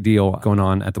 There's a great deal going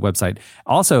on at the website.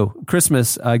 Also,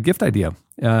 Christmas gift idea.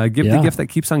 The gift that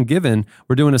keeps on giving.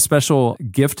 We're doing a special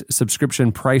gift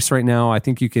subscription price right now. I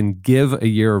think you can give a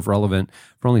year of Relevant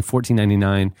for only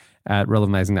 $14.99 at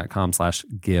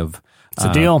relevantmagazine.com/give. It's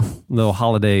a deal. Little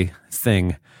holiday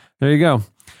thing. There you go.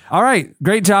 All right.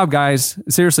 Great job, guys.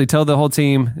 Seriously, tell the whole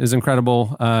team. It was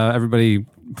incredible. Everybody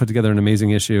put together an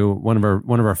amazing issue. One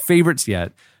of our favorites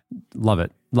yet. Love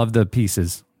it. Love the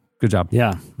pieces. Good job.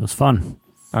 Yeah, it was fun.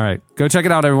 All right. Go check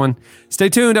it out, everyone. Stay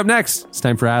tuned. Up next, it's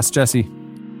time for Ask Jesse.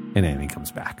 And Annie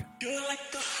comes back.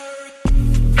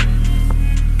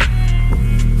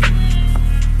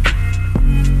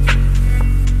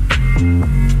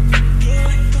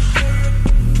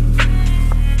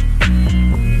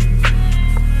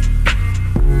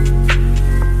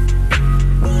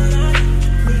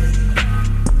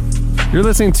 You're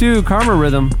listening to Karma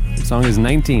Rhythm. The song is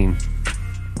 19.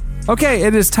 Okay,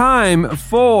 it is time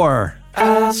for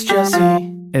Ask Jesse.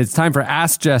 It's time for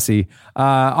Ask Jesse,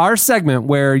 our segment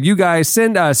where you guys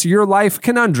send us your life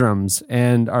conundrums,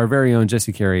 and our very own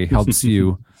Jesse Carey helps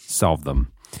you solve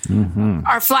them. Mm-hmm.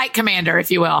 Our flight commander,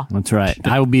 if you will. That's right.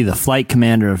 I will be the flight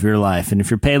commander of your life, and if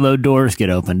your payload doors get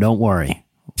open, don't worry.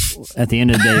 At the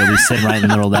end of the day, you'll be sitting right in the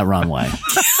middle of that runway.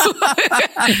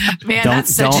 Man,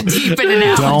 that's such a deep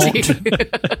analogy.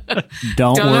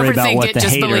 Don't worry about what the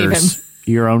haters,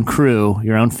 your own crew,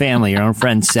 your own family, your own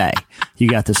friends say. You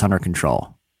got this under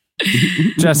control.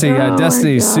 Jesse,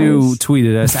 Destiny Sue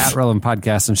tweeted us at Relevant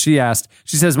Podcast, and she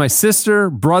says, my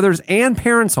sister, brothers, and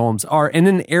parents' homes are in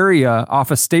an area off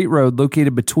a state road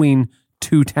located between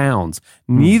two towns.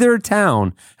 Neither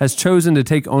town has chosen to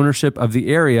take ownership of the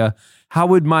area. How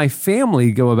would my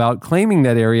family go about claiming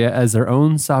that area as their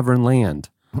own sovereign land?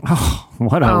 Oh,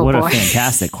 what a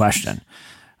fantastic question.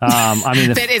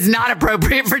 That is not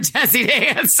appropriate for Jesse to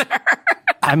answer.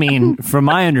 I mean, from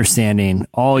my understanding,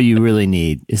 all you really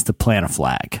need is to plant a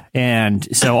flag. And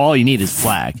so all you need is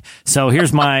flag. So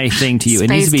here's my thing to you. It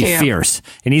needs to be fierce.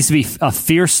 It needs to be a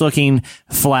fierce looking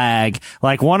flag,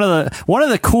 like one of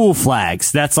the cool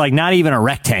flags that's like not even a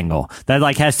rectangle, that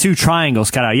like has two triangles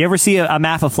cut out. You ever see a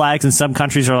map of flags in some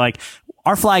countries are like,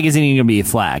 our flag isn't even going to be a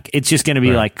flag. It's just going to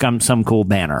be like some cool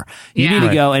banner. You need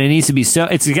to go, and it needs to be it's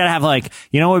got to have like,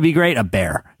 what would be great? A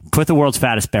bear. Put the world's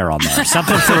fattest bear on there.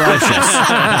 Something ferocious.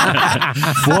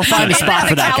 We'll find a spot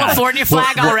for that California guy.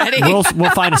 flag already. We'll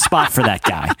find a spot for that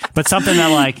guy. But something that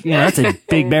like, that's a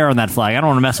big bear on that flag. I don't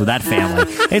want to mess with that family.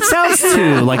 It sounds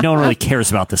too like no one really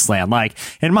cares about this land. Like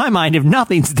in my mind, if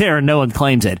nothing's there and no one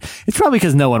claims it, it's probably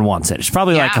because no one wants it. It's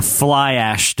probably like a fly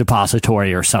ash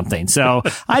depository or something. So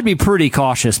I'd be pretty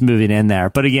cautious moving in there.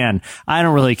 But again, I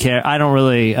don't really care. I don't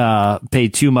really pay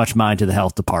too much mind to the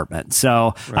health department.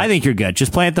 So I think you're good.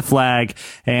 Just plant the flag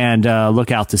and look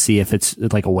out to see if it's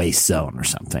like a waste zone or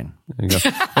something. There you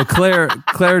go. Well, Claire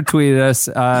tweeted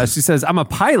us. She says, I'm a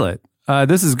pilot.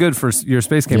 This is good for your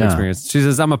space camp experience. She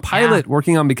says, I'm a pilot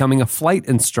working on becoming a flight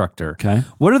instructor. Okay.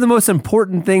 What are the most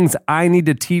important things I need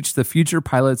to teach the future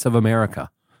pilots of America?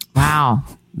 Wow.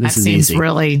 This that is seems easy.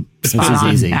 really spot This is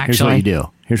on, easy. actually.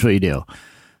 Here's what you do.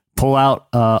 Pull out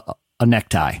a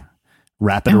necktie,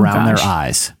 wrap it around their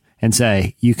eyes, and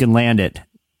say, you can land it.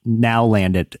 Now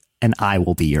land it, and I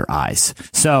will be your eyes.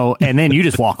 So, and then you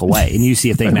just walk away and you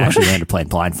see if they can actually land a plane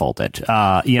blindfolded.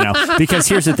 Because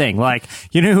here's the thing, like,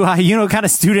 what kind of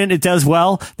student it does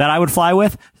well that I would fly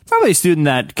with? Probably a student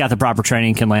that got the proper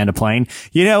training, can land a plane.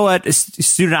 You know what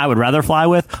student I would rather fly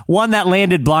with? One that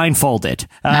landed blindfolded.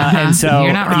 And so,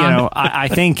 You're not wrong. I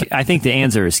think the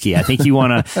answer is key. I think you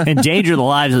want to endanger the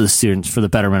lives of the students for the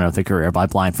betterment of the career by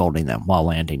blindfolding them while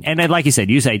landing. And then, like you said,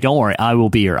 you say, don't worry, I will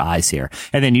be your eyes here.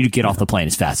 And then you get off the plane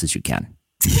as fast as you can.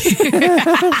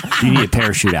 You need a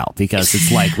parachute out because it's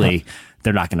likely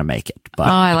they're not going to make it. But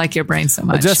I like your brain so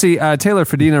much. Jesse, Taylor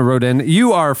Fedina wrote in,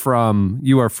 you are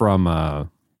from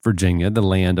Virginia, the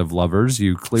land of lovers.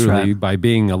 You clearly, by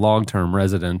being a long-term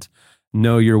resident,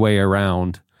 know your way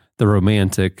around the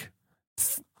romantic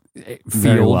field.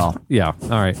 Very well. Yeah. All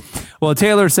right. Well,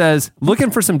 Taylor says, looking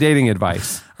for some dating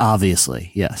advice.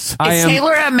 obviously, yes. Is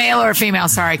Taylor a male or a female?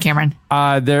 Sorry, Cameron.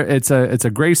 It's a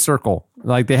gray circle.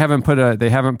 Like they haven't put a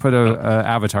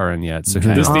avatar in yet. So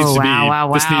this needs to be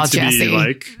wow, this needs to Jesse. be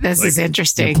like this is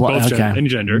interesting. Both any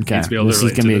gender needs to be able this to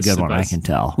is relate going to be a this good one. I advice. can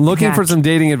tell. Looking for some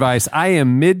dating advice. I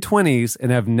am mid-20s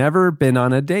and have never been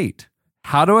on a date.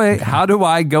 How do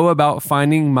I go about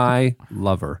finding my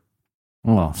lover?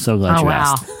 Well, so glad you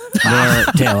asked. There,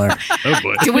 Taylor. Oh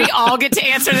boy. Do we all get to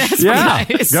answer this? Yeah,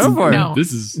 Guys? go for it. No.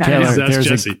 This is Taylor, that's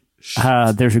Jesse.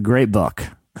 There's a great book.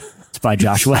 It's by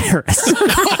Joshua Harris.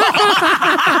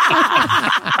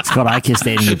 It's called I Kiss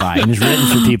Dating Goodbye, and it's written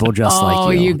for people just like you. Oh,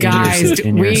 you guys,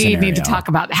 in your we scenario. need to talk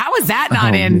about that. How is that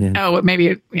not in? yeah. Oh,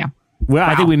 maybe, yeah. Well,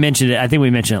 I think we mentioned it. I think we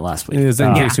mentioned it last week. It was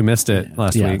in case you missed it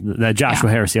last week. That Joshua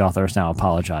Harris, the author, has now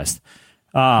apologized.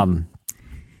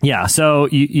 Yeah, so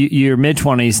you're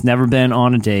mid-20s, never been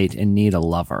on a date, and need a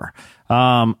lover.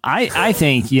 I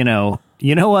think, you know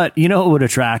what would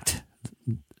attract,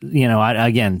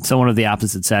 again, someone of the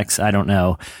opposite sex, I don't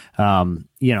know.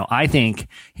 I think,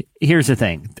 here's the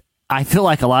thing. I feel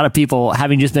like a lot of people,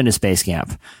 having just been to space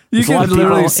camp, You can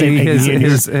literally see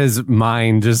his his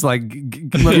mind just like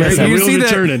the wheels are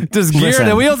turning. Just gear. Listen.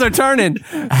 The wheels are turning.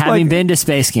 having been to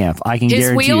space camp, I can His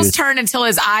guarantee wheels you. turn until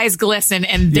his eyes glisten,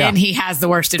 and then he has the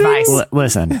worst advice.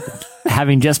 Listen,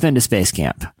 having just been to space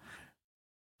camp,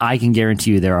 I can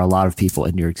guarantee you there are a lot of people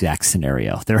in your exact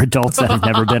scenario. There are adults that have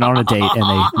never been on a date and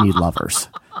they need lovers.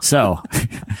 So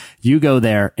you go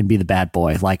there and be the bad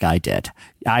boy like I did.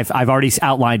 I've already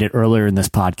outlined it earlier in this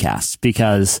podcast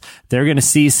because they're going to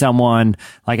see someone,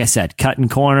 like I said, cutting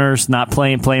corners, not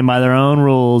playing by their own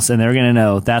rules. And they're going to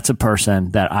know that's a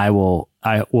person that I will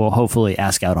hopefully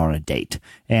ask out on a date,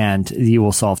 and you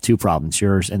will solve two problems,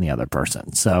 yours and the other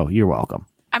person. So you're welcome.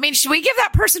 I mean, should we give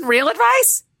that person real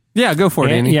advice? Yeah, go for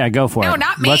it, Annie. Yeah, go for it. No,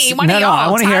 not me. No, I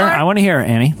want to hear. Tyler. I want to hear,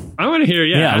 Annie. I want to hear.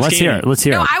 Yeah, let's hear it. Let's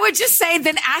hear No, it. I would just say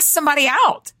then ask somebody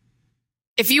out.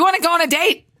 If you want to go on a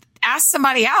date, ask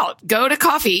somebody out. Go to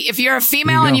coffee. If you're a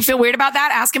female and you feel weird about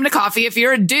that, ask him to coffee. If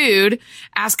you're a dude,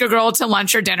 ask a girl to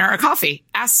lunch or dinner or coffee.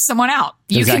 Ask someone out.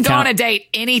 You Does that can go count? on a date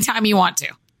anytime you want to.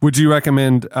 Would you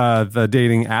recommend the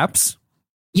dating apps?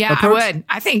 Yeah, approach? I would.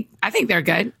 I think they're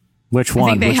good. Which I one?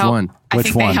 think they Which help. one? I Which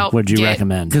think they one help would you get-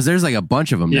 recommend? Because there's like a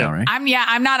bunch of them now, right? I'm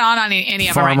not on any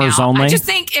of them right Farmers now. only? I just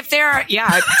think if they're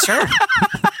sure.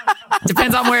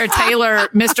 Depends on where Mr. Taylor or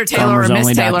Miss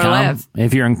Taylor FarmersOnly.com. live.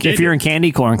 If you're in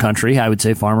candy corn country, I would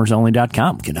say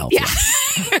FarmersOnly.com can help Yeah.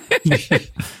 you.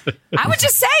 I would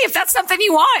just say if that's something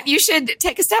you want, you should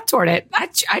take a step toward it.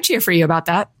 I cheer for you about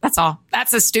that. That's all.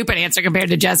 That's a stupid answer compared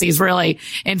to Jesse's really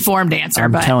informed answer.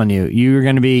 I'm but telling you, you're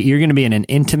going to be in an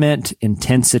intimate,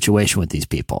 intense situation with these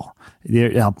people.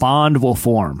 A bond will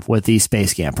form with these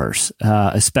space campers,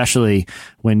 especially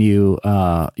when you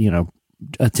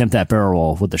attempt that barrel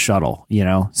roll with the shuttle.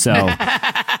 So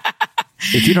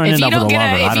If you don't end up with a lover,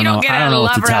 I don't know what to tell you. If you don't get a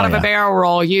lover out of a barrel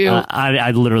roll,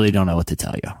 I literally don't know what to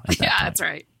tell you. That's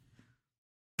right.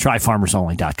 Try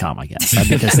farmersonly.com, I guess,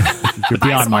 because you're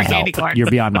beyond my help. You're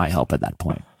beyond my help at that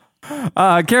point.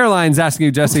 Caroline's asking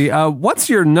you, Jesse, what's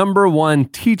your number one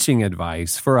teaching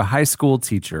advice for a high school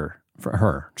teacher? For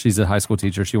her, she's a high school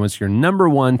teacher. She wants your number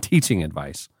one teaching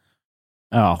advice.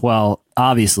 Oh, well,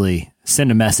 obviously,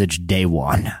 send a message day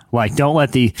one. Like, don't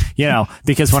let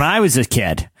because when I was a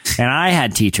kid and I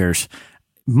had teachers,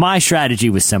 my strategy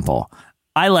was simple.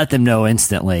 I let them know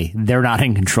instantly they're not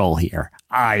in control here.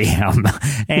 I am.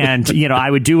 And,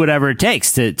 I would do whatever it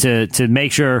takes to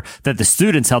make sure that the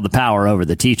students held the power over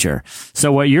the teacher.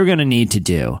 So what you're going to need to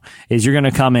do is you're going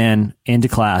to come into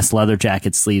class, leather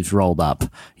jacket, sleeves rolled up,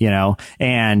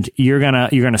 and you're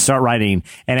going to start writing.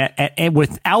 And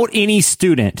without any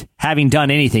student having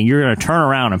done anything, you're going to turn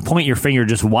around and point your finger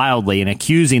just wildly and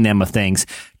accusing them of things.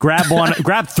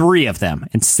 Grab 3 of them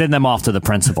and send them off to the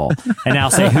principal. And now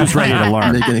say, who's ready to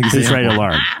learn? Who's ready to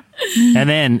learn? And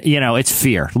then, it's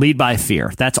fear. Lead by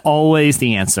fear. That's always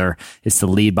the answer, is to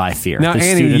lead by fear. Now,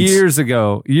 Annie, years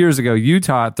ago, you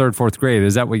taught 3rd, 4th grade.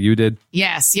 Is that what you did?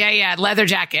 Yes. Yeah. Leather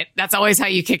jacket. That's always how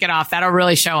you kick it off. That'll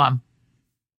really show them.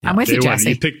 I'm with you,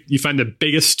 Jesse. You find the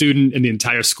biggest student in the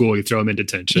entire school. You throw them in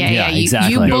detention. Yeah,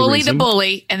 exactly. You bully the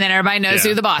bully, and then everybody knows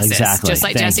who the boss is. Just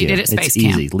like Jesse did at Space Camp.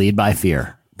 It's easy. Lead by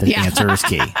fear. The answer is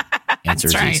key. Answer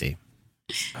is easy.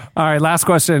 All right, last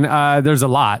question. There's a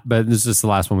lot, but this is just the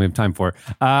last one we have time for.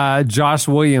 Josh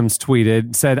Williams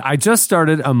said, I just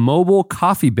started a mobile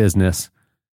coffee business.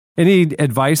 Any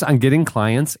advice on getting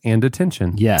clients and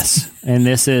attention? Yes. And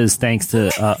this is thanks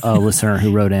to a listener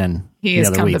who wrote in the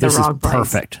other week. This is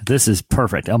perfect. This is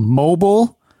perfect. A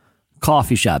mobile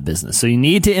coffee shop business. So you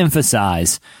need to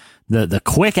emphasize the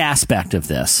quick aspect of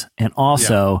this, and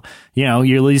also,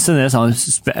 you're listening to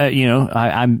this.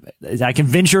 I can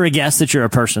venture a guess that you're a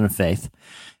person of faith,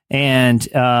 and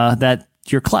that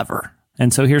you're clever.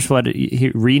 And so here's what: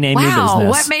 rename your business.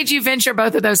 What made you venture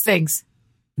both of those things?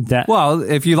 Well,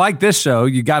 if you like this show,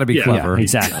 you got to be clever. Yeah,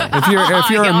 exactly. If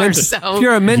you're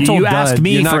a mental, you asked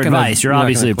me for advice. You're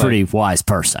obviously a pretty wise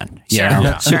person. Sure.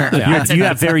 You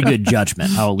have very good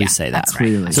judgment. I'll at least say that.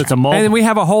 Right. So it's a and then we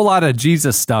have a whole lot of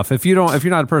Jesus stuff. If you're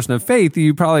not a person of faith,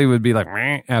 you probably would be like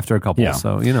meh after a couple. Yeah.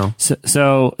 So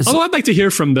So I'd like to hear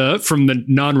from the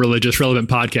non-religious relevant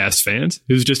podcast fans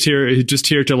who's just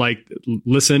here to like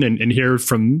listen and hear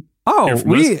from. I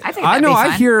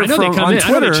hear from on Twitter.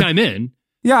 I know they chime in.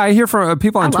 Yeah, I hear from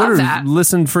people on Twitter who've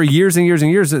listened for years and years and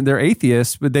years. They're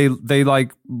atheists, but they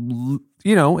like,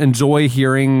 enjoy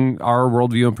hearing our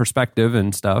worldview and perspective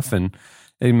and stuff. And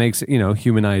it makes,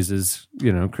 humanizes,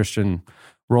 Christian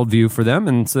worldview for them.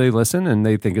 And so they listen and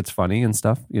they think it's funny and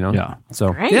stuff, Yeah.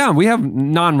 So, we have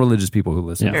non-religious people who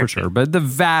listen for sure. But the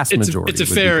vast majority.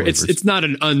 It's not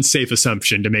an unsafe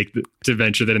assumption to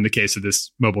venture that in the case of this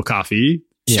mobile coffee.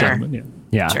 Sure.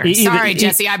 Yeah. Sure. Sorry,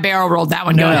 Jesse. I barrel rolled that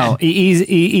one. No.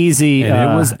 Easy.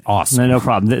 And it was awesome. No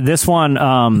problem. This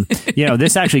one,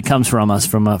 this actually comes from us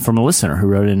from a listener who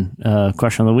wrote in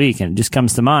question of the week, and it just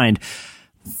comes to mind.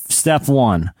 Step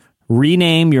 1: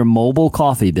 rename your mobile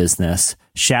coffee business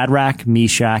Shadrach,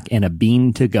 Meshach, and a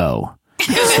Bean to Go.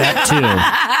 Step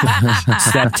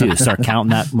 2: start counting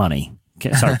that money.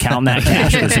 Start counting that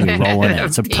cash as we roll in.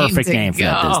 It's a perfect name for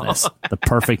that business. The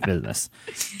perfect business.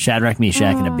 Shadrach,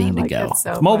 Meshach, and a Bean to Go.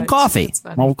 So mobile coffee.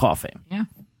 Mobile coffee. Yeah.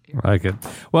 I like it.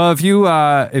 Well, if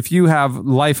you have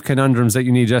life conundrums that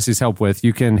you need Jesse's help with,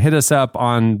 you can hit us up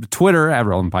on Twitter at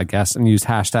Relevant Podcast and use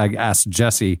hashtag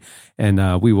AskJesse,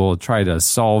 and we will try to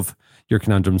solve your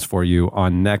conundrums for you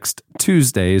on next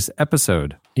Tuesday's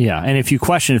episode. Yeah, and if you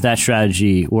question if that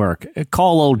strategy work,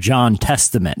 call old John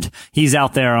Testament. He's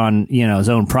out there on his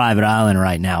own private island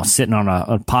right now, sitting on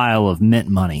a pile of mint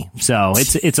money. So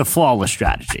it's a flawless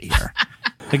strategy here.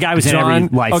 The guy was in every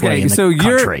life way in the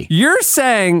country. You're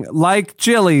saying like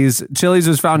Chili's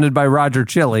was founded by Roger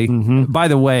Chili. Mm-hmm. By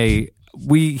the way,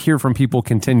 we hear from people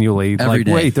continually every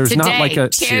day. Wait, there's not like a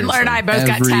Chandler and I both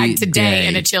got tagged today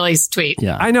in a Chili's tweet.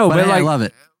 Yeah, I know, but I love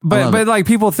it. But like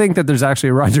people think that there's actually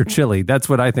a Roger Chili. That's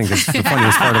what I think is the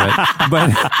funniest part of it.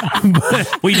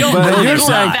 But we don't know there's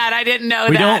not. That I didn't know.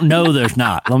 We don't know there's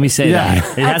not. Let me say that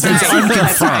it hasn't been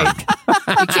unconfirmed.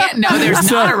 You can't know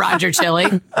there's not a Roger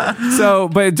Chili. So,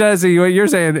 but Jesse, what you're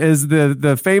saying is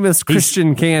the famous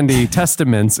Christian candy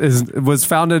Testaments was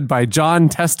founded by John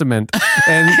Testament,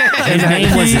 and his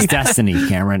name was his destiny.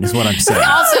 Cameron is what I'm saying.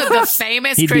 Also, the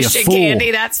famous Christian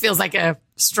candy that feels like a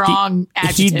strong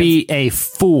adjective. He'd be a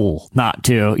fool not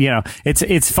to.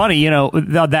 It's funny,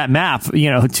 that map,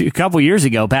 a couple years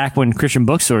ago, back when Christian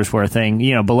bookstores were a thing,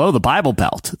 below the Bible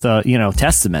Belt, the,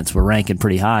 Testaments were ranking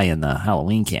pretty high in the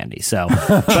Halloween candy. So,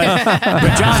 but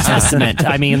John Testament,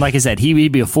 I mean, like I said,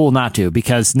 he'd be a fool not to,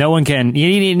 because no one can,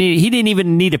 he didn't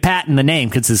even need to patent the name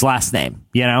because his last name,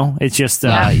 it's just,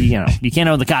 you can't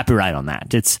own the copyright on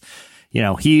that. It's,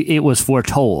 it was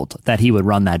foretold that he would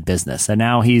run that business, and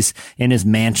now he's in his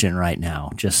mansion right now,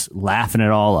 just laughing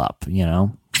it all up,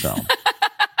 so.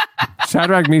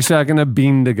 Shadrach, Meshach, and a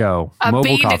bean to go. A Mobile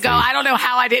bean coffee. to go. I don't know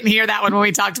how I didn't hear that one when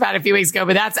we talked about it a few weeks ago,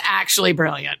 but that's actually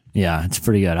brilliant. Yeah, it's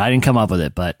pretty good. I didn't come up with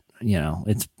it, but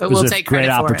it was a great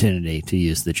opportunity to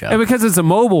use the joke. And because it's a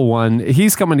mobile one,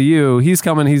 he's coming to you. He's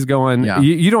going. Yeah.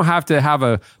 You don't have to have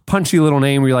a punchy little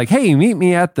name where you're like, hey, meet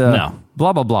me at the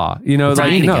blah, blah, blah.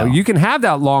 You can have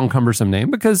that long, cumbersome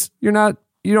name because you don't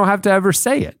have to ever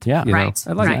say it. Yeah. Right.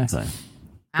 I like right. it.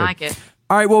 I like it.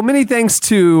 All right. Well, many thanks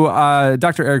to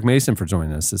Dr. Eric Mason for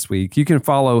joining us this week. You can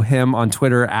follow him on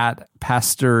Twitter at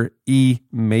Pastor E.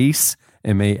 Mace,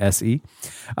 M-A-S-E.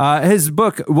 His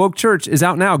book, Woke Church, is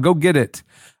out now. Go get it.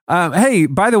 Hey,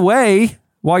 by the way,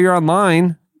 while you're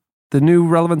online, the new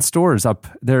Relevant store is up.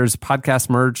 There's podcast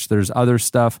merch. There's other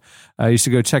stuff. You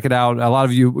should go check it out. A lot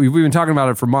of you, we've been talking about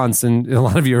it for months, and a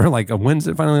lot of you are like, when's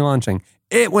it finally launching?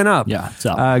 It went up. Yeah, it's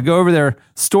up. Go over there,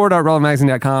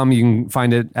 store.relevantmagazine.com. You can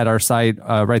find it at our site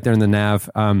right there in the nav.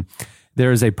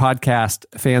 There is a podcast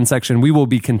fan section. We will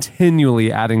be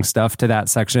continually adding stuff to that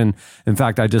section. In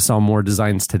fact, I just saw more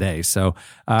designs today. So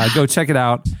go check it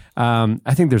out.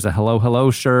 I think there's a Hello, Hello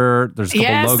shirt. There's a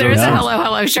couple logos. There's a Hello,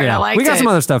 Hello shirt. Yeah. I like it. We got some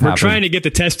other stuff We're happening. trying to get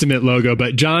the Testament logo,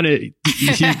 but John,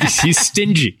 he's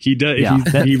stingy. He does. Yeah.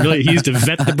 He's to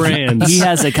vet the brands. He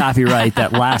has a copyright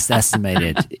that last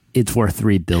estimated it's worth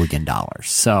 $3 billion.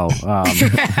 So,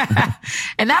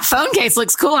 and that phone case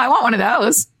looks cool. I want one of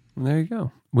those. There you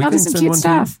go. We There's some send cute one to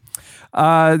you.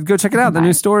 stuff. Go check it out. The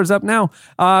new store is up now.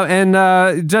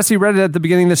 And Jesse read it at the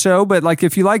beginning of the show, but like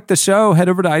if you like the show, head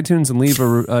over to iTunes and leave a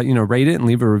rate it and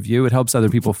leave a review. It helps other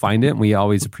people find it, and we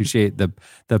always appreciate the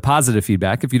positive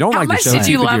feedback. If you don't How like the much show, did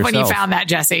you keep it to love when you yourself. found that,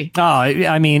 Jesse? oh,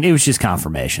 I mean, it was just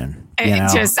confirmation.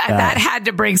 That had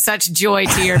to bring such joy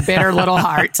to your bitter little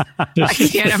heart. I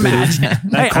can't imagine.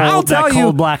 Hey, I'll tell that you,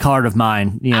 cold black heart of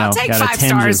mine. I'll take got a 5 tinge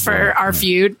stars of, for our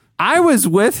feud. I was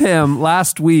with him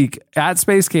last week at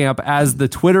Space Camp as the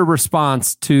Twitter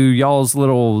response to y'all's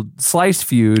little slice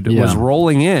feud was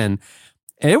rolling in.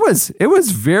 It was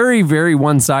very, very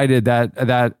one-sided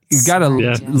that you got to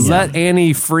let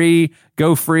Annie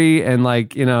go free, and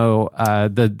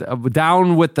the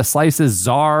down with the slices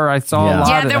czar. I saw a lot.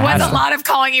 Yeah, of there was a lot of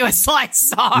calling you a slice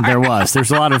czar. There's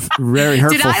a lot of very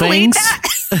hurtful things.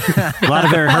 A lot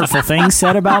of very hurtful things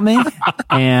said about me,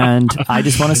 and I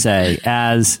just want to say,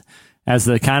 as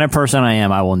the kind of person I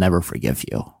am, I will never forgive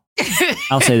you.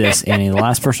 I'll say this, Annie. The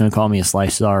last person who called me a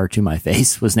slice czar to my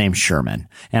face was named Sherman,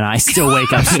 and I still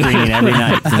wake up screaming every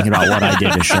night thinking about what I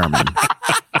did to Sherman.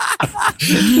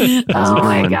 Oh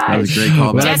my That gosh. was a great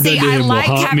call. Jesse, I like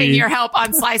having me. your help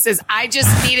on slices. I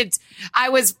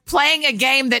was playing a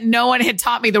game that no one had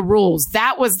taught me the rules.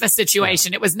 That was the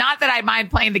situation. It was not that I mind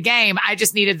playing the game. I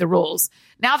just needed the rules.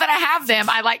 Now that I have them,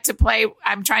 I like to play.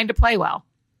 I'm trying to play well.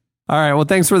 All right. Well,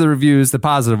 thanks for the reviews, the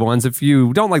positive ones. If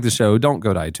you don't like the show, don't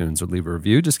go to iTunes or leave a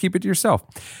review. Just keep it to yourself.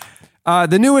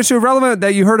 The new issue of Relevant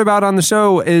that you heard about on the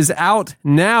show is out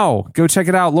now. Go check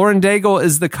it out. Lauren Daigle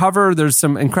is the cover. There's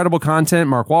some incredible content.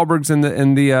 Mark Wahlberg's in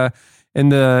the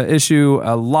issue.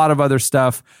 A lot of other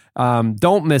stuff.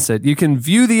 Don't miss it. You can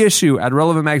view the issue at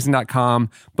relevantmagazine.com,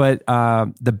 but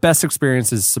the best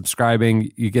experience is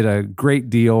subscribing. You get a great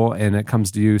deal, and it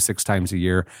comes to you 6 times a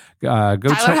year. Tyler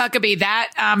Huckabee,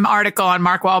 that article on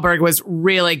Mark Wahlberg was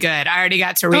really good. I already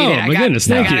got to read it. Oh, my goodness.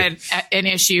 Thank you. I got an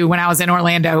issue when I was in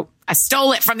Orlando. I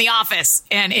stole it from The Office,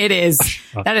 and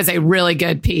that is a really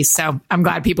good piece. So I'm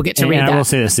glad people get to read that. I will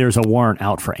say this: there's a warrant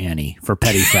out for Annie for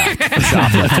petty theft, for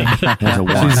shoplifting. There's a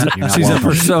warrant. She's a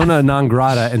persona non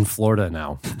grata in Florida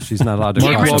now. She's not allowed to.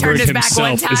 Mark Cameron Wahlberg turned his back one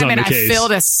himself is time, on and the I case.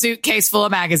 filled a suitcase full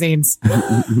of magazines. So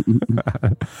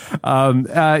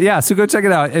go check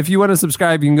it out. If you want to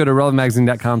subscribe, you can go to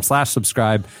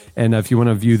relevantmagazine.com/subscribe. And if you want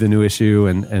to view the new issue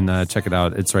and check it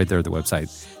out, it's right there at the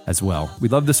website as well. We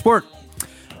love the sport.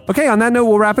 Okay, on that note,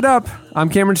 we'll wrap it up. I'm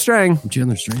Cameron Strang. I'm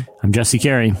Chandler Strang. I'm Jesse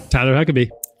Carey. Tyler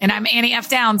Huckabee. And I'm Annie F.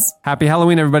 Downs. Happy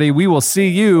Halloween, everybody. We will see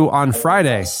you on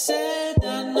Friday. Said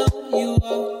I know you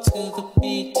walk to the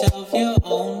beat of your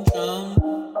own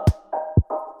drum,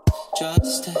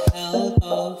 just to help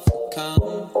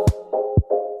overcome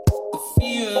the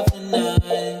fear of the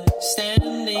night,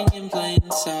 standing in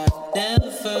plain sight,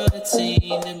 never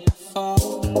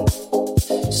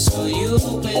you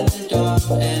open the door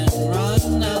and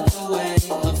run out the way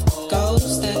of the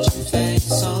ghosts that you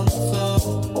face on the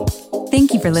floor.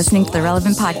 Thank you for listening to the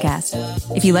Relevant Podcast.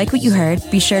 If you like what you heard,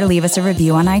 be sure to leave us a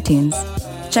review on iTunes.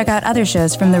 Check out other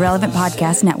shows from the Relevant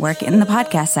Podcast Network in the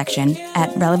podcast section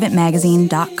at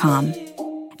relevantmagazine.com.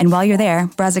 And while you're there,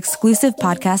 browse exclusive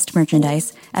podcast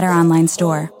merchandise at our online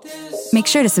store. Make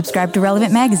sure to subscribe to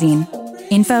Relevant Magazine.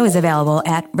 Info is available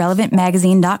at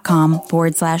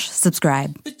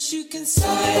relevantmagazine.com/subscribe. But you can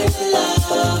say the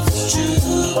love is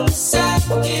true,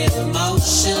 psychic,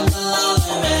 emotional all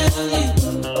around you.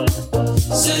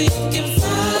 So you can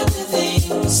find the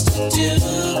things to do,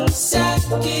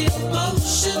 psychic,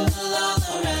 emotional all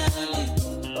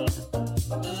around you.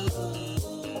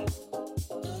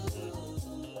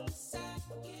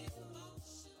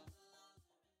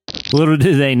 Little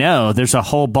do they know, there's a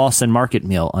whole Boston Market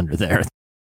meal under there.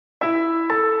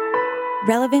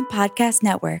 Relevant Podcast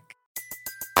Network.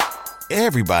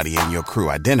 Everybody in your crew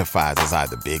identifies as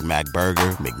either Big Mac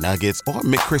Burger, McNuggets, or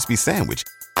McCrispy Sandwich.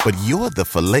 But you're the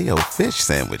Filet-O-Fish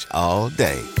Sandwich all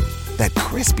day. That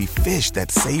crispy fish,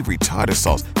 that savory tartar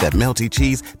sauce, that melty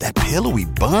cheese, that pillowy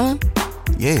bun.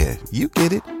 Yeah, you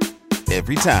get it.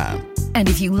 Every time. And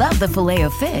if you love the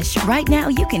Filet-O-Fish, right now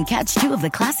you can catch two of the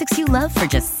classics you love for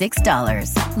just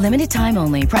 $6. Limited time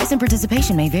only. Price and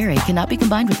participation may vary. Cannot be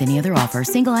combined with any other offer.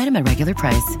 Single item at regular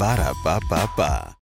price. Ba-da-ba-ba-ba.